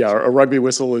firing range. yeah, a rugby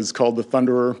whistle is called the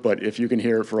Thunderer, but if you can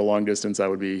hear it for a long distance, I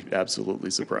would be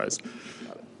absolutely surprised.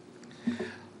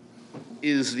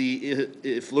 Is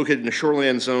if located in a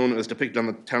shoreline zone as depicted on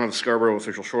the Town of Scarborough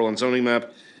official shoreline zoning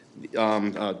map,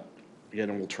 again,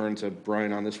 and we'll turn to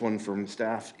Brian on this one from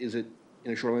staff, is it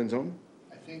in a shoreline zone?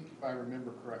 I think if I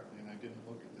remember correctly, and I didn't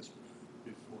look at this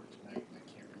before tonight, and I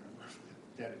can't remember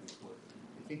that it before,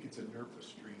 I think it's a NERPA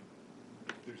stream.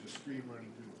 There's a stream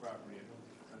running through the property, I don't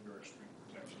think it's under our stream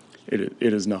protection.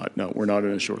 It is not, no, we're not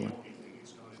in a shoreline. The only thing,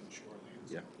 it's not in the shoreline.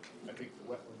 Yeah. I think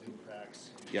the wetland impacts.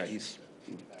 Yeah, he's,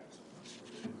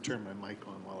 Turn my mic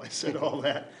on while I said all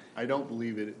that. I don't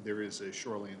believe there is a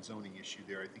shoreline zoning issue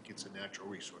there. I think it's a Natural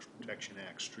Resource Protection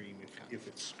Act stream if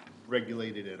it's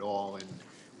regulated at all, and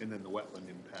then the wetland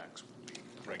impacts would be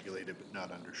regulated but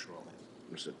not under shoreline.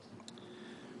 understood.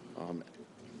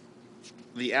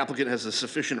 The applicant has a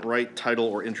sufficient right, title,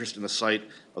 or interest in the site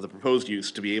of the proposed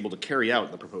use to be able to carry out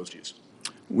the proposed use.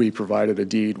 We provided a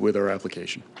deed with our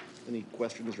application. Any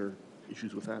questions or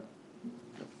issues with that?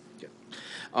 No.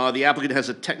 Okay. The applicant has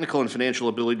a technical and financial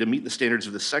ability to meet the standards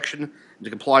of this section and to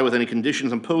comply with any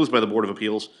conditions imposed by the Board of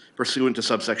Appeals pursuant to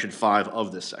subsection 5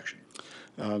 of this section.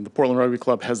 The Portland Rugby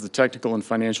Club has the technical and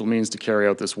financial means to carry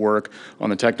out this work. On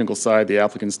the technical side, the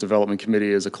applicant's development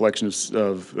committee is a collection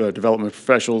of development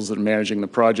professionals that are managing the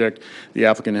project. The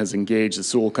applicant has engaged the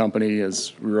Sewell Company,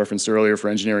 as we referenced earlier, for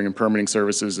engineering and permitting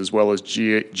services, as well as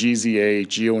GZA,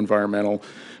 Geo-Environmental,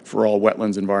 for all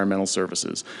wetlands environmental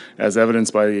services. As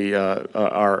evidenced by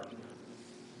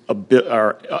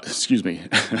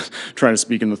trying to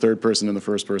speak in the third person and the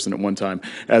first person at one time.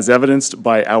 As evidenced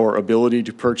by our ability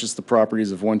to purchase the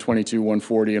properties of 122,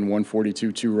 140, and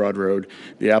 142 Two Rod Road,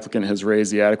 the applicant has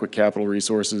raised the adequate capital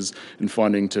resources and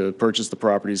funding to purchase the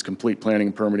properties, complete planning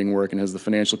and permitting work, and has the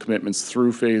financial commitments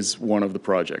through phase 1 of the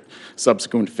project.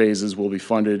 Subsequent phases will be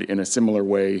funded in a similar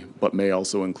way, but may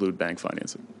also include bank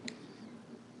financing.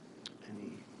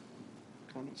 Any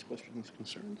comments, questions,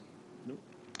 concerns? Nope.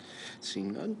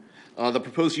 Seeing none. The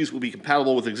proposed use will be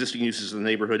compatible with existing uses in the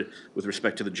neighborhood with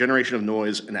respect to the generation of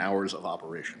noise and hours of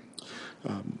operation.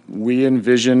 We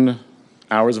envision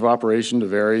hours of operation to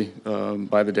vary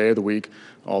by the day of the week,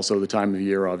 also the time of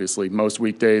year, obviously. Most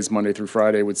weekdays, Monday through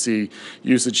Friday, would see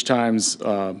usage times,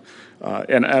 and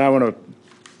I want to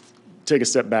take a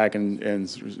step back and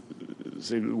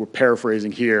say we're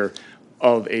paraphrasing here,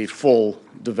 of a full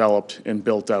developed and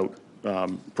built-out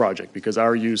project, because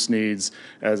our use needs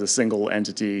as a single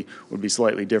entity would be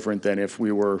slightly different than if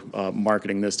we were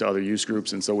marketing this to other use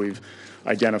groups. And so we've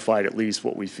identified at least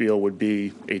what we feel would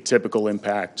be a typical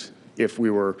impact if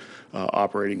we were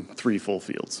operating 3 full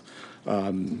fields.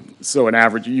 So an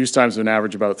average, use times of an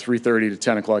average about 3:30 to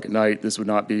 10 o'clock at night. This would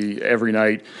not be every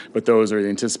night, but those are the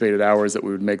anticipated hours that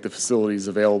we would make the facilities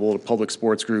available to public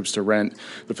sports groups to rent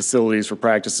the facilities for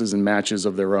practices and matches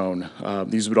of their own.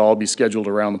 These would all be scheduled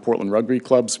around the Portland Rugby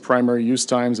Club's primary use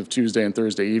times of Tuesday and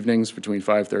Thursday evenings between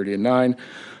 5:30 and 9.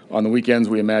 On the weekends,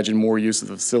 we imagine more use of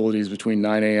the facilities between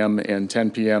 9 a.m. and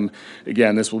 10 p.m.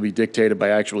 Again, this will be dictated by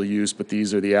actual use, but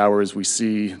these are the hours we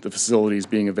see the facilities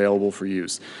being available for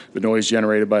use. The noise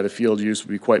generated by the field use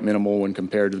would be quite minimal when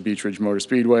compared to the Beach Ridge Motor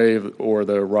Speedway or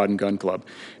the Rod and Gun Club.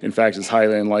 In fact, it's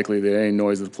highly unlikely that any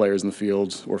noise of the players in the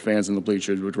field or fans in the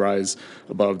bleachers would rise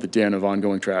above the din of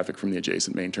ongoing traffic from the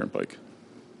adjacent main turnpike.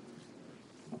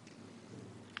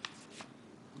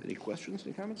 Any questions,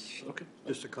 any comments? Okay.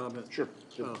 Just a comment. Sure.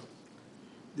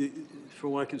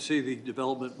 From what I can see, the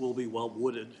development will be well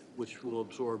wooded, which will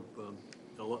absorb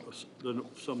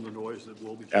some of the noise that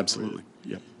will be generated. Absolutely,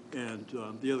 yep. And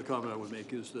the other comment I would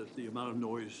make is that the amount of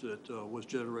noise that was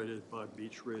generated by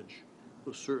Beach Ridge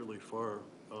was certainly far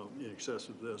in excess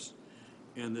of this,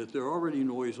 and that there are already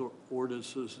noise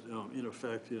ordinances in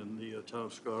effect in the town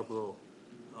of Scarborough,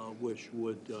 which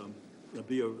would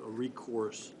be a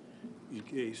recourse in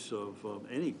case of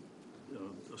any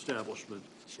establishment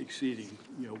exceeding,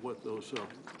 what those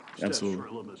statutory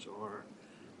limits are.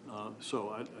 So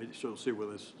I just don't see where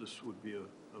this would be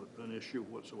an issue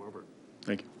whatsoever.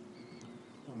 Thank you.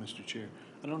 Mr. Chair,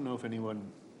 I don't know if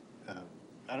anyone,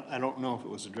 I don't know if it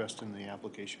was addressed in the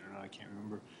application or not, I can't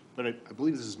remember. But I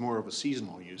believe this is more of a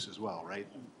seasonal use as well, right?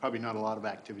 Probably not a lot of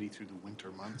activity through the winter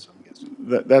months, I'm guessing.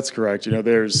 That's correct. You know,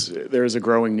 there's a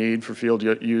growing need for field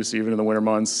use even in the winter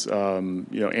months. You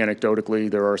know,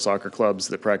 anecdotally, there are soccer clubs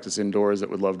that practice indoors that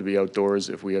would love to be outdoors.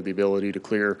 If we had the ability to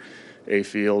clear a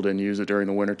field and use it during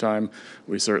the wintertime,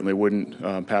 we certainly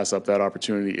wouldn't pass up that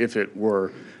opportunity if it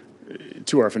were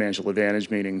to our financial advantage,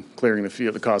 meaning clearing the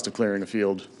field, the cost of clearing a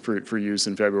field for use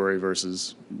in February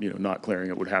versus, you know, not clearing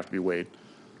it would have to be weighed.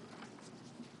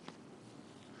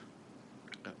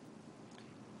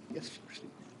 Yes, Christine.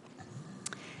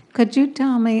 Could you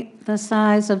tell me the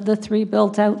size of the 3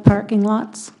 built-out parking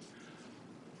lots?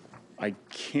 I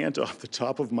can't off the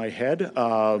top of my head.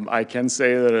 I can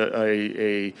say that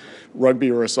a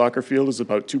rugby or a soccer field is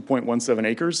about 2.17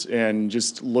 acres, and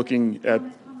just looking at,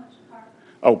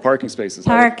 oh, parking spaces.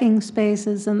 Parking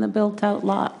spaces in the built-out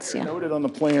lots, yeah. Noted on the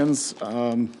plans.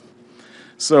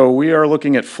 So we are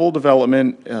looking at full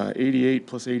development, 88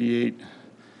 plus 88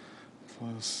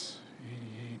 plus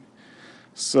 88.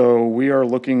 So we are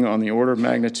looking on the order of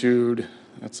magnitude,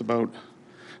 that's about,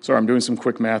 sorry, I'm doing some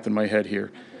quick math in my head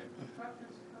here.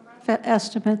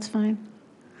 Estimate's fine.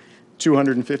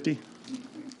 250?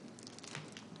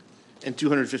 And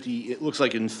 250, it looks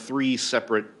like in 3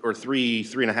 separate, or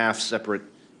 3.5 separate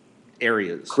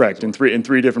areas. Correct, in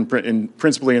three different,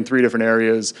 principally in 3 different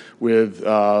areas with,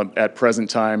 at present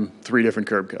time, 3 different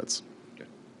curb cuts. Okay.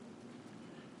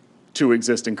 2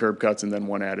 existing curb cuts and then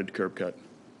 1 added curb cut.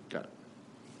 Got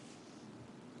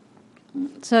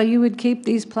it. So you would keep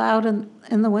these plowed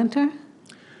in the winter?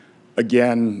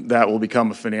 Again, that will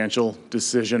become a financial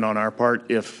decision on our part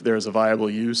if there's a viable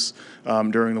use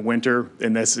during the winter.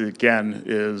 And this, again,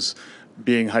 is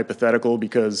being hypothetical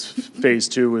because Phase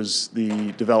 2 is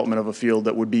the development of a field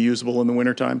that would be usable in the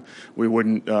wintertime. We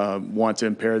wouldn't want to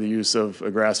impair the use of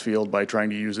a grass field by trying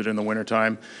to use it in the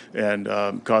wintertime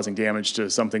and causing damage to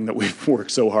something that we've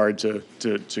worked so hard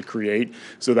to create.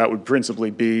 So that would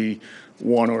principally be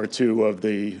 1 or 2 of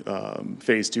the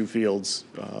Phase 2 fields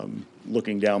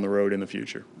looking down the road in the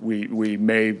future. We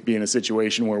may be in a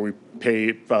situation where we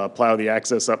plow the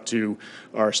access up to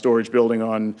our storage building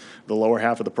on the lower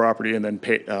half of the property and then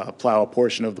plow a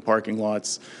portion of the parking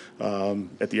lots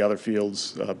at the other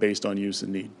fields based on use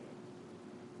and need.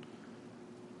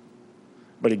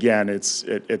 But again, it's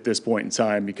at this point in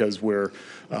time, because we're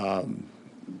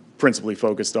principally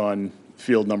focused on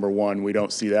field number 1, we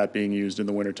don't see that being used in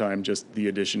the wintertime, just the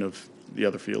addition of the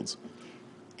other fields.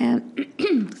 And,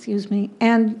 excuse me,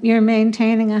 and you're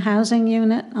maintaining a housing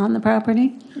unit on the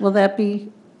property? Will that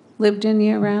be lived in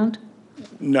year-round?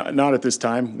 Not at this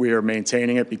time. We are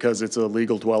maintaining it because it's a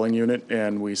legal dwelling unit,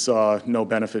 and we saw no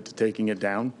benefit to taking it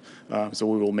down. So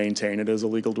we will maintain it as a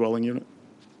legal dwelling unit.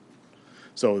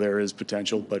 So there is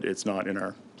potential, but it's not in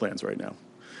our plans right now.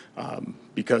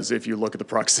 Because if you look at the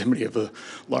proximity of a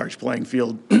large playing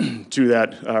field to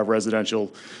that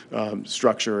residential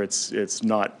structure, it's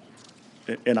not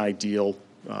an ideal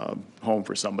home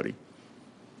for somebody.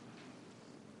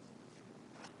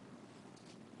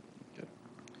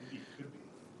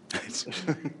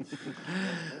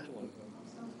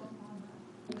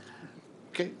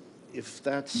 Okay, if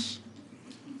that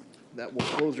will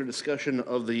close our discussion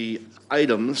of the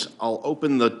items. I'll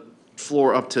open the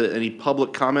floor up to any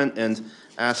public comment and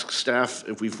ask staff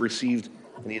if we've received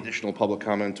any additional public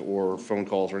comment or phone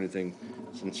calls or anything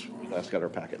since we last got our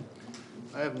packet.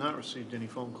 I have not received any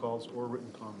phone calls or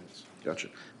written comments. Gotcha.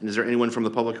 And is there anyone from the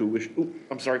public who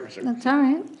I'm sorry, Chris. That's all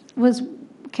right. Was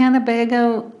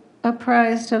Kennebago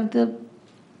apprised of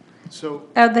So,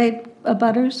 are they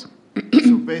abutters?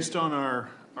 so based on our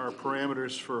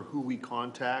parameters for who we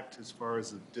contact as far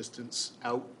as the distance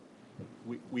out,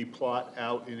 we plot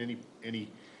out in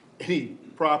any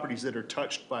properties that are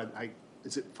touched by,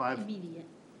 is it 5? Immediate,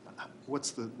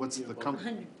 What's the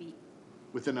 100 feet.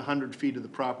 within 100 feet of the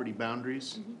property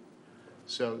boundaries.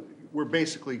 So we're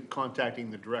basically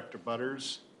contacting the direct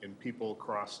abutters and people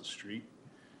across the street.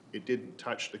 It didn't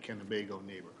touch the Kennebago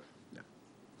neighborhood.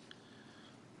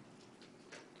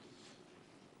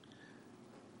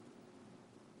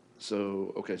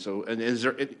 So, okay, so, and is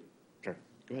there, sorry,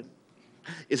 go ahead.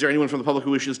 Is there anyone from the public who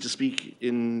wishes to speak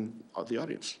in the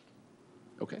audience?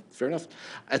 Okay, fair enough.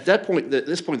 At that point, at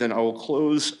this point then, I will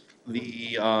close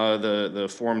the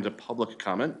forum to public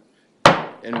comment,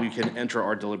 and we can enter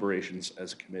our deliberations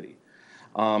as a committee.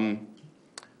 Are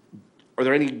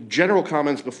there any general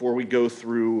comments before we go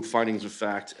through findings of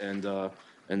fact and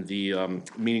the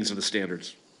meanings of the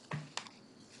standards?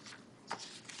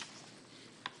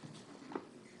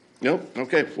 Nope,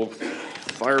 okay, we'll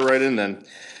fire right in then.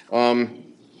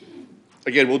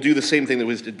 Again, we'll do the same thing that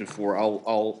we did before.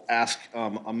 I'll ask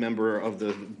a member of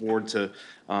the board to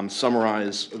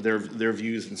summarize their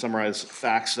views and summarize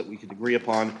facts that we could agree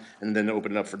upon, and then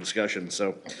open it up for discussion.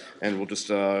 So, and we'll just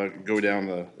go down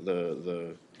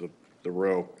the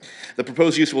row. The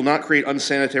proposed use will not create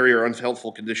unsanitary or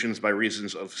unhealthful conditions by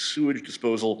reasons of sewage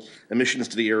disposal, emissions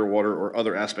to the air, water, or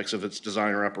other aspects of its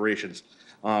design or operations.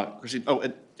 Christine, oh,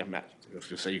 and yeah, Matt, I was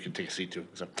going to say you can take a seat too.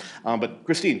 So, but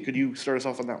Christine, could you start us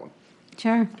off on that one?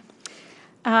 Sure.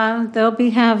 They'll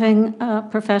be having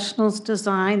professionals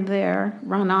design their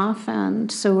runoff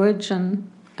and sewage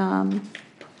and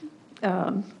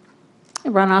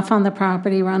runoff on the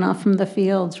property, runoff from the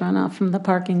fields, runoff from the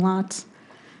parking lots.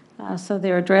 So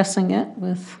they're addressing it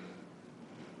with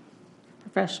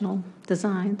professional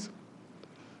designs.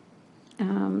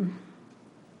 Do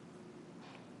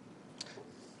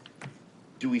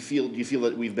you feel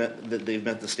that they've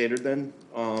met the standard then,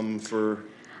 for?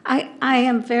 I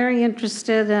am very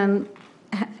interested in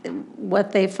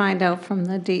what they find out from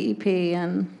the DEP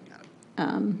and,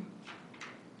 in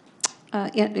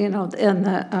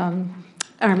the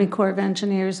Army Corps of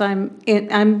Engineers.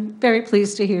 I'm very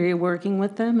pleased to hear you working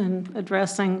with them and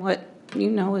addressing what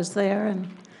you know is there, and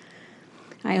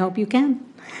I hope you can.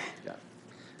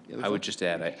 I would just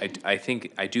add,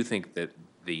 I do think that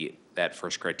that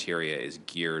first criteria is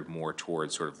geared more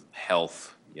towards sort of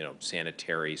health,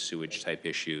 sanitary, sewage type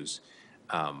issues.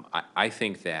 I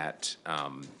think that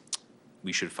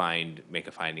we should make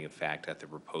a finding of fact that the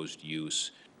proposed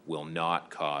use will not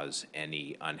cause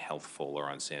any unhealthful or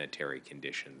unsanitary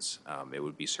conditions. It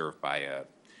would be served by a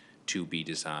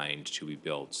to-be-designed,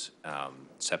 to-be-built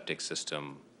septic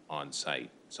system on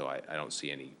site. So I don't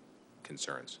see any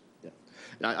concerns.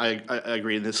 I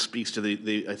agree, and this speaks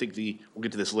to I think we'll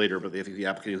get to this later, but I think the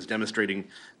applicant is demonstrating,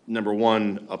 number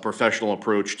one, a professional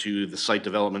approach to the site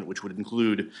development, which would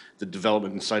include the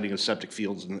development and siting of septic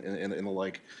fields and the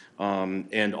like,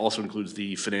 and also includes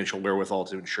the financial wherewithal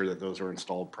to ensure that those are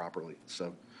installed properly.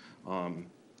 So,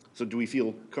 so do we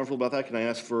feel comfortable about that? Can I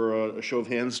ask for a show of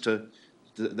hands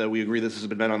that we agree this has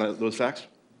been met on those facts?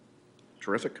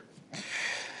 Terrific.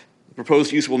 The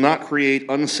proposed use will not create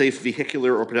unsafe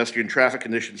vehicular or pedestrian traffic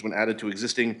conditions when added to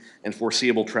existing and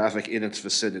foreseeable traffic in its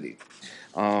vicinity.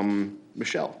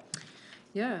 Michelle?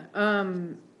 Yeah,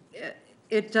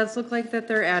 it does look like that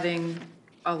they're adding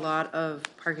a lot of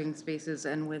parking spaces,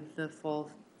 and with the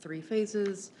full 3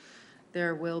 phases,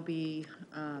 there will be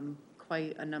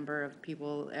quite a number of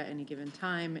people at any given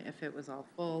time if it was all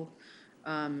full.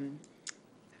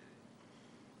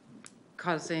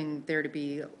 Causing there to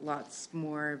be lots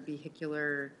more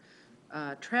vehicular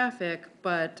traffic,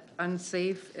 but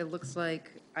unsafe, it looks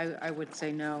like, I would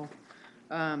say no.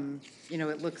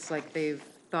 It looks like they've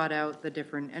thought out the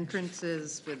different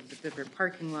entrances with the different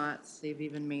parking lots. They've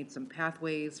even made some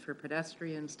pathways for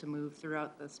pedestrians to move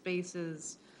throughout the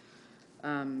spaces.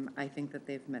 I think that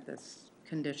they've met this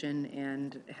condition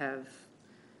and have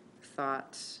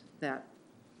thought that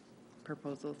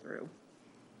proposal through.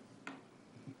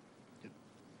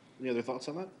 Any other thoughts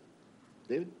on that?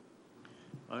 David?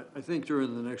 I think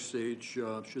during the next stage,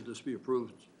 should this be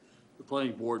approved, the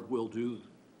planning board will do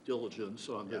diligence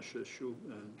on this issue,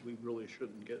 and we really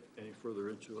shouldn't get any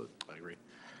further into it. I agree.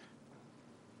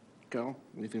 Cal,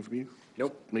 anything from you?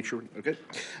 Nope. Make sure, okay.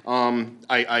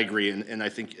 I agree, and I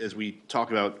think as we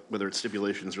talk about whether it's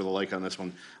stipulations or the like on this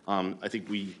one, I think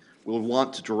we will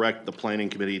want to direct the planning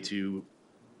committee to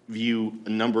view a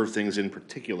number of things in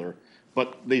particular.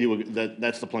 But they do,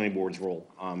 that's the planning board's role.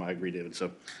 I agree, David.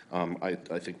 So I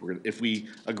think if we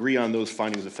agree on those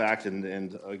findings of fact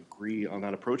and agree on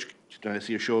that approach, can I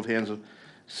see a show of hands of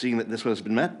seeing that this one has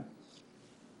been met?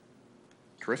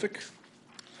 Terrific.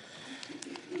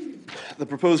 The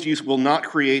proposed use will not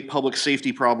create public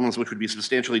safety problems which would be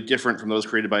substantially different from those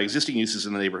created by existing uses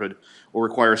in the neighborhood or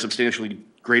require a substantially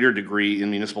greater degree in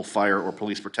municipal fire or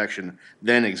police protection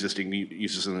than existing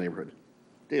uses in the neighborhood.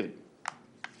 David.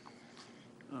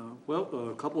 Well,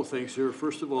 a couple of things here.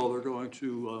 First of all, they're going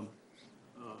to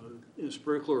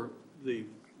sprinkler the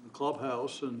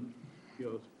clubhouse and,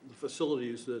 the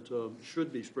facilities that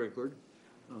should be sprinklered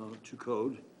to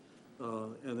code.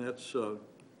 And that's,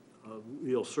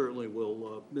 certainly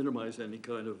will minimize any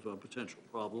kind of potential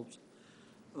problems.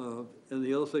 And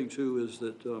the other thing, too, is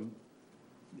that,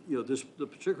 the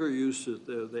particular use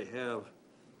that they have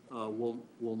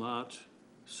will not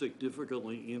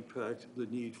significantly impact the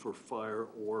need for fire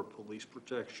or police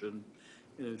protection.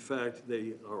 And in fact,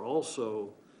 they are also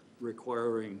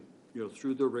requiring,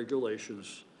 through their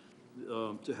regulations,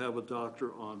 to have a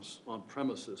doctor on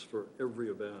premises for every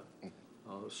event.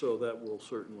 So that will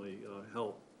certainly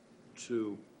help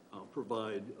to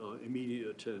provide immediate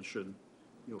attention,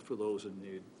 for those in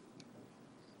need.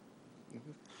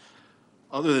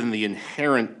 Other than the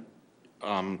inherent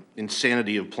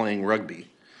insanity of playing rugby,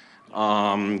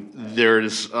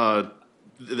 there's, yeah,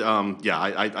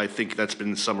 I think that's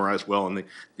been summarized well, and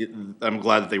I'm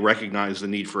glad that they recognize the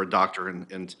need for a doctor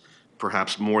and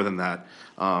perhaps more than that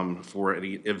for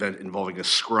any event involving a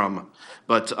scrum.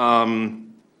 But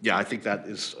yeah, I think that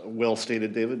is well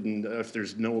stated, David, and if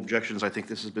there's no objections, I think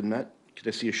this has been met. Could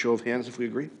I see a show of hands if we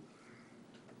agree?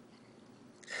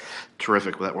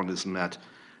 Terrific, that one is met.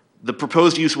 The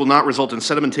proposed use will not result in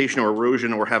sedimentation or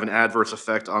erosion or have an adverse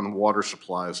effect on water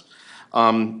supplies.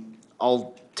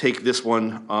 I'll take this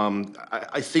one.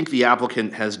 I think the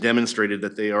applicant has demonstrated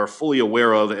that they are fully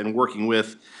aware of and working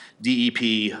with DEP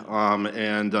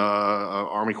and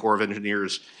Army Corps of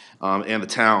Engineers and the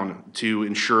town to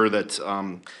ensure that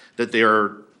that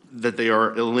they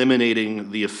are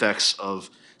eliminating the effects of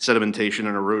sedimentation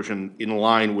and erosion in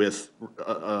line with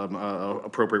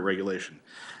appropriate regulation.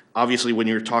 Obviously, when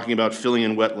you're talking about filling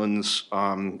in wetlands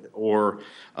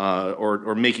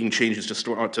or making changes to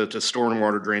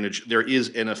stormwater drainage, there is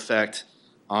an effect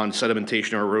on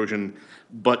sedimentation or erosion,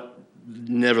 but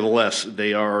nevertheless,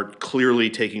 they are clearly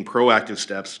taking proactive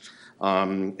steps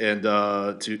and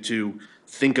to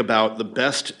think about the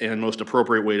best and most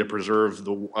appropriate way to preserve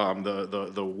the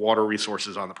water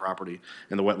resources on the property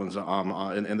and the wetlands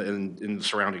in the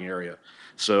surrounding area.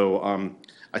 So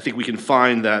I think we can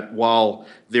find that while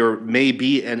there may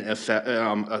be an effect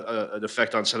on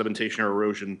sedimentation or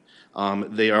erosion,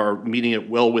 they are meeting it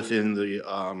well within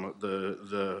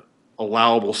the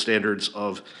allowable standards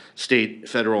of state,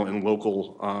 federal, and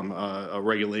local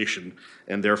regulation,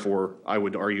 and therefore I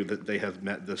would argue that they have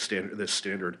met this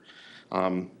standard.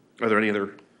 Are there any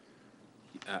other?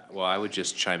 Well, I would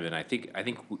just chime in. I think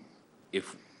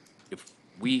if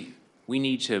we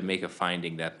need to make a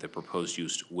finding that the proposed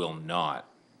use will not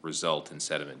result in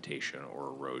sedimentation or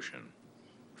erosion,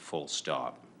 full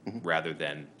stop, rather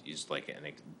than use like a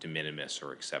de minimis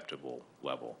or acceptable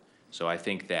level. So I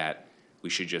think that we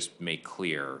should just make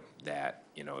clear that,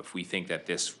 if we think that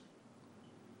this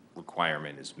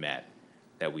requirement is met,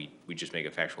 that we just make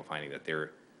a factual finding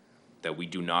that we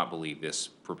do not believe this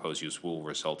proposed use will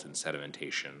result in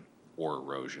sedimentation or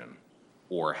erosion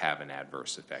or have an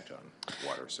adverse effect on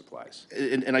water supplies.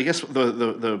 And I guess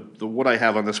the what I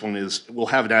have on this one is will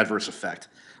have an adverse effect.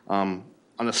 On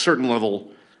a certain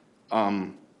level,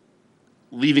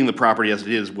 leaving the property as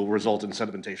it is will result in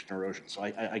sedimentation and erosion. So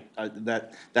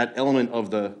that element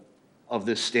of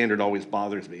this standard always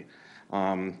bothers me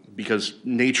because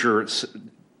nature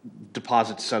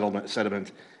deposits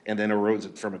sediment and then erodes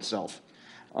it from itself.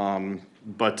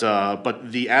 But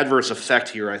the adverse effect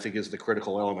here, I think, is the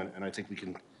critical element, and I think we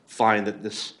can find that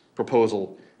this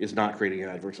proposal is not creating an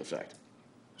adverse effect.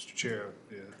 Mr. Chair,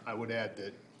 I would add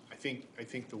that I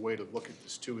think the way to look at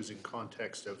this too is in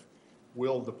context of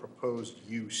will the proposed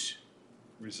use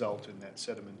result in that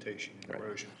sedimentation and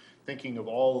erosion? Thinking of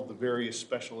all of the various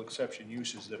special exception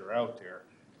uses that are out there,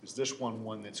 is this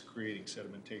one that's creating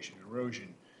sedimentation and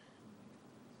erosion?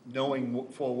 Knowing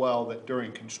full well that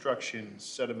during construction,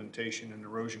 sedimentation and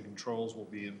erosion controls will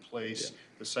be in place. Yeah.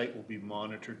 The site will be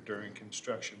monitored during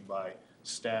construction by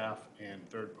staff and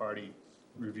third-party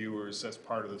reviewers. That's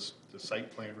part of the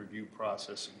site plan review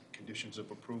process and conditions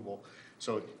of approval.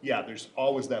 So yeah, there's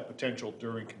always that potential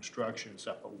during construction and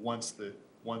stuff, but once the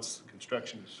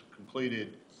construction is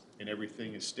completed and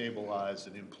everything is stabilized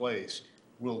and in place,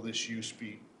 will this use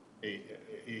be a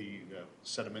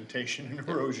sedimentation and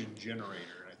erosion generator?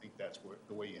 I think that's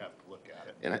the way you have to look at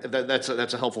it. And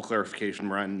that's a helpful clarification,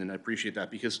 Brian, and I appreciate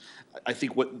that because I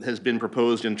think what has been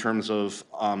proposed in terms of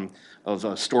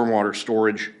stormwater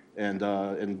storage and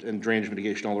drainage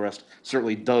mitigation, all the rest,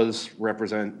 certainly does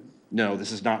represent, no,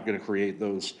 this is not going to create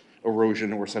those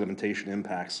erosion or sedimentation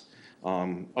impacts,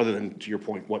 other than, to your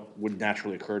point, what would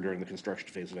naturally occur during the construction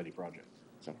phase of any project.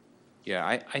 So, yeah,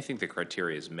 I think the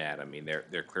criteria is met. I mean,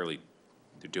 they're clearly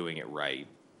doing it right.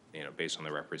 Based on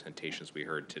the representations we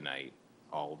heard tonight,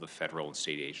 all of the federal and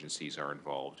state agencies are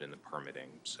involved in the permitting,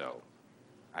 so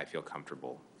I feel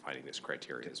comfortable finding this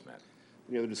criteria is met.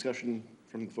 Any other discussion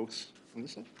from the folks on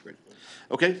this side? Great.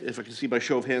 Okay, if I can see by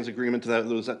show of hands agreement to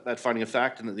that finding of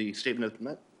fact and that the statement has been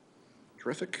met.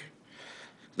 Terrific.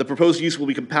 The proposed use will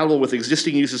be compatible with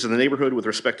existing uses in the neighborhood with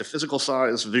respect to physical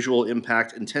size, visual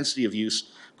impact, intensity of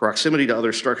use, proximity to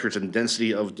other structures, and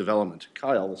density of development.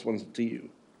 Kyle, this one's to you.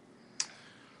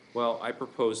 Well, I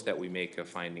propose that we make a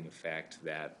finding of fact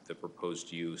that the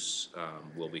proposed use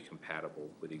will be compatible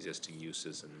with existing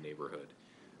uses in the neighborhood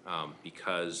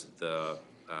because the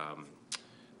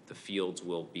The fields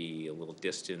will be a little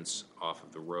distance off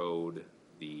of the road.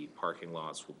 The parking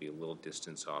lots will be a little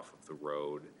distance off of the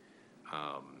road.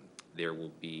 There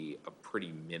will be a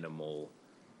pretty minimal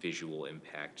visual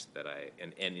impact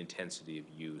and intensity of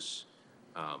use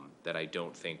that I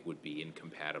don't think would be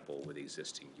incompatible with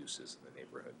existing uses in the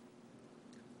neighborhood.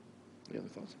 Any other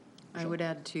thoughts? I would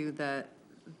add too that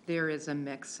there is a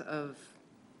mix of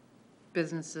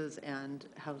businesses and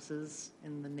houses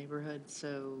in the neighborhood,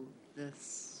 so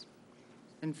this,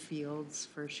 and fields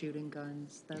for shooting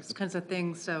guns, those kinds of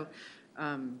things, so,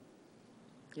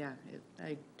 yeah,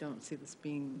 I don't see this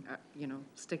being,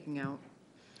 sticking out.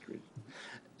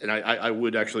 And I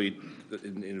would actually, it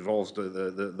involves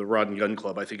the Rod and Gun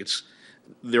Club. I think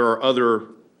there are other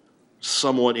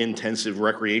somewhat intensive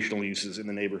recreational uses in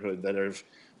the neighborhood that have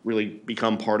really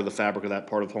become part of the fabric of that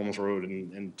part of Holmes Road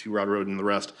and Two Rod Road and the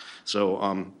rest. So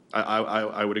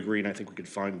I would agree, and I think we could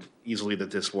find easily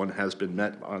that this one has been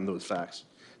met on those facts.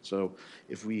 So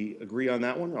if we agree on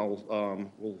that one,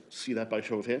 we'll see that by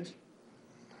show of hands.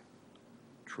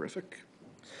 Terrific.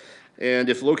 And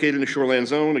if located in a shoreland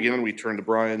zone, again, we turn to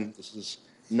Brian. This is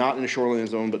not in a shoreland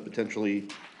zone, but potentially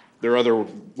there are other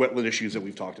wetland issues that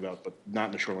we've talked about, but not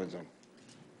in the shoreline zone.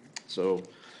 So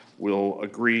we'll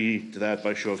agree to that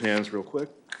by show of hands real quick.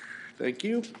 Thank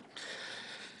you.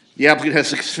 The applicant has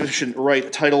sufficient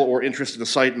right, title, or interest in the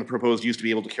site and the proposed use to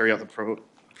be able to carry out the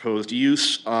proposed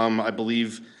use. I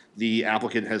believe the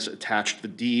applicant has attached the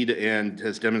deed and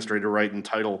has demonstrated a right and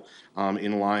title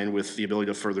in line with the ability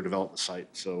to further develop the site.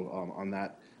 So on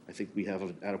that, I think we have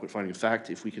an adequate finding of fact.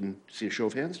 If we can see a show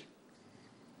of hands.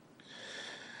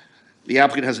 The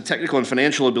applicant has a technical and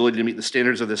financial ability to meet the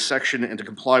standards of this section and to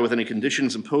comply with any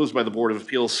conditions imposed by the Board of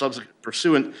Appeals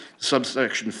pursuant to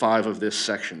subsection 5 of this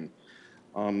section.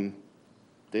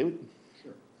 David?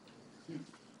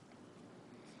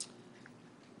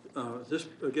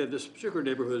 This particular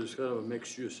neighborhood is kind of a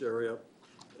mixed-use area,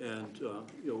 and,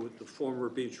 with the former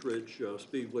Beach Ridge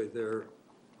Speedway there,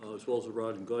 as well as the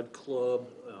Rod and Gun Club,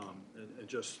 and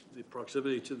just the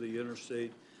proximity to the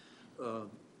interstate,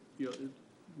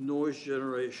 noise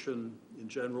generation in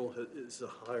general is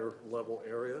a higher level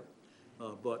area,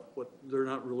 but they're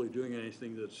not really doing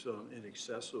anything that's in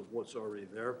excess of what's already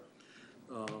there.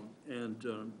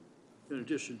 In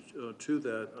addition to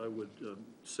that, I would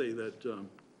say that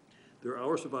their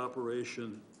hours of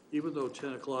operation, even though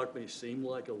 10 o'clock may seem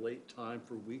like a late time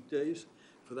for weekdays,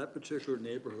 for that particular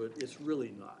neighborhood, it's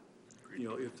really not.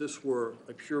 If this were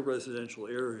a pure residential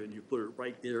area and you put it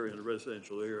right there in a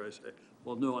residential area, I say,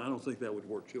 well, no, I don't think that would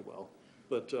work too well.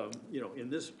 But, in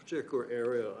this particular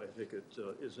area, I think it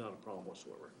is not a problem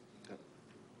whatsoever.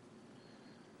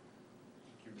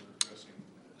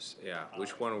 Yeah,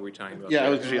 which one are we talking about? Yeah,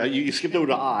 there? you skipped over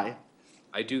to I,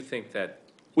 I do think that,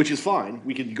 which is fine.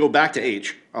 We can go back to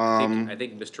H. I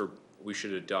think we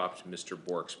should adopt Mr.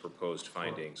 Bork's proposed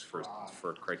findings for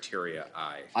criteria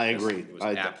I. I agree. It was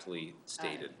aptly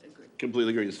stated.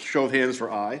 Completely agree. Show of hands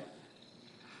for I.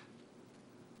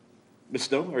 Ms.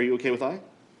 Snow, are you okay with I?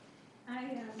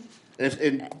 I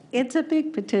am. It's a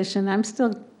big petition. I'm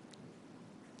still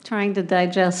trying to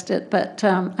digest it, but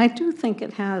I do think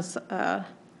it has, a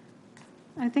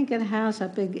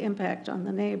big impact on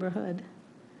the neighborhood.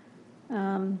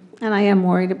 And I am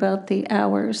worried about the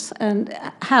hours. And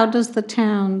how does the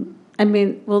town,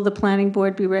 will the planning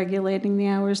board be regulating the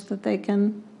hours that they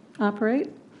can operate?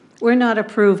 We're not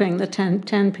approving the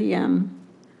 10 p.m.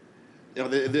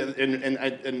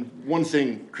 And one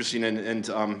thing, Christine, and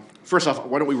first off,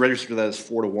 why don't we register that as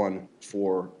 4-1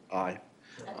 for I,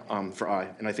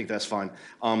 and I think that's fine.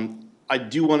 I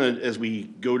do want to, as we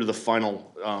go to the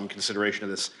final consideration of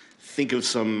this, think of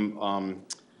some,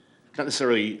 not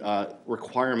necessarily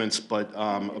requirements, but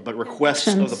requests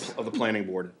of the planning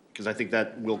board, because I think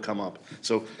that will come up.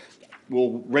 So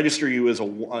we'll register you as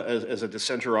a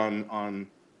dissenter on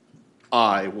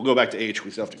I. We'll go back to H.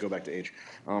 We still have to go back to H.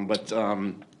 But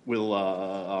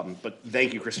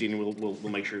thank you, Christine. We'll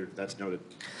make sure that's noted.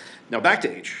 Now back to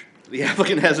H. The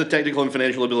applicant has a technical and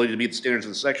financial ability to meet the standards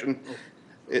of the section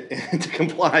and to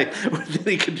comply with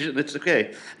any condition. It's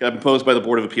okay. Imposed by the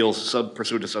Board of Appeals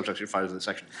pursuant to subsection 5 of the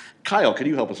section. Kyle, can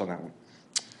you help us on that one?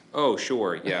 Oh,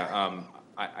 sure, yeah.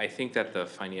 I think that the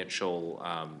financial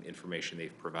information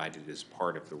they've provided is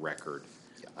part of the record.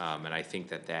 And I think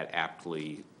that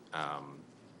aptly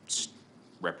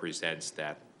represents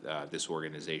that this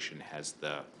organization has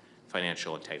the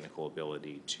financial and technical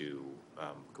ability to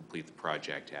complete the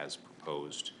project as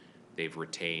proposed. They've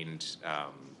retained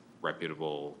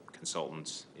reputable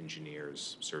consultants,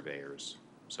 engineers, surveyors.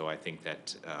 So I think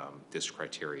that this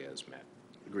criteria is met.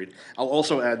 Agreed. I'll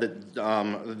also add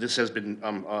that this has been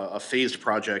a phased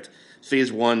project.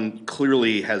 Phase 1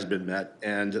 clearly has been met,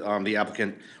 and the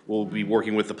applicant will be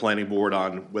working with the planning board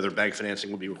on whether bank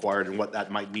financing will be required and what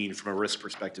that might mean from a risk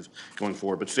perspective going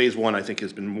forward. But Phase 1, I think,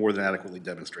 has been more than adequately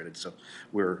demonstrated, so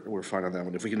we're fine on that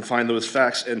one. If we can find those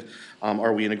facts, and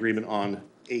are we in agreement on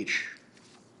H?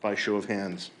 By show of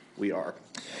hands, we are.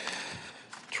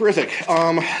 Terrific.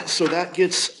 So that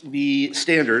gets the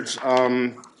standards.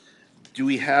 Do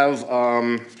we have,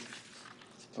 what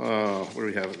do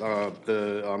we have?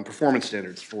 The performance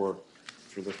standards for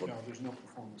this one? No, there's no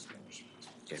performance standards.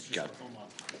 Okay, got it.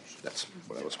 That's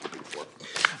what I was looking for.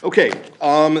 Okay,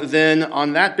 then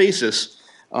on that basis,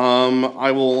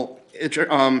 I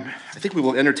think we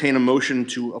will entertain a motion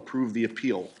to approve the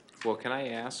appeal. Well, can I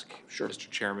ask? Sure. Mr.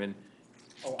 Chairman,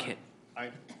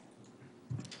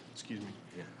 Excuse me.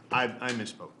 I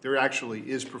misspoke. There actually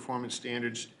is performance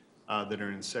standards that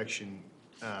are in section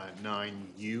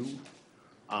 9U.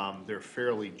 They're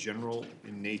fairly general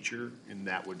in nature, and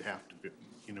that would have to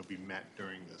be met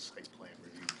during the site plan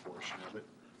review portion of it.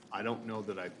 I don't know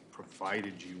that I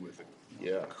provided you with a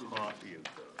copy of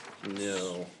those.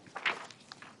 No.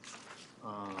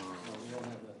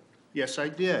 Yes, I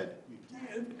did.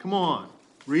 Come on,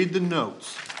 read the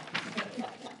notes.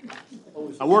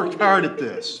 I worked hard at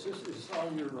this.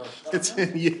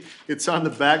 It's on the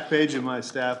back page of my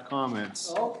staff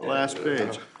comments, last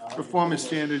page. Performance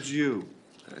standards U.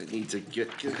 I need to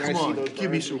get, can I Come see on, those,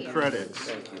 give me Brian? some credit.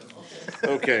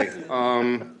 Okay,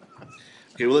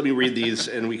 okay, well, let me read these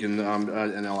and we can,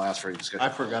 and I'll ask for any discussion. I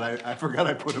forgot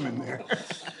I put them in there.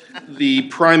 The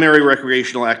primary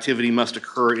recreational activity must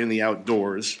occur in the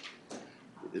outdoors.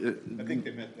 I think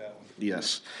they meant that one.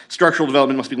 Yes. Structural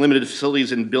development must be limited to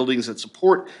facilities and buildings that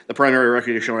support the primary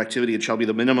recreational activity and shall be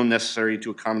the minimum necessary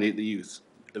to accommodate the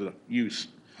use.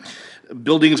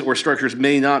 Buildings or structures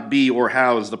may not be or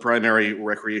house the primary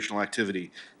recreational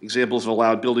activity. Examples of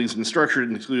allowed buildings and structures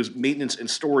include maintenance and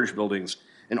storage buildings,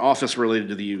 an office related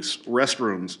to the use,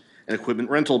 restrooms, an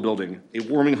equipment rental building, a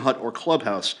warming hut or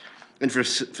clubhouse, and for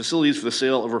facilities for the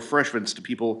sale of refreshments to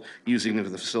people using the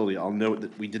facility. I'll note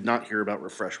that we did not hear about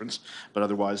refreshments, but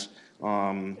otherwise,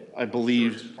 I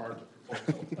believe.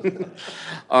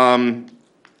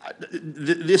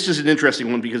 This is an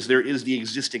interesting one because there is the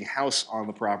existing house on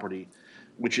the property,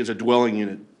 which is a dwelling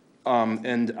unit.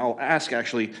 And I'll ask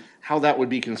actually how that would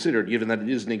be considered, given that it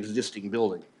is an existing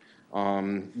building.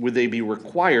 Would they be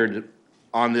required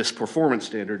on this performance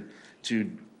standard to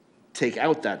take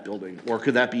out that building? Or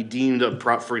could that be deemed,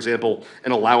 for example,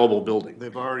 an allowable building?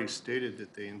 They've already stated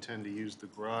that they intend to use the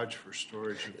garage for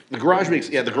storage. The garage makes,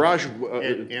 yeah, the garage.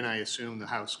 And I assume the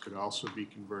house could also be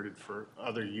converted for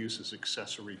other uses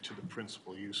accessory to the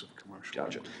principal use of commercial.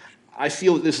 Gotcha. recreation. I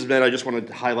feel that this is meant, I just wanted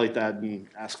to highlight that and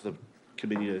ask the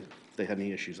committee if they had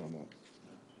any issues on that.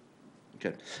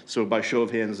 Okay, so by show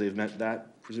of hands, they've met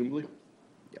that presumably?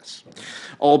 Yes.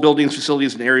 All buildings,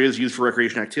 facilities, and areas used for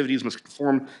recreation activities must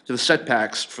conform to the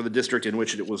setbacks for the district in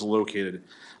which it was located.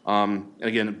 And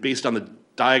again, based on the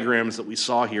diagrams that we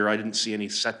saw here, I didn't see any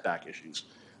setback issues.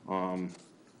 Brian,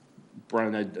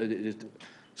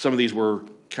 some of these were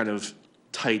kind of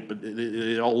tight, but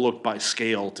it all looked by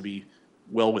scale to be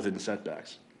well within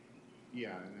setbacks.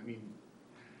 Yeah, I mean,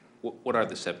 what are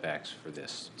the setbacks for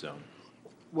this zone?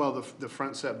 well, the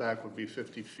front setback would be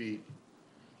 50 feet.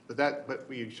 But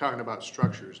you're talking about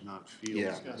structures, not fields.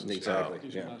 Yeah, exactly,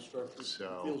 These yeah. are not structured,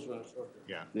 So- fields are not structured.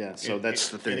 Yeah. Yeah, so And- that's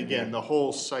the thing. And again, the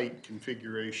whole site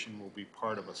configuration will be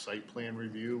part of a site plan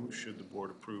review, should the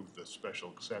board approve the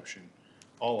special exception.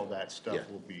 All of that stuff Yeah.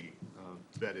 will be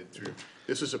vetted through.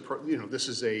 This is this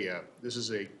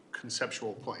is a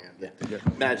conceptual plan. Yeah.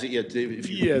 Matt, yeah, Dave, if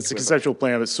you. Yeah, it's a conceptual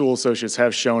plan, but Sewell Associates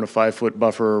have shown a 5-foot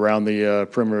buffer around the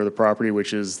perimeter of the property,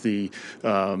 which is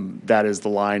that is the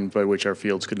line by which our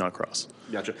fields could not cross.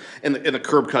 Gotcha. And the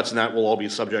curb cuts and that will all be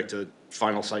subject to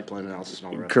final site plan analysis and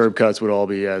all the rest? Curb cuts would all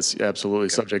be absolutely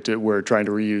subject to, we're trying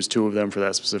to reuse 2 of them for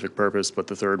that specific purpose, but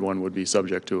the third one would be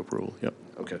subject to approval, yep.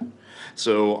 Okay.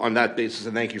 So on that basis,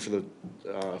 and thank you for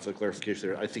the clarification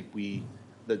there, I think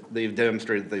that they've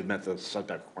demonstrated that they've met the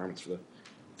setback requirements for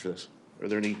this. Are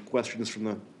there any questions from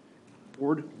the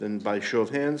board? Then by show of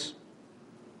hands.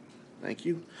 Thank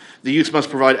you. The use must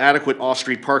provide adequate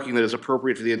off-street parking that is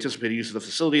appropriate for the anticipated use of the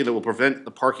facility that will prevent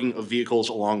the parking of vehicles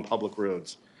along public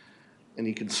roads.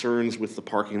 Any concerns with the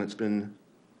parking that's been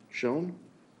shown?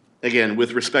 Again,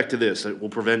 with respect to this, it will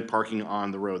prevent parking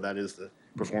on the road. That is the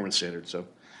performance standard. So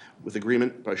with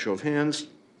agreement by show of hands,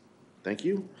 thank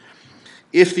you.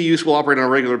 If the use will operate on a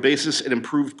regular basis, an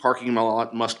improved parking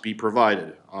lot must be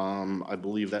provided. I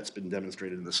believe that's been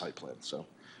demonstrated in the site plan, so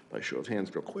by show of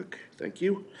hands real quick, thank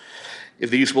you. If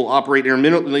the use will operate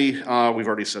intermittently, we've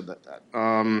already said that.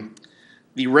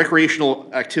 The recreational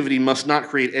activity must not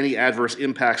create any adverse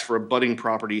impacts for abutting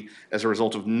property as a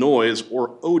result of noise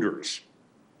or odors.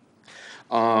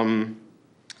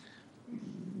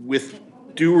 With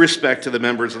due respect to the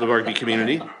members of the rugby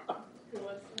community,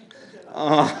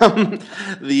 I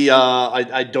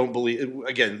don't believe,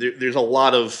 again, there's a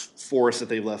lot of forest that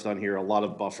they've left on here, a lot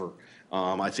of buffer.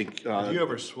 I think. Have you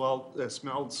ever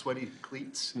smelled sweaty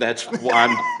cleats? That's why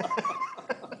I'm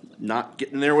not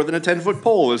getting there within a 10-foot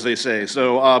pole, as they say.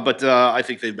 So, but I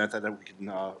think they've met that we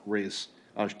can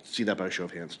see that by a show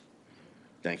of hands.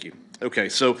 Thank you. Okay,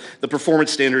 so the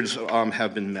performance standards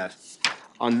have been met.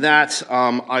 On that,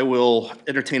 I will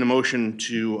entertain a motion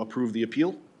to approve the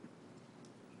appeal.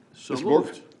 So Mr. Bork?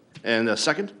 moved. And a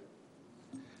second?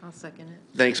 I'll second it.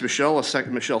 Thanks, Michelle.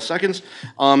 Michelle seconds.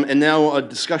 And now a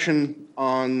discussion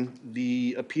on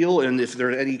the appeal, and if there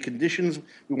are any conditions,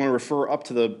 we want to refer up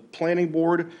to the planning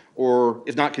board, or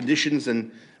if not conditions,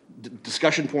 then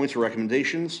discussion points or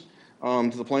recommendations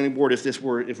to the planning board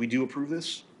if we do approve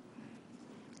this.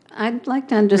 I'd like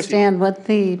to understand what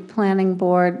the planning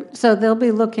board, so they'll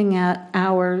be looking at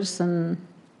hours and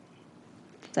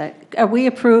that, are we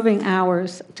approving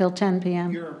hours till 10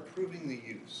 p.m.? You're approving the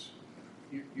use.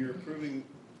 You're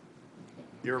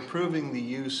approving the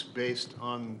use based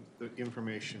on the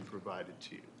information provided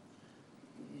to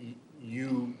you.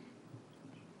 You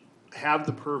have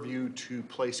the purview to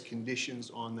place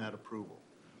conditions on that approval.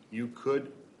 You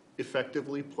could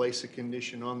effectively place a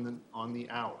condition on the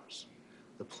hours.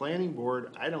 The planning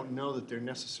board, I don't know that they're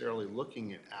necessarily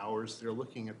looking at hours. They're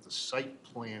looking at the site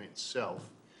plan itself,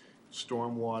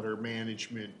 stormwater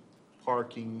management,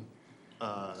 parking,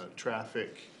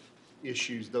 traffic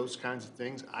issues, those kinds of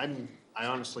things. I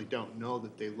honestly don't know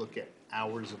that they look at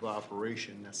hours of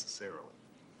operation necessarily.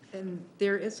 And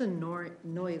there is a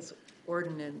noise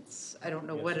ordinance. I don't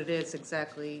know what it is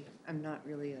exactly. I'm not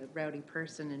really a rowdy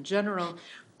person in general,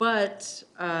 but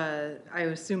I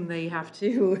assume they have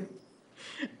to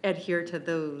adhere to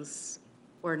those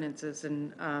ordinances,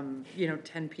 and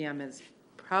 10 p.m. is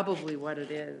probably what it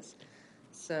is.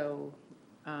 So,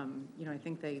 I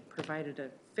think they provided a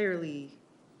fairly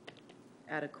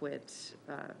adequate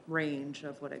range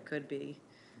of what it could be.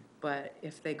 But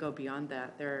if they go beyond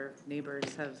that, their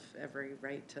neighbors have every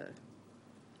right to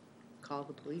call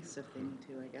the police if they need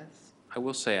to, I guess. I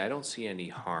will say, I don't see any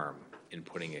harm in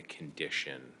putting a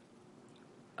condition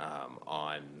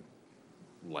on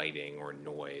lighting or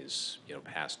noise,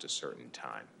 past a certain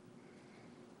time.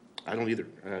 I don't either.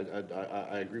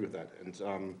 I agree with that.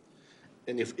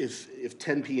 And if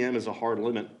 10 p.m. is a hard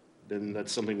limit, then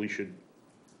that's something we should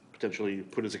potentially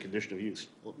put as a condition of use.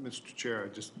 Well, Mr. Chair,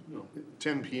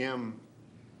 10 p.m.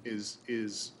 is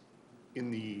in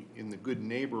the good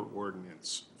neighbor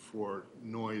ordinance for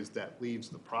noise that leaves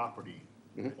the property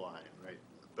line, right?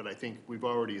 But I think we've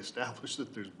already established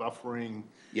that there's buffering.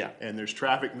 Yeah. And there's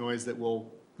traffic noise that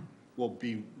will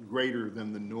be greater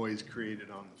than the noise created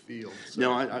on the field. So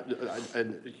No,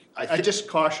 I just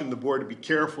caution the board to be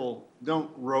careful.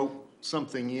 Don't rope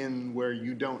something in where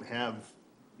you don't have,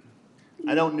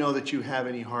 I don't know that you have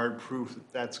any hard proof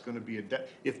that that's going to be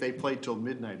if they play till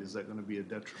midnight, is that going to be a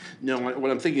detriment? No,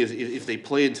 what I'm thinking is if they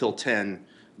play until 10,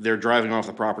 they're driving off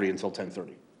the property until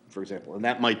 10:30, for example. And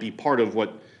that might be part of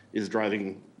what is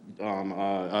driving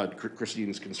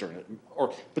Christine's concern,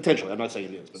 or potentially, I'm not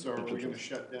saying it is. But So are we potentially. going to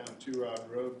shut down Two Rod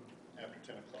Road after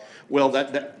 10 o'clock? Well,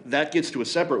 that gets to a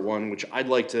separate one, which I'd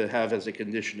like to have as a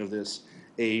condition of this,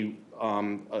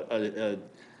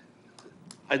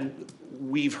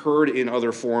 we've heard in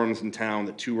other forums in town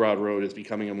that Two Rod Road is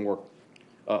becoming a more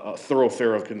a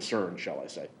thoroughfare of concern, shall I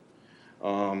say.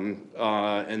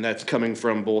 And that's coming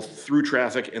from both through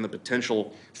traffic and the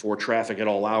potential for traffic at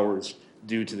all hours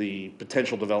due to the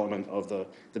potential development of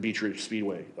the Beech Ridge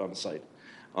Speedway on the site.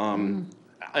 I'm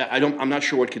not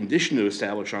sure what condition to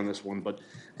establish on this one, but,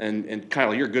 and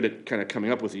Kyle, you're good at kind of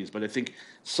coming up with these, but I think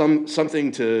some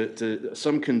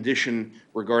condition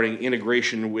regarding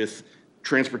integration with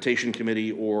Transportation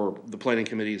Committee or the Planning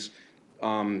Committee's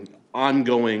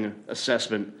ongoing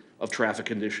assessment of traffic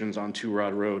conditions on Two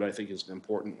Rod Road, I think is an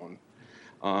important one.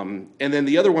 And then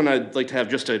the other one I'd like to have,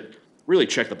 just to really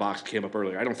check the box, came up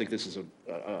earlier. I don't think this is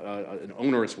an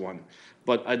onerous one,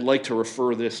 but I'd like to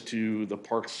refer this to the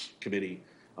Parks Committee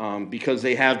because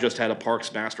they have just had a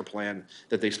Parks Master Plan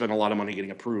that they spent a lot of money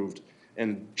getting approved,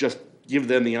 and just give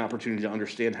them the opportunity to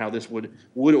understand how this would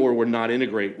or would not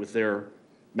integrate with their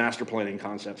master planning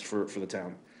concepts for the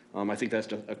town. I think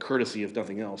that's a courtesy if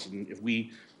nothing else. And if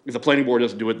the planning board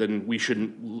doesn't do it, then we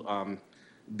shouldn't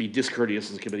be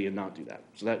discourteous as a committee and not do that.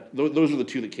 So those are the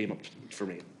two that came up for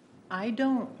me. I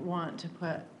don't want to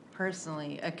put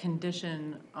personally a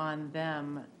condition on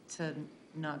them to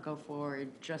not go forward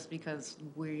just because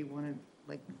we want to,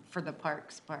 like, for the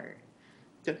parks part.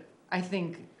 Okay. I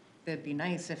think it'd be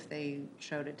nice if they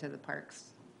showed it to the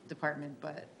parks department,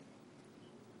 but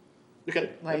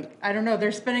Okay. like, I don't know,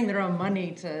 they're spending their own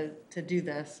money to do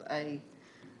this.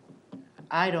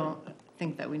 I don't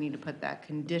think that we need to put that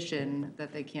condition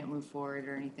that they can't move forward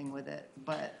or anything with it,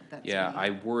 but that's Yeah, me. I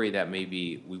worry that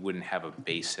maybe we wouldn't have a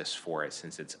basis for it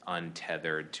since it's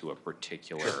untethered to a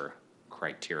particular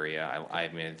criteria. I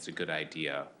mean, it's a good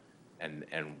idea, and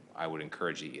I would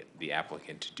encourage the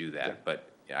applicant to do that, but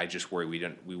I just worry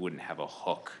we wouldn't have a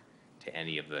hook to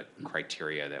any of the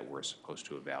criteria that we're supposed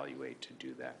to evaluate to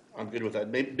do that. I'm good with that.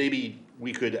 Maybe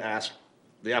we could ask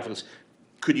the applicants,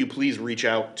 could you please reach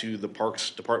out to the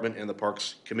Parks Department and the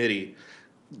Parks Committee?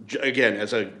 Again,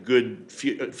 as a good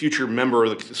future member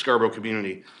of the Scarborough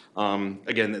community.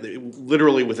 Again,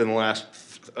 literally within the last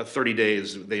 30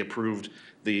 days, they approved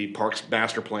the Parks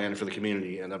Master Plan for the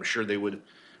community, and I'm sure they would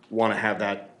want to have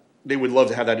that, they would love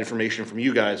to have that information from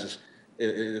you guys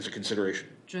as a consideration.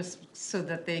 Just so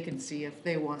that they can see if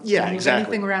they want Yeah, to move exactly.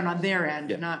 anything around on their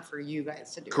end, Yeah. not for you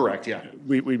guys to do. Correct, yeah.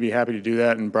 We'd be happy to do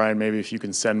that, and Brian, maybe if you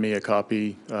can send me a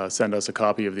copy, send us a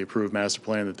copy of the approved master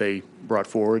plan that they brought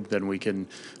forward, then we can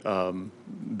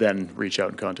then reach out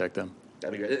and contact them.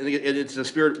 That'd be great. And it's a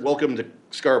spirit, welcome to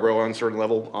Scarborough on a certain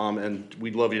level, and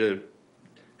we'd love you to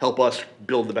help us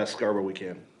build the best Scarborough we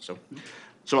can. So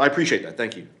I appreciate that,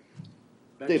 thank you.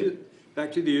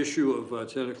 Back to the issue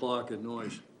of 10 o'clock and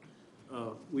noise.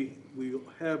 We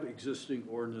have existing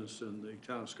ordinance in the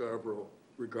town of Scarborough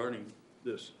regarding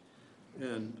this.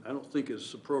 And I don't think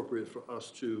it's appropriate for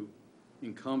us to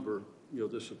encumber,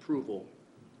 this approval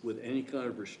with any kind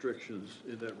of restrictions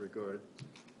in that regard,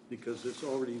 because it's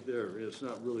already there. It's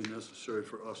not really necessary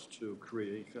for us to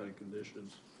create any kind of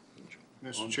conditions.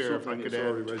 Mr. on Chair, if I something could that's add,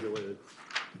 already regulated.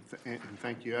 and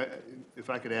thank you, if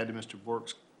I could add to Mr.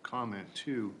 Bork's comment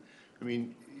too, I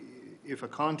mean, if a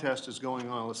contest is going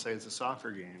on, let's say it's a soccer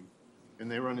game,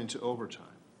 and they run into overtime,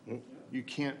 you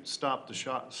can't stop the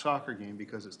soccer game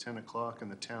because it's 10 o'clock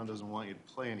and the town doesn't want you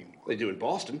to play anymore. They do in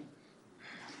Boston.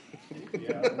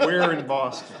 Where in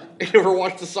Boston? You ever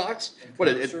watch the Sox?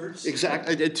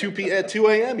 Exactly, at 2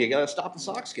 a.m., you gotta stop the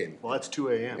Sox game. Well, that's 2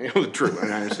 a.m. True, I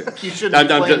understand. You shouldn't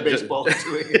be playing baseball at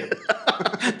 2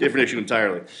 a.m. Different issue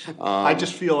entirely. I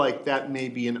just feel like that may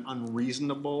be an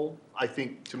unreasonable, I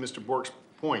think, to Mr. Bork's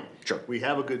point. Sure. We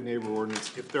have a good neighbor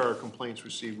ordinance. If there are complaints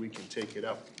received, we can take it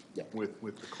up with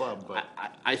the club, but.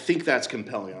 I think that's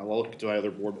compelling. I'll look to my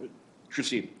other board.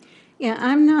 Christine? Yeah,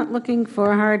 I'm not looking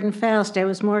for hard and fast. I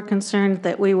was more concerned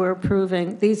that we were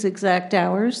approving these exact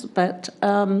hours, but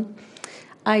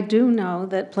I do know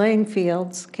that playing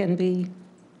fields can be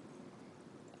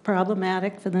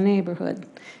problematic for the neighborhood.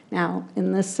 Now,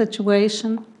 in this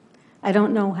situation, I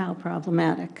don't know how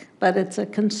problematic, but it's a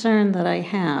concern that I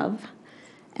have.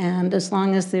 And as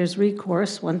long as there's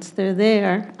recourse, once they're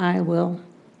there, I will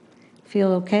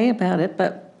feel okay about it.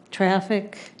 But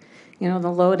traffic, the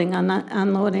loading,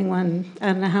 unloading when, I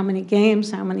don't know how many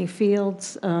games, how many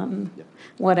fields,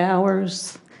 what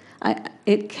hours,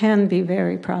 it can be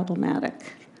very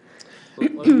problematic.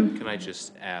 Can I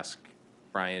just ask,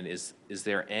 Brian, is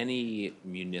there any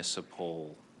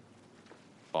municipal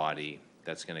body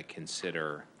that's going to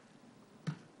consider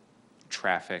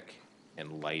traffic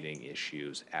and lighting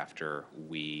issues after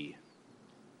we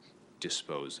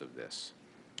dispose of this?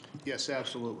 Yes,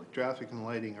 absolutely. Traffic and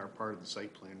lighting are part of the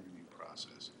site plan review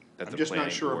process. That I'm the just not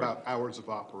planning sure board- about hours of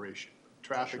operation.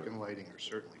 Traffic and lighting are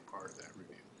certainly part of that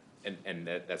review. And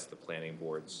that's the planning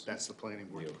board's? That's the planning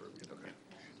board Review. purview. Okay.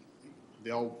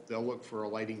 They'll look for a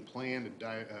lighting plan,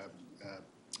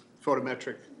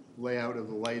 photometric layout of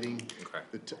the lighting.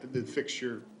 Okay. The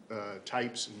fixture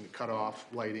types and the cutoff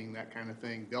lighting, that kind of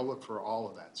thing. They'll look for all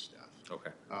of that stuff.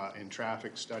 Okay. And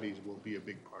traffic studies will be a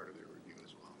big part of their review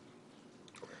as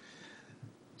well.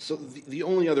 So the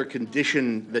only other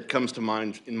condition that comes to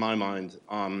mind, in my mind,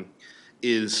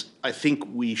 is I think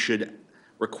we should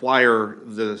require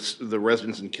the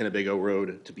residents in Kennebago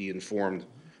Road to be informed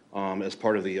as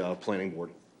part of the planning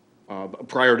board,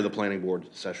 prior to the planning board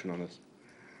session on this.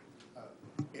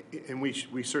 And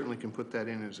we certainly can put that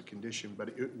in as a condition, but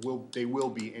they will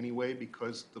be anyway,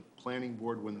 because the planning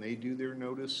board, when they do their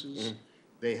notices,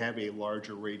 they have a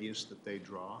larger radius that they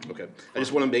draw. Okay, I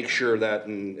just want to make sure that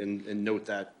and note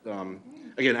that,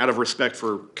 again, out of respect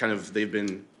for kind of, they've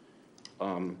been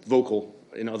vocal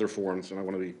in other forums, and I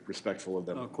want to be respectful of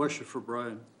them. Question for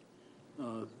Brian.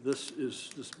 The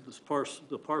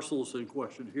parcels in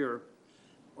question here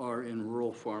are in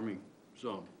rural farming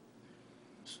zone.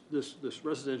 This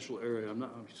residential area, I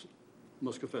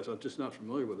must confess, I'm just not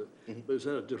familiar with it. But is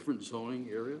that a different zoning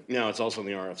area? No, it's also in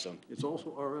the RF zone. It's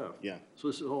also RF? Yeah. So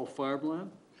this is all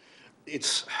farmland?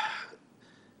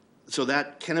 So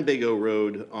that Kennebago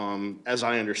Road, as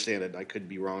I understand it, I could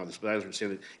be wrong on this, but as I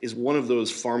understand it, is one of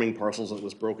those farming parcels that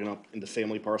was broken up into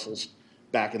family parcels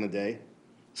back in the day.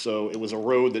 So it was a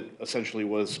road that essentially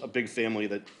was a big family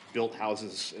that built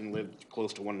houses and lived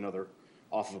close to one another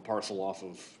off of a parcel off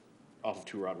of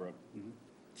Two Rod Road.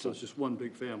 So it's just one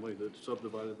big family that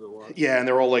subdivided the lot? Yeah, and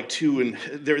they're all like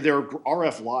they're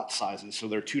RF lot sizes, so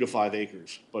they're 2 to 5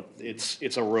 acres, but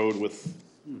it's a road with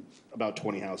about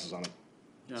 20 houses on it.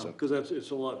 Yeah, So- because it's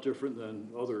a lot different than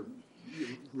other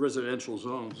residential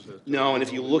zones. No, and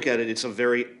if you look at it, it's a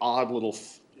very odd little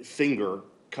finger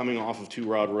coming off of Two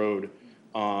Rod Road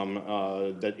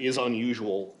that is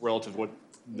unusual relative to what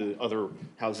the other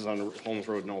houses on Holmes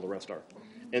Road and all the rest are.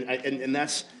 And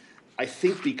that's, I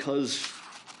think because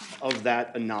of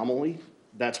that anomaly,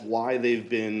 that's why they've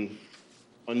been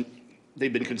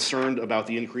concerned about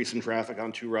the increase in traffic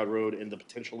on Two Rod Road and the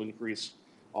potential increase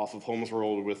off of Holmes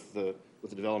Road with the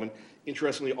development.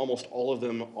 Interestingly, almost all of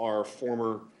them are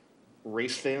former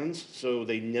race fans, so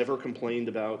they never complained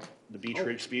about the Beach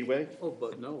Ridge Speedway. Oh,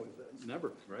 but no,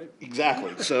 never, right?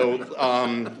 Exactly, so,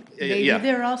 Maybe yeah.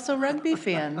 they're also rugby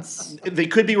fans. They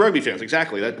could be rugby fans,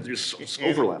 exactly, there's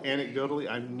overlap. Anecdotally,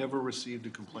 I've never received a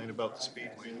complaint about the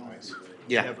speedway noise.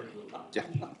 Yeah. Never. Yeah,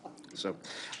 so,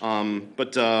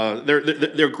 but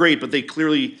they're great, but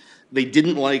they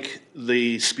didn't like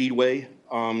the Speedway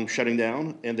shutting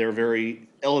down, and they're very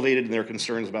elevated in their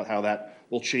concerns about how that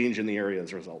will change in the area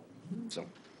as a result, so.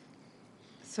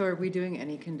 So are we doing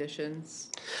any conditions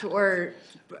or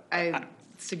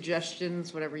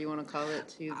suggestions, whatever you want to call it,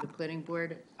 to the planning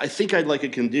board? I think I'd like a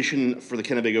condition for the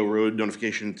Kennebago Road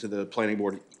notification to the planning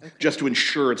board, just to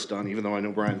ensure it's done, even though I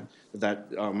know, Brian, that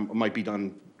might be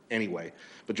done anyway,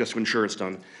 but just to ensure it's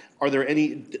done. Are there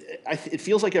any, it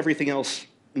feels like everything else,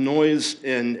 noise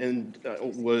and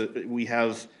we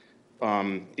have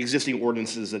existing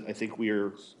ordinances that I think we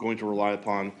are going to rely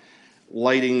upon.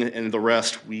 Lighting and the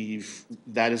rest,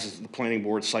 that is the planning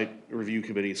board site review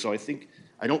committee, so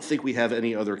I don't think we have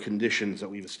any other conditions that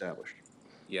we've established.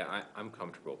 Yeah, I'm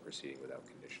comfortable proceeding without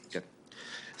conditions. Okay.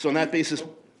 So on that basis,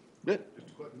 yeah.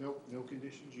 No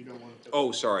conditions, you don't want to?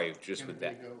 Oh, sorry, just with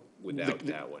that, without The-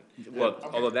 that one. Well,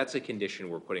 although that's a condition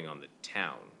we're putting on the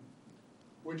town.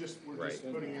 We're just Right.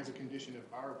 putting as a condition of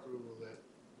our approval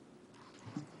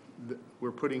that.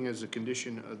 We're putting as a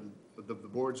condition of the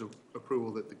board's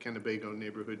approval that the Kennebago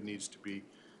neighborhood needs to be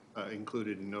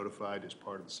included and notified as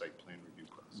part of the site plan review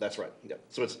process. That's right, yeah.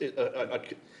 So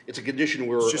it's a condition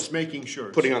we're Just making sure.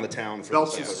 putting on the town. for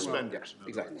Belts the and site. suspenders. Yeah,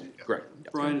 exactly, correct. Yeah.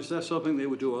 Brian, is that something they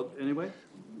would do anyway?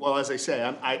 Well, as I say,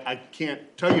 I can't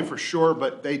tell you for sure,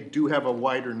 but they do have a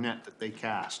wider net that they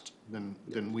cast than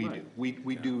we do. Right.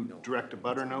 We do direct to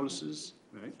butter notices.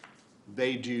 Right?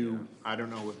 They do, I don't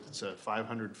know if it's a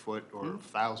 500-foot or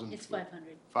 1,000. It's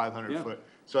 500. 500 Yeah. foot.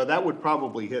 So that would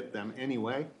probably hit them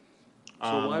anyway.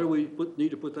 So why do we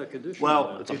need to put that condition? Well,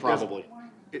 in there? It's a It doesn't- probably,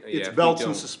 It's if we belts and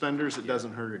don't- suspenders, it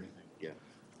doesn't hurt anything. yeah.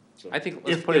 So- I think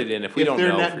let's put it in, if we don't their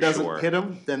know net for doesn't sure. hit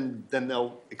them, then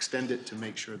they'll extend it to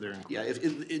make sure they're included.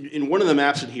 Yeah, in one of the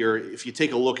maps in here, if you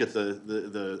take a look at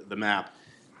the map,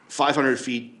 500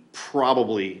 feet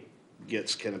probably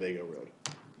gets Kennebago Road.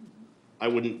 I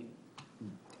would,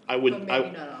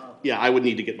 yeah, I would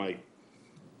need to get my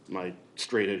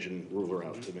straight edge and ruler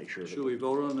out to make sure Should that. we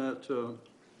vote on that?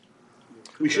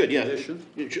 We should, yeah.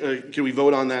 condition? Can we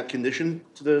vote on that condition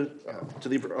to the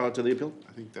appeal?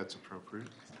 I think that's appropriate.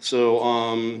 So,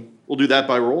 we'll do that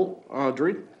by roll,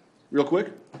 Dorit, real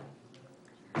quick.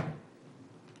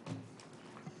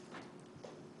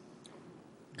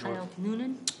 Kyle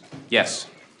Noonan, Yes.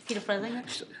 Peter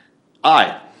Freilinger,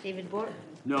 Aye. David Bort,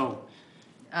 No.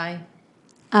 Aye.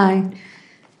 Aye.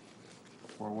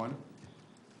 4-1?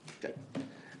 Okay.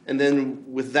 And then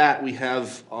with that, we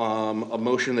have a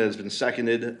motion that has been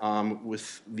seconded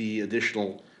with the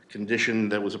additional condition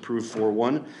that was approved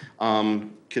 4-1.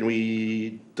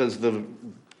 Does the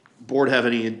board have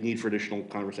any need for additional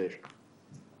conversation?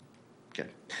 Okay,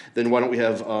 then why don't we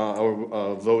have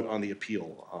a vote on the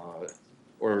appeal?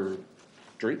 Or,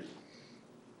 Dorit?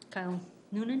 Kyle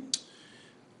Noonan,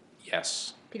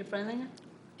 Yes. Peter Freilinger,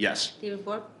 Yes. David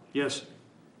Bort, Yes.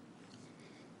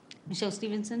 Michelle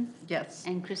Stevenson, Yes.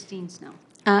 and Christine Snow.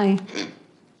 Aye.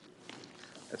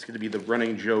 That's going to be the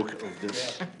running joke of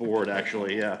this board,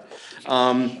 actually, yeah.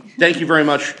 Thank you very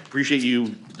much. Appreciate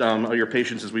you, your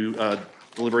patience as we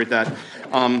deliberate that.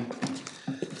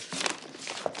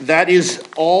 That is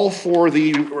all for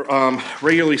the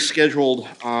regularly scheduled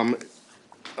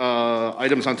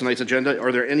items on tonight's agenda.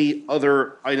 Are there any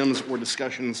other items or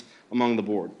discussions among the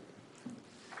board?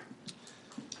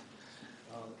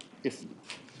 If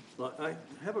But I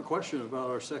have a question about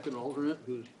our second alternate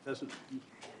who hasn't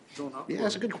shown up. Yeah,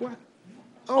 that's a good question.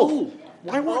 Oh,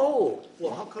 well,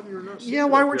 how come you're not? Yeah,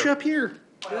 why weren't you up here?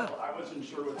 Yeah. I wasn't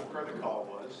sure what the protocol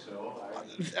was, so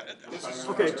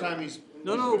Okay. time he's.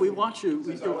 No, we want you.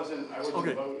 We do. I wasn't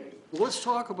Okay, voting. well, let's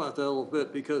talk about that a little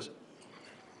bit, because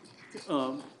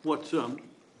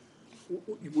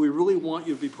we really want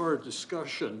you to be part of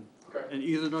discussion. And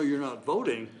even though you're not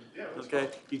voting, okay,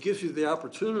 it gives you the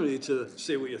opportunity to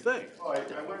say what you think. Well, I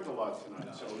learned a lot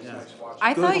tonight, so it was nice watching.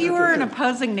 I thought you were an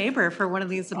opposing neighbor for one of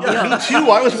these appeals. Me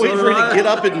too, I was waiting for you to get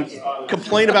up and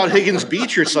complain about Higgins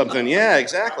Beach or something, yeah,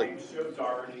 exactly.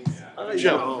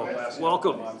 Joe.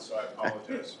 Welcome. So I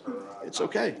apologize for. It's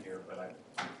okay. Here, but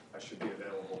I should be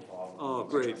available for all. Oh,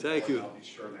 great, thank you. I'll be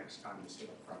sure next time to sit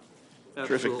up front.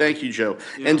 Terrific, Absolutely. thank you, Joe.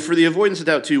 And for the avoidance of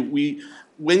doubt too,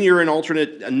 when you're an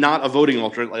alternate, not a voting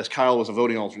alternate, as Kyle was a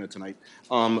voting alternate tonight,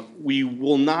 we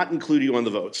will not include you on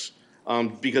the votes,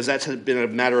 because that's been a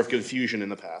matter of confusion in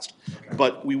the past.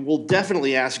 But we will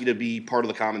definitely ask you to be part of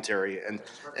the commentary, and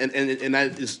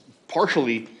that is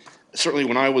partially, certainly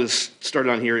when I was started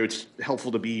on here, it's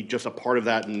helpful to be just a part of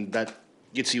that, and that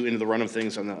gets you into the run of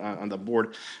things on the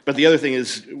board. But the other thing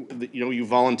is, you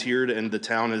volunteered, and the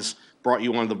town has brought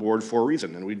you on the board for a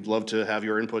reason, and we'd love to have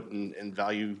your input and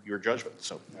value your judgment,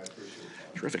 so.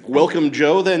 Terrific. Welcome,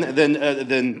 Joe. Then,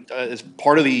 as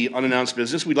part of the unannounced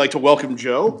business, we'd like to welcome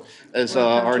Joe as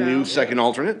our new second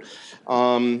alternate.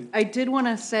 I did want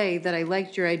to say that I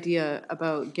liked your idea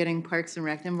about getting Parks and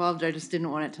Rec involved. I just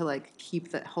didn't want it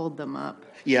to hold them up.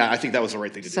 Yeah, I think that was the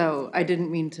right thing to do. So I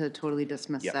didn't mean to totally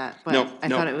dismiss Yeah. that, No, but I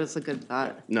no. thought it was a good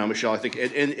thought. No, Michelle, I think,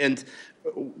 and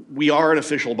we are an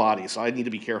official body, so I need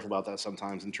to be careful about that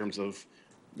sometimes in terms of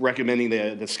recommending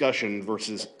the discussion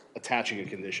versus attaching a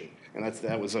condition. And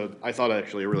that was I thought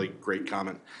actually a really great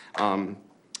comment.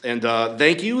 And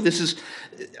thank you.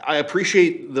 I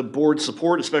appreciate the board's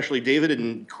support, especially David,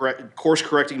 in course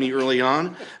correcting me early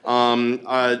on.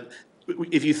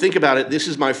 If you think about it, this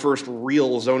is my first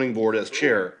real zoning board as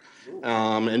chair.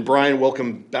 And Brian,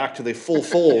 welcome back to the full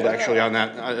fold, actually, on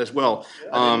that as well.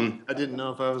 I didn't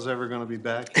know if I was ever gonna be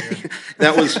back here.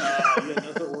 That was,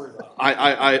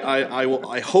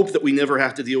 I hope that we never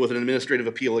have to deal with an administrative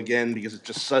appeal again, because it's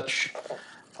just such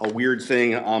a weird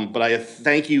thing. But I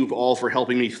thank you all for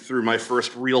helping me through my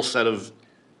first real set of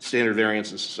standard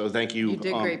variances. So thank you. You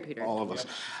did great, Peter. All of us.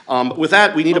 With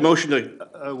that, we need a motion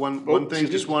to, One thing, excuse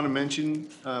just me? want to mention,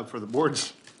 for the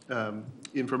board's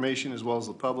information as well as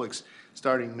the public's,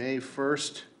 starting May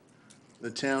 1st, the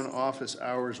town office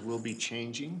hours will be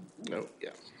changing. no,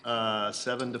 yeah.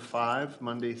 7 to 5,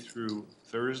 Monday through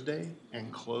Thursday,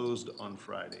 and closed on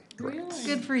Friday.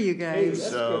 Good for you guys.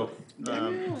 So,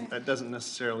 that doesn't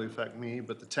necessarily affect me,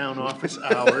 but the town office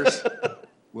hours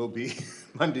will be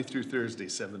Monday through Thursday,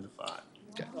 7 to 5.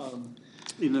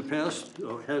 In the past,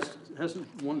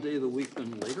 hasn't one day of the week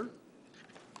been later?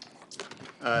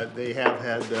 They have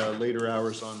had later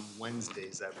hours on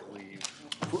Wednesdays, I believe.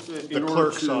 In order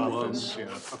clerk's to, office, yeah.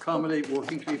 accommodate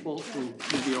working people who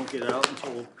maybe don't get out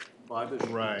until 5-ish?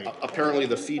 Right. Apparently,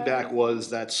 the feedback was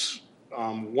that's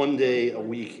one day a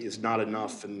week is not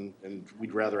enough, and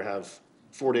we'd rather have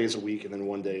 4 days a week and then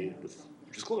one day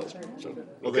which is closed. So,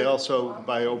 Well, they also,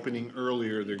 by opening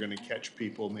earlier, they're gonna catch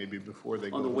people maybe before they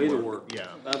go On to the work. way to work? Yeah.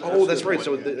 Oh, that's right,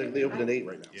 so they open at 8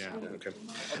 right now. Yeah. Okay.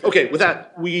 Okay, with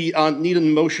that, we need a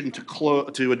motion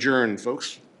to adjourn,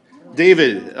 folks.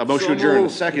 David, a motion to So adjourn,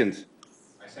 moved. second.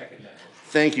 I second that.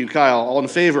 Thank you, Kyle. All in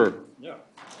favor? Yeah.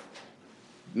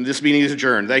 This meeting is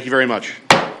adjourned. Thank you very much.